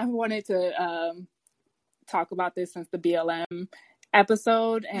 like, I wanted to talk about this since the BLM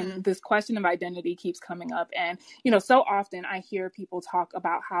episode, and this question of identity keeps coming up. And, so often I hear people talk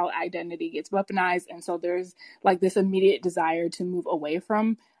about how identity gets weaponized. And so there's like this immediate desire to move away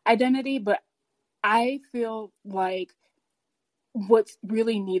from identity. But I feel like what's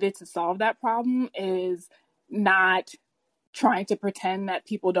really needed to solve that problem is not trying to pretend that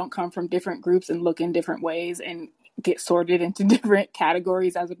people don't come from different groups and look in different ways and get sorted into different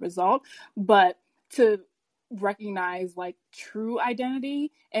categories as a result, but to recognize like true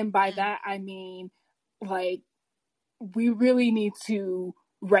identity. And by that, I mean, like, we really need to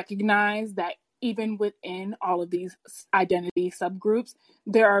recognize that even within all of these identity subgroups,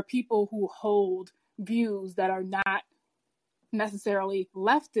 there are people who hold views that are not necessarily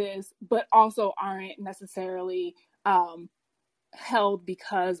leftist, but also aren't necessarily held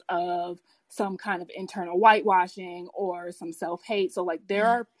because of some kind of internal whitewashing or some self-hate. So like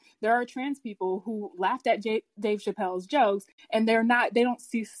there are trans people who laughed at Dave Chappelle's jokes, and they don't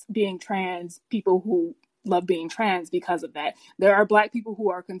cease being trans people who love being trans because of that. There are Black people who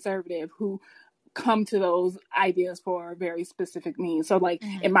are conservative who come to those ideas for very specific means. So like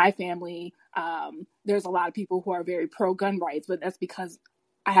in my family, there's a lot of people who are very pro gun rights, but that's because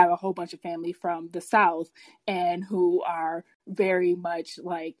I have a whole bunch of family from the South and who are very much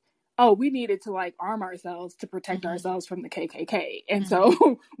like, oh, we needed to like arm ourselves to protect ourselves from the KKK. And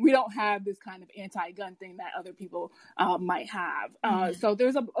so we don't have this kind of anti-gun thing that other people might have. So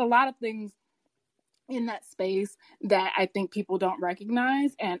there's a lot of things in that space that I think people don't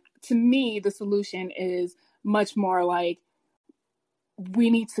recognize. And to me, the solution is much more like we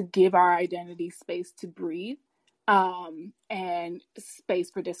need to give our identity space to breathe and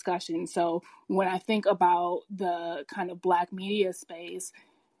space for discussion. So when I think about the kind of Black media space,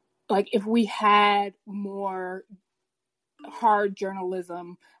 like if we had more hard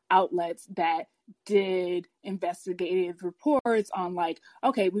journalism outlets that did investigative reports on like,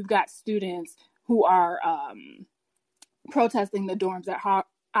 okay, we've got students who are protesting the dorms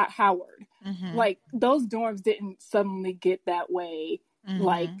at Howard. Like those dorms didn't suddenly get that way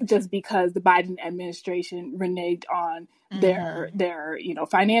like just because the Biden administration reneged on their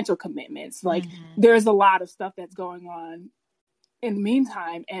financial commitments. Like there's a lot of stuff that's going on in the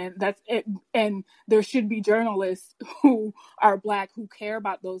meantime, and that's it. And there should be journalists who are Black, who care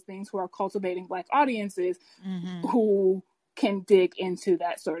about those things, who are cultivating Black audiences, who can dig into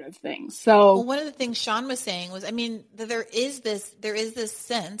that sort of thing. So one of the things Sean was saying was, I mean, there is this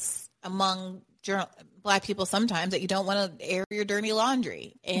sense among Black people sometimes that you don't want to air your dirty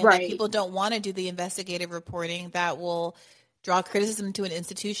laundry, and that people don't want to do the investigative reporting that will draw criticism to an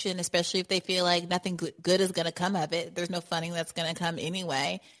institution, especially if they feel like nothing good is going to come of it. There's no funding that's going to come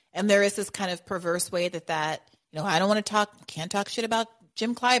anyway. And there is this kind of perverse way that, I don't want to can't talk shit about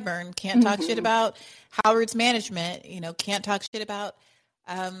Jim Clyburn, can't talk shit about Howard's management, can't talk shit about,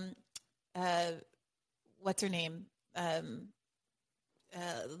 what's her name? The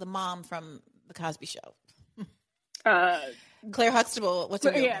mom from The Cosby Show. Claire Huxtable, what's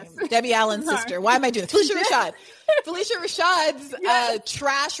her real name? Debbie Allen's sister. Why am I doing this? Felicia Rashad. Felicia Rashad's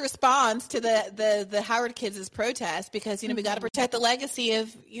trash response to the Howard kids' protest because, we got to protect the legacy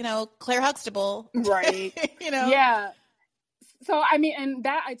of, Claire Huxtable. Right. Yeah. So, I mean, and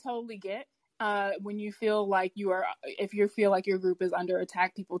that I totally get. When you feel like if you feel like your group is under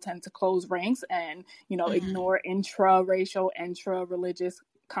attack, people tend to close ranks and, ignore intra-racial, intra-religious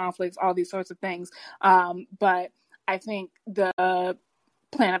conflicts, all these sorts of things. But I think the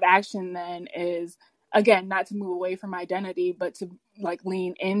plan of action then is, again, not to move away from identity, but to like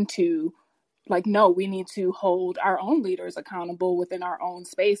lean into like, no, we need to hold our own leaders accountable within our own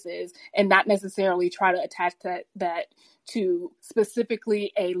spaces and not necessarily try to attach that to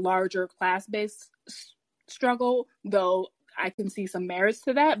specifically a larger class-based struggle, though I can see some merits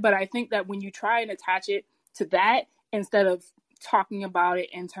to that. But I think that when you try and attach it to that, instead of talking about it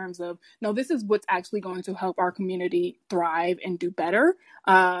in terms of, no, this is what's actually going to help our community thrive and do better,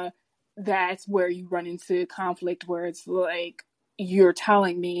 that's where you run into conflict, where it's like, you're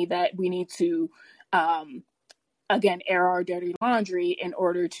telling me that we need to, again, air our dirty laundry in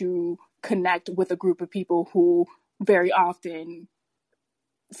order to connect with a group of people who very often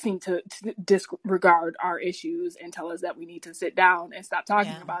seem to disregard our issues and tell us that we need to sit down and stop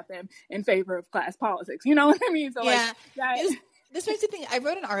talking about them in favor of class politics. You know what I mean? So like that. This makes me think, I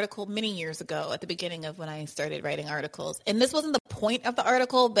wrote an article many years ago at the beginning of when I started writing articles. And this wasn't the point of the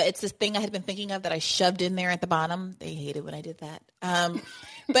article, but it's this thing I had been thinking of that I shoved in there at the bottom. They hated when I did that.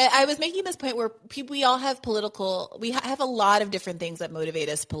 But I was making this point where we all have we have a lot of different things that motivate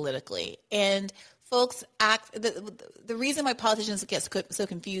us politically. And folks the reason why politicians get so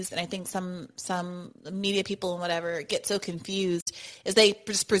confused, and I think some media people and whatever get so confused, is they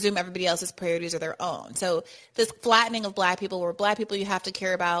just presume everybody else's priorities are their own. So this flattening of Black people, where Black people, you have to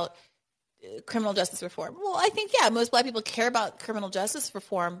care about criminal justice reform. Well, I think, most Black people care about criminal justice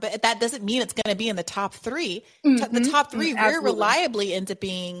reform, but that doesn't mean it's going to be in the top three. The top three very reliably ends up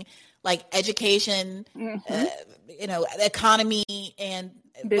being like education, economy, and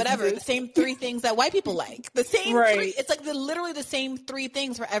whatever, the same three things that white people like. The same three. It's like literally the same three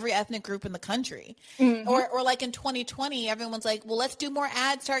things for every ethnic group in the country. Or like in 2020, everyone's like, well, let's do more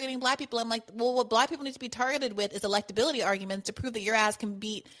ads targeting Black people. I'm like, well, what Black people need to be targeted with is electability arguments to prove that your ass can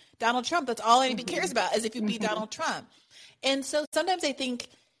beat Donald Trump. That's all anybody cares about, is if you beat Donald Trump. And so sometimes I think,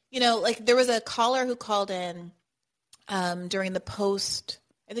 like there was a caller who called in during the post,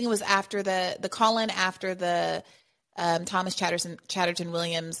 I think it was after the call-in after the Thomas Chatterton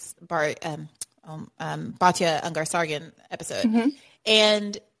Williams Bhatia Ungar Sargon episode.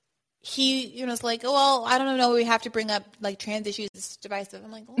 And he, was like, oh, well, I don't know, we have to bring up like trans issues, it's divisive.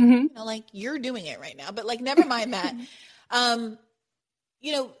 I'm like, well, like you're doing it right now, but like, never mind that.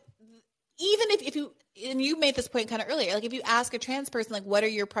 even if you, and you made this point kind of earlier, like if you ask a trans person, like, what are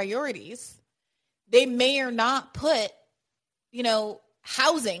your priorities? They may or not put,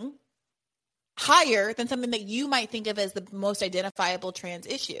 housing higher than something that you might think of as the most identifiable trans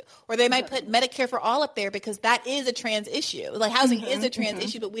issue. Or they might put Medicare for all up there because that is a trans issue. Like housing is a trans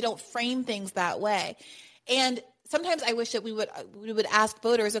issue, but we don't frame things that way. And sometimes I wish that we would ask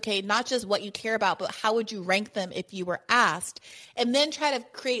voters, okay, not just what you care about, but how would you rank them if you were asked? And then try to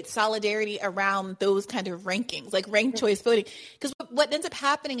create solidarity around those kind of rankings, like ranked choice voting. Because what ends up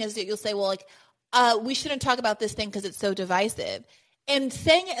happening is that you'll say, well, like, we shouldn't talk about this thing because it's so divisive. And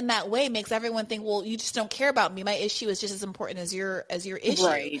saying it in that way makes everyone think, well, you just don't care about me. My issue is just as important as your issue.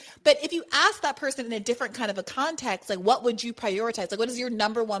 Right. But if you ask that person in a different kind of a context, like what would you prioritize? Like what is your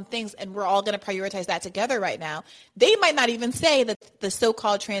number one things? And we're all going to prioritize that together right now. They might not even say that the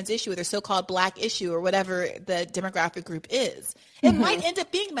so-called trans issue or the so-called Black issue or whatever the demographic group is. It might end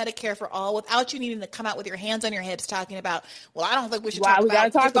up being Medicare for all without you needing to come out with your hands on your hips talking about, well, I don't think we should talk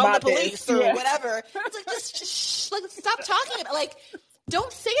about defund the police or whatever. It's like, just like, stop talking about, like,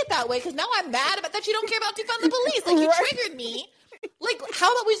 don't say it that way because now I'm mad about that you don't care about defund the police. Like, you triggered me. Like,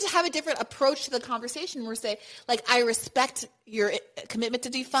 how about we just have a different approach to the conversation where say, like, I respect your commitment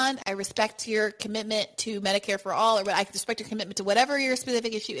to defund. I respect your commitment to Medicare for all, or I respect your commitment to whatever your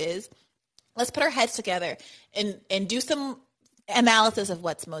specific issue is. Let's put our heads together and do some analysis of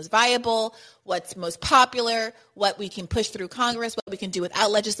what's most viable, what's most popular, what we can push through Congress, what we can do without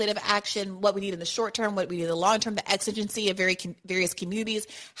legislative action, what we need in the short term, what we need in the long term, the exigency of various communities,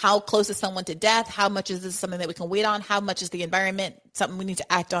 how close is someone to death, how much is this something that we can wait on, how much is the environment something we need to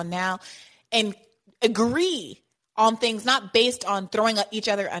act on now, and agree on things not based on throwing each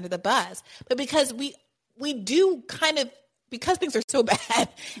other under the bus, but because we do kind of, because things are so bad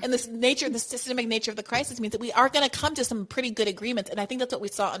and the systemic nature of the crisis means that we are going to come to some pretty good agreements. And I think that's what we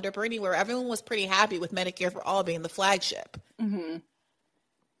saw under Bernie, where everyone was pretty happy with Medicare for all being the flagship. Mm-hmm.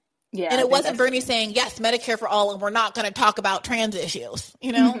 Yeah. And it wasn't Bernie saying, yes, Medicare for all, and we're not going to talk about trans issues.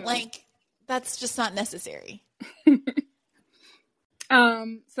 Like that's just not necessary.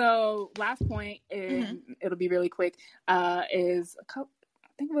 So last point is, it'll be really quick, is a couple,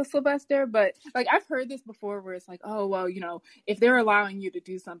 I think it was Sylvester, but like I've heard this before where it's like, oh, well, if they're allowing you to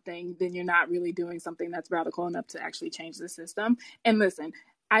do something, then you're not really doing something that's radical enough to actually change the system. And listen,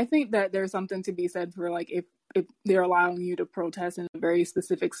 I think that there's something to be said for like, if they're allowing you to protest in a very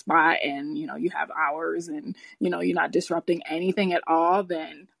specific spot and, you have hours and, you're not disrupting anything at all,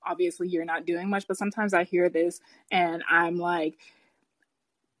 then obviously you're not doing much. But sometimes I hear this and I'm like,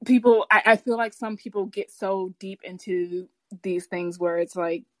 I feel like some people get so deep into these things where it's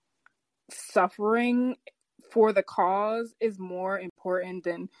like suffering for the cause is more important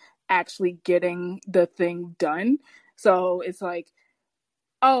than actually getting the thing done. So it's like,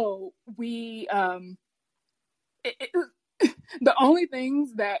 oh, we the only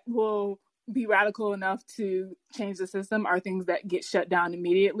things that will be radical enough to change the system are things that get shut down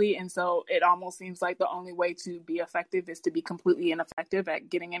immediately. And so it almost seems like the only way to be effective is to be completely ineffective at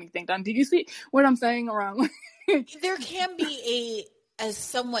getting anything done. Did you see what I'm saying around? There can be a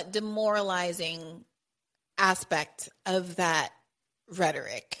somewhat demoralizing aspect of that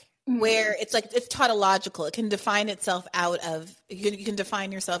rhetoric where it's like, it's tautological. It can define itself out of, you can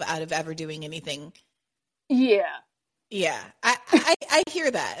define yourself out of ever doing anything. Yeah. Yeah. I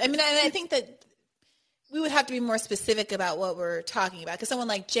hear that. I mean, I think that we would have to be more specific about what we're talking about. Because someone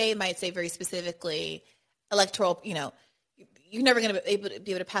like Jay might say very specifically electoral, you're never going to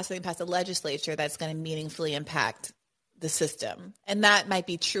be able to pass something past the legislature that's going to meaningfully impact the system. And that might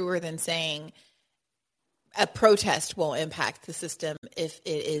be truer than saying a protest won't impact the system if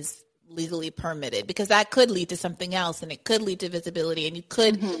it is legally permitted, because that could lead to something else and it could lead to visibility. And you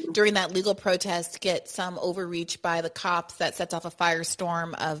could, during that legal protest, get some overreach by the cops that sets off a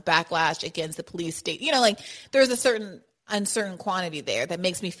firestorm of backlash against the police state. Like there's a certain uncertain quantity there that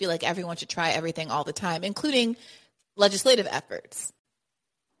makes me feel like everyone should try everything all the time, including legislative efforts.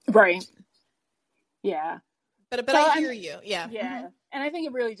 Right. Yeah. But so I hear you. Yeah. Yeah. And I think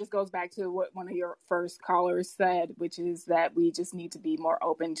it really just goes back to what one of your first callers said, which is that we just need to be more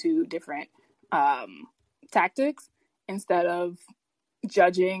open to different tactics instead of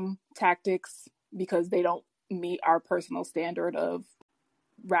judging tactics because they don't meet our personal standard of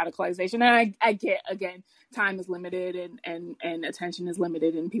radicalization. And I get, again, time is limited and attention is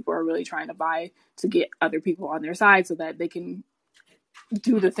limited, and people are really trying to vie to get other people on their side so that they can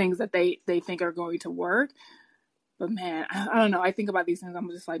do the things that they think are going to work. But man, I don't know. I think about these things. I'm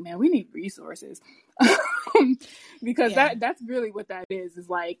just like, man, we need resources. Because that's really what that is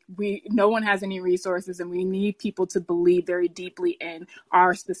like no one has any resources, and we need people to believe very deeply in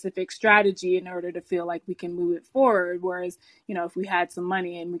our specific strategy in order to feel like we can move it forward. Whereas, if we had some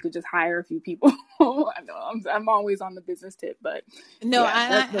money and we could just hire a few people, I know I'm always on the business tip, but no,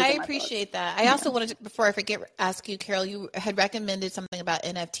 I appreciate that. I also wanted to, before I forget, ask you, Carol, you had recommended something about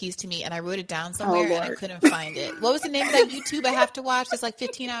NFTs to me, and I wrote it down somewhere and I couldn't find it. What was the name of that YouTube I have to watch? It's like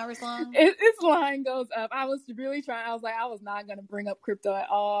 15 hours long. It's Line Goes Up. I was really trying. I was like, I was not going to bring up crypto at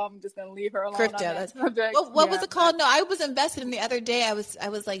all. I'm just going to leave her alone. Crypto. On that subject. What was it called? No, I was invested in the other day. I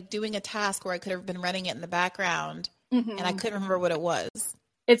was like doing a task where I could have been running it in the background, and I couldn't remember what it was.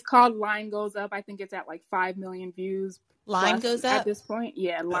 It's called Line Goes Up. I think it's at like 5 million views. Line Goes Up at this point.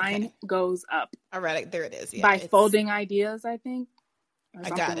 Yeah, Line Goes Up. All right, there it is. Yeah, by Folding Ideas, I think. I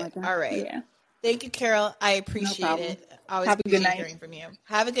got it. All right. Yeah. Thank you, Carol. I appreciate it. Always Have a good night. Hearing from you.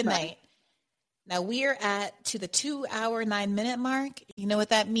 Have a good night. Now we are to the 2-hour 9-minute mark. You know what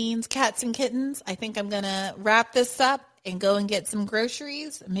that means, cats and kittens? I think I'm going to wrap this up and go and get some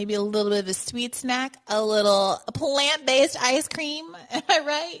groceries, maybe a little bit of a sweet snack, a plant-based ice cream. Am I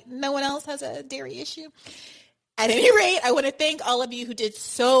right? No one else has a dairy issue? At any rate, I want to thank all of you who did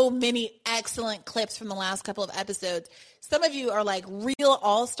so many excellent clips from the last couple of episodes. Some of you are like real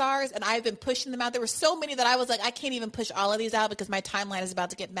all-stars, and I've been pushing them out. There were so many that I was like, I can't even push all of these out because my timeline is about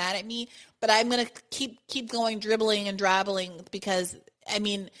to get mad at me. But I'm going to keep going, dribbling and drabbling, because, I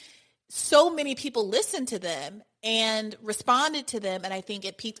mean, so many people listened to them and responded to them, and I think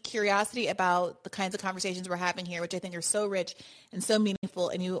it piqued curiosity about the kinds of conversations we're having here, which I think are so rich and so meaningful,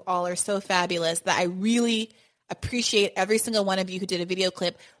 and you all are so fabulous that I really appreciate every single one of you who did a video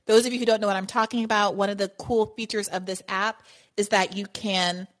clip. Those of you who don't know what I'm talking about, one of the cool features of this app is that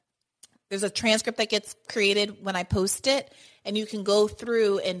there's a transcript that gets created when I post it, and you can go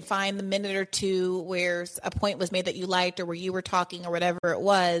through and find the minute or two where a point was made that you liked, or where you were talking, or whatever it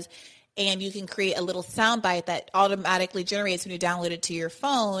was, and you can create a little soundbite that automatically generates, when you download it to your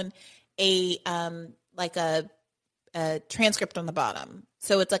phone, a transcript on the bottom.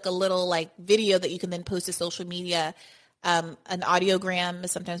 So it's like a little video that you can then post to social media. An audiogram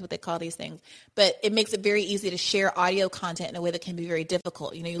is sometimes what they call these things, but it makes it very easy to share audio content in a way that can be very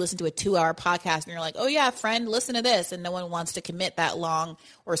difficult. You listen to a 2-hour podcast and you're like, oh yeah, friend, listen to this. And no one wants to commit that long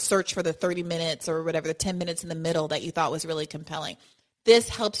or search for the 30 minutes or whatever, the 10 minutes in the middle that you thought was really compelling. This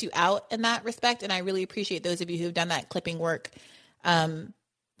helps you out in that respect. And I really appreciate those of you who've done that clipping work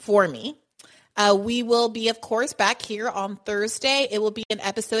for me. We will be, of course, back here on Thursday. It will be an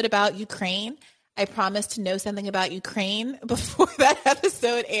episode about Ukraine. I promise to know something about Ukraine before that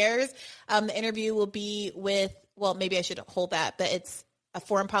episode airs. The interview will be with, well, maybe I should hold that, but it's a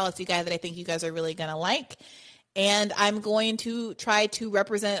foreign policy guy that I think you guys are really going to like. And I'm going to try to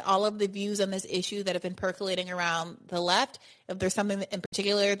represent all of the views on this issue that have been percolating around the left. If there's something in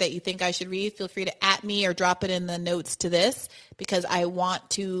particular that you think I should read, feel free to @ me or drop it in the notes to this, because I want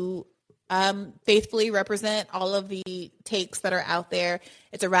to faithfully represent all of the takes that are out there.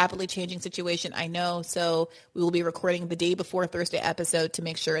 It's a rapidly changing situation, I know, so we will be recording the day before Thursday episode to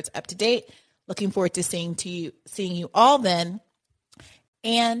make sure it's up to date. Looking forward to seeing you all then.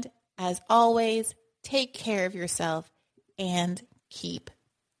 And as always, take care of yourself and keep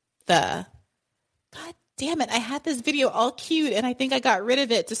the... God damn it, I had this video all queued and I think I got rid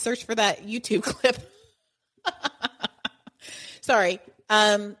of it to search for that YouTube clip. Sorry.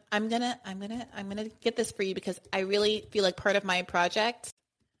 I'm gonna get this for you because I really feel like part of my project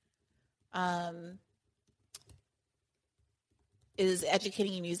is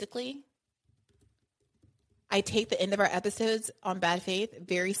educating you musically. I take the end of our episodes on Bad Faith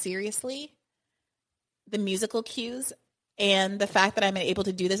very seriously. The musical cues and the fact that I'm able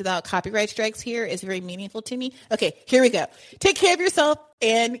to do this without copyright strikes here is very meaningful to me. Okay, here we go. Take care of yourself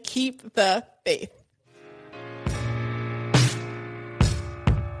and keep the faith.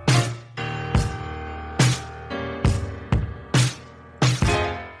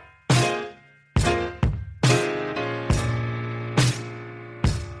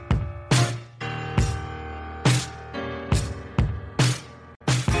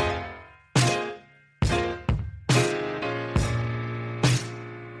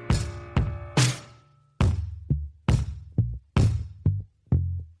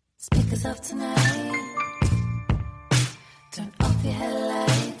 Speakers off tonight. Turn off your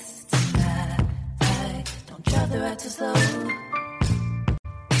headlights tonight. Don't drive the ride too slow.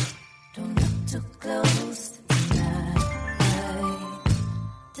 Don't look too close.